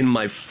back in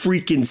my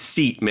freaking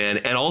seat, man.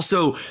 And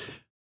also,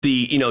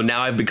 the,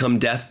 now I've become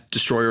death,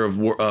 destroyer of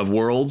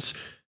worlds.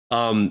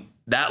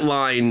 That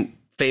line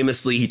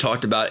famously he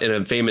talked about in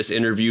a famous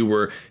interview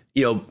where,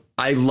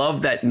 I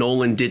love that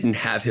Nolan didn't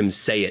have him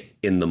say it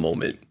in the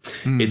moment.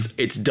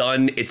 It's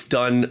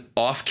done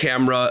off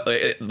camera.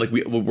 Like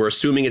we're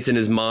assuming it's in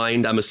his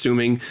mind. I'm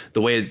assuming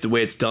the way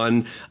it's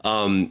done.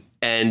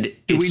 And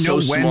do we know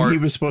so when smart. he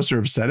was supposed to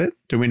have said it?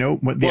 Do we know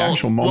what the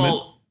actual moment?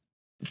 Well,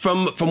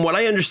 from what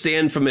I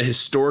understand from a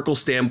historical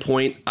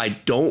standpoint, I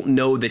don't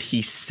know that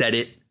he said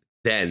it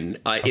then.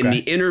 In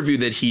the interview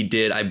that he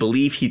did, I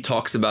believe he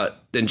talks about,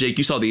 and Jake,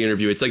 you saw the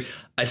interview. It's like,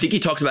 I think he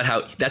talks about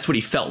how that's what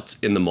he felt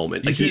in the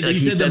moment. He said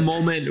the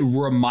moment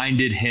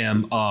reminded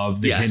him of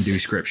the Hindu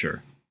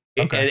scripture.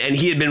 And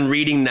he had been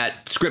reading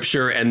that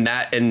scripture and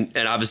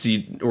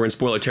obviously we're in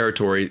spoiler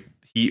territory.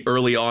 He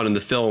early on in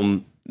the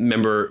film,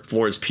 remember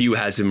Florence Pugh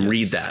has him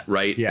read that,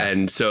 right? Yeah.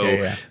 And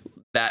so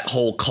that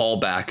whole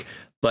callback.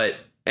 But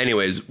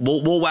anyways,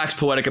 we'll wax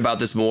poetic about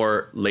this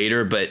more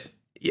later. But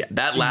yeah,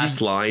 that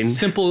last line,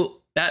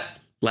 that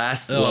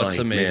last line, it's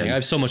amazing. Man. I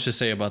have so much to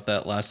say about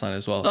that last line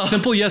as well.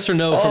 Simple yes or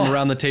no from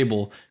around the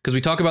table, because we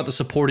talk about the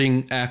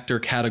supporting actor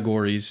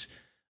categories.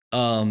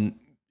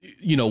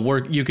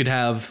 Where you could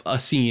have a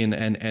scene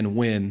and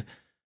win.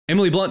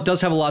 Emily Blunt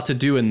does have a lot to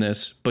do in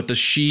this, but does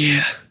she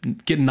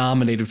get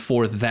nominated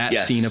for that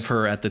scene of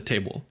her at the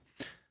table?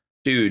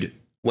 Dude,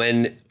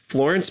 when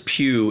Florence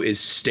Pugh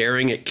is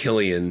staring at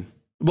Killian.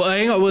 Well,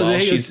 hang on.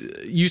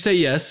 You say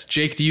yes.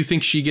 Jake, do you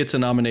think she gets a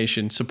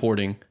nomination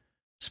supporting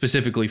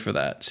specifically for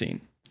that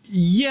scene?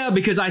 Yeah,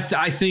 because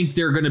I think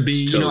they're going to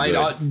be,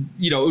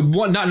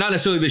 not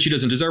necessarily that she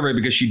doesn't deserve it,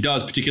 because she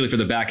does, particularly for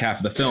the back half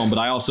of the film. But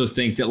I also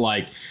think that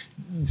like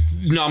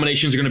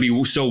nominations are going to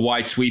be so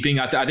wide sweeping.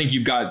 I think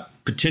you've got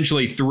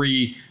potentially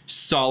 3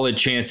 solid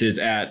chances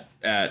at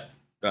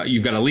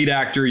you've got a lead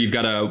actor, you've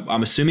got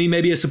I'm assuming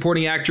maybe a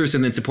supporting actress,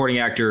 and then supporting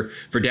actor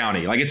for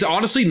Downey. Like, it's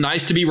honestly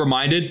nice to be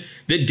reminded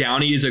that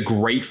Downey is a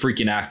great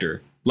freaking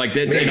actor. Like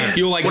that, and I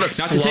feel like not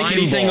to take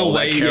anything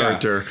away.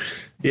 Character.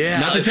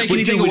 Yeah, not to take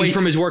anything away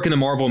from his work in the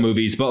Marvel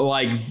movies, but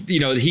like,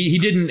 he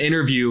did an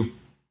interview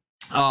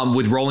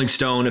with Rolling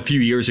Stone a few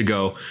years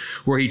ago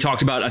where he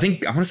talked about, I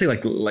want to say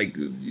like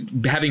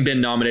having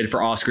been nominated for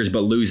Oscars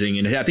but losing,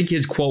 and I think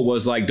his quote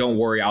was like, "Don't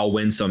worry, I'll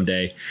win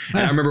someday." And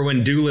I remember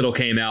when Doolittle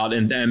came out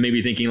and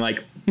maybe thinking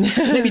like,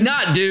 maybe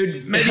not,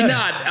 dude, maybe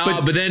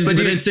not. But then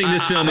seeing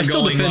this film, I and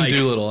still going defend like,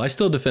 Doolittle. I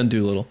still defend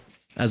Doolittle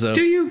as a.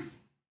 Do you?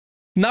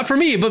 Not for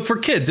me, but for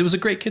kids. It was a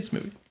great kids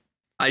movie.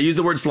 I use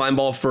the word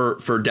slimeball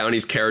for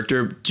Downey's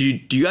character. Do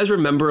you guys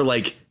remember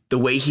like the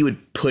way he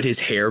would put his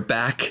hair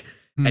back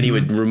and he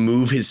would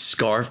remove his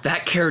scarf?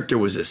 That character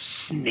was a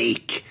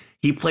snake.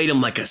 He played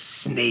him like a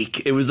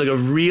snake. It was like a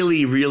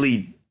really,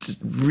 really,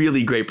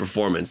 really great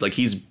performance. Like,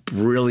 he's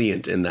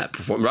brilliant in that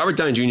performance. Robert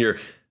Downey Jr.,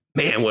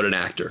 man, what an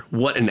actor.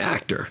 What an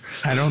actor.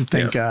 I don't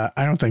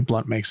think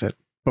Blunt makes it,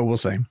 but we'll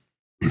see.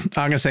 I'm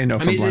gonna say no.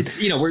 It's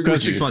we're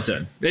 6 months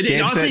in.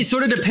 It honestly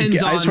sort of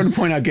depends on. I just want to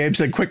point out, Gabe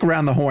said, "Quick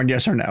around the horn,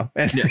 yes or no?"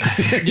 And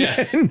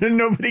yes,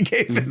 nobody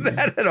gave him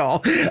that at all.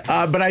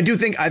 But I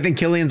think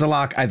Killian's a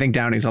lock. I think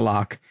Downey's a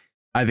lock.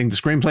 I think the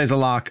screenplay's a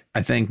lock.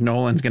 I think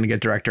Nolan's going to get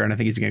director, and I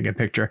think he's going to get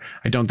picture.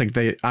 I don't think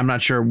I'm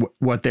not sure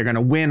what they're going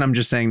to win. I'm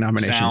just saying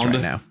nominations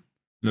right now.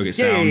 Look at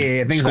sound.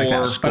 Yeah, things like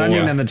that. But I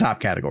mean, in the top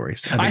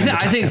categories.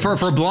 I think for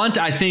Blunt,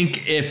 I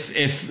think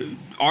if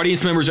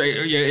audience members,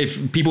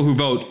 if people who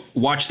vote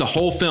watch the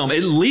whole film,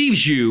 it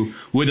leaves you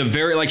with a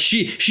very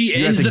she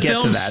ends the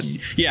film.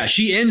 Yeah,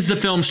 she ends the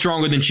film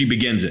stronger than she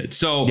begins it.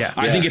 So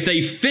I think if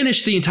they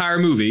finish the entire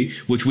movie,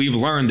 which we've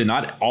learned that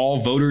not all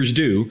voters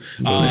do,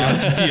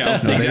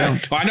 exactly.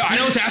 I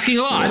know it's asking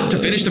a lot to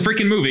finish the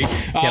freaking movie.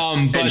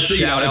 But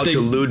shout out to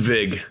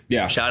Ludwig.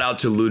 Yeah, shout out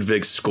to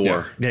Ludwig's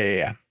score.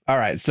 Yeah. All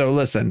right. So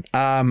listen,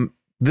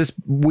 this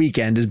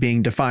weekend is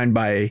being defined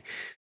by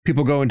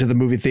people going to the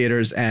movie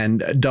theaters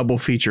and double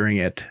featuring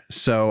it.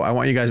 So I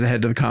want you guys to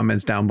head to the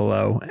comments down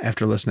below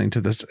after listening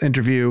to this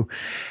interview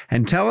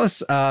and tell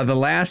us the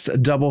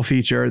last double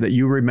feature that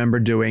you remember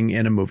doing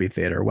in a movie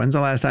theater. When's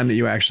the last time that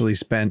you actually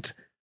spent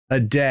a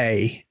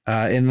day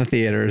in the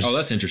theaters? Oh,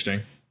 that's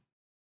interesting.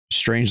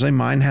 Strangely,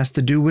 mine has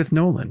to do with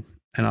Nolan,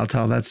 and I'll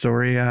tell that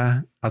story.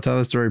 I'll tell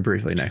that story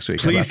briefly next week.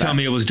 Please tell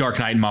me it was Dark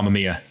Knight and Mamma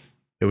Mia.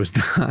 It was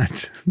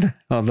not,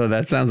 although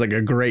that sounds like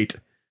a great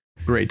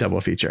double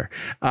feature.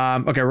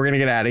 Okay, we're going to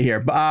get out of here.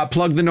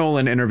 Plug the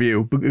Nolan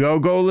interview.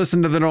 Go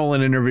listen to the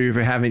Nolan interview if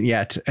you haven't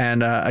yet.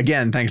 And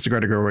again, thanks to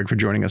Greta Gerwig for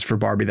joining us for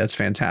Barbie. That's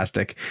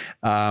fantastic.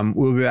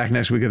 We'll be back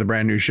next week with a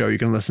brand new show. You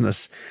can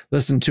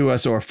listen to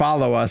us or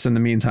follow us in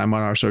the meantime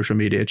on our social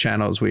media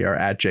channels. We are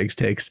at Jake's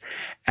Takes,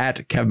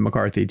 at Kevin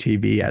McCarthy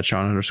TV, at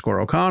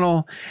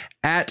Sean_O'Connell,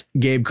 at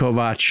Gabe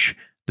Kovach.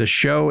 The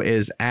show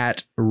is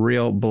at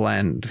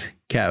ReelBlend.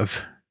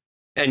 Kev.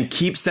 And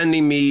keep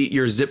sending me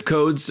your zip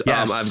codes.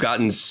 Yes.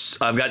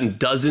 I've gotten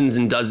dozens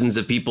and dozens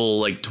of people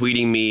like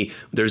tweeting me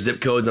their zip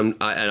codes, and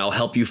I'll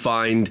help you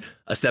find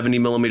a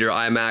 70mm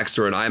IMAX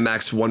or an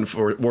IMAX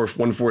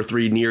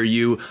 143 near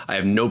you. I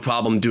have no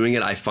problem doing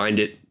it. I find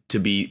it to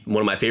be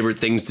one of my favorite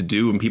things to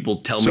do. And people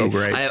tell me,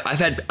 great. I've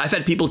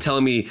had people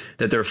telling me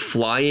that they're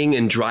flying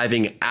and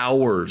driving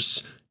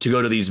hours to go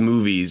to these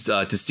movies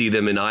to see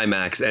them in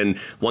IMAX. And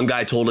one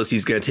guy told us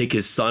he's going to take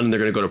his son and they're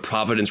going to go to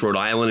Providence, Rhode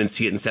Island and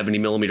see it in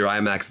 70mm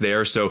IMAX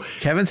there. So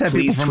Kevin's had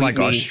people from like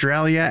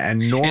Australia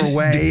and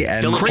Norway.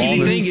 And the crazy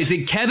thing is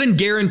that Kevin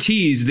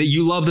guarantees that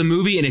you love the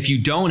movie. And if you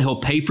don't, he'll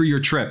pay for your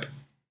trip.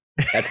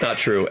 That's not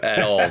true at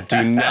all.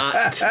 Do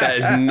not. That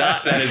is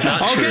not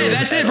true. Okay,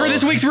 that's it for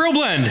this week's Real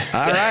Blend.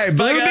 All right,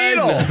 Blue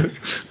Beetle.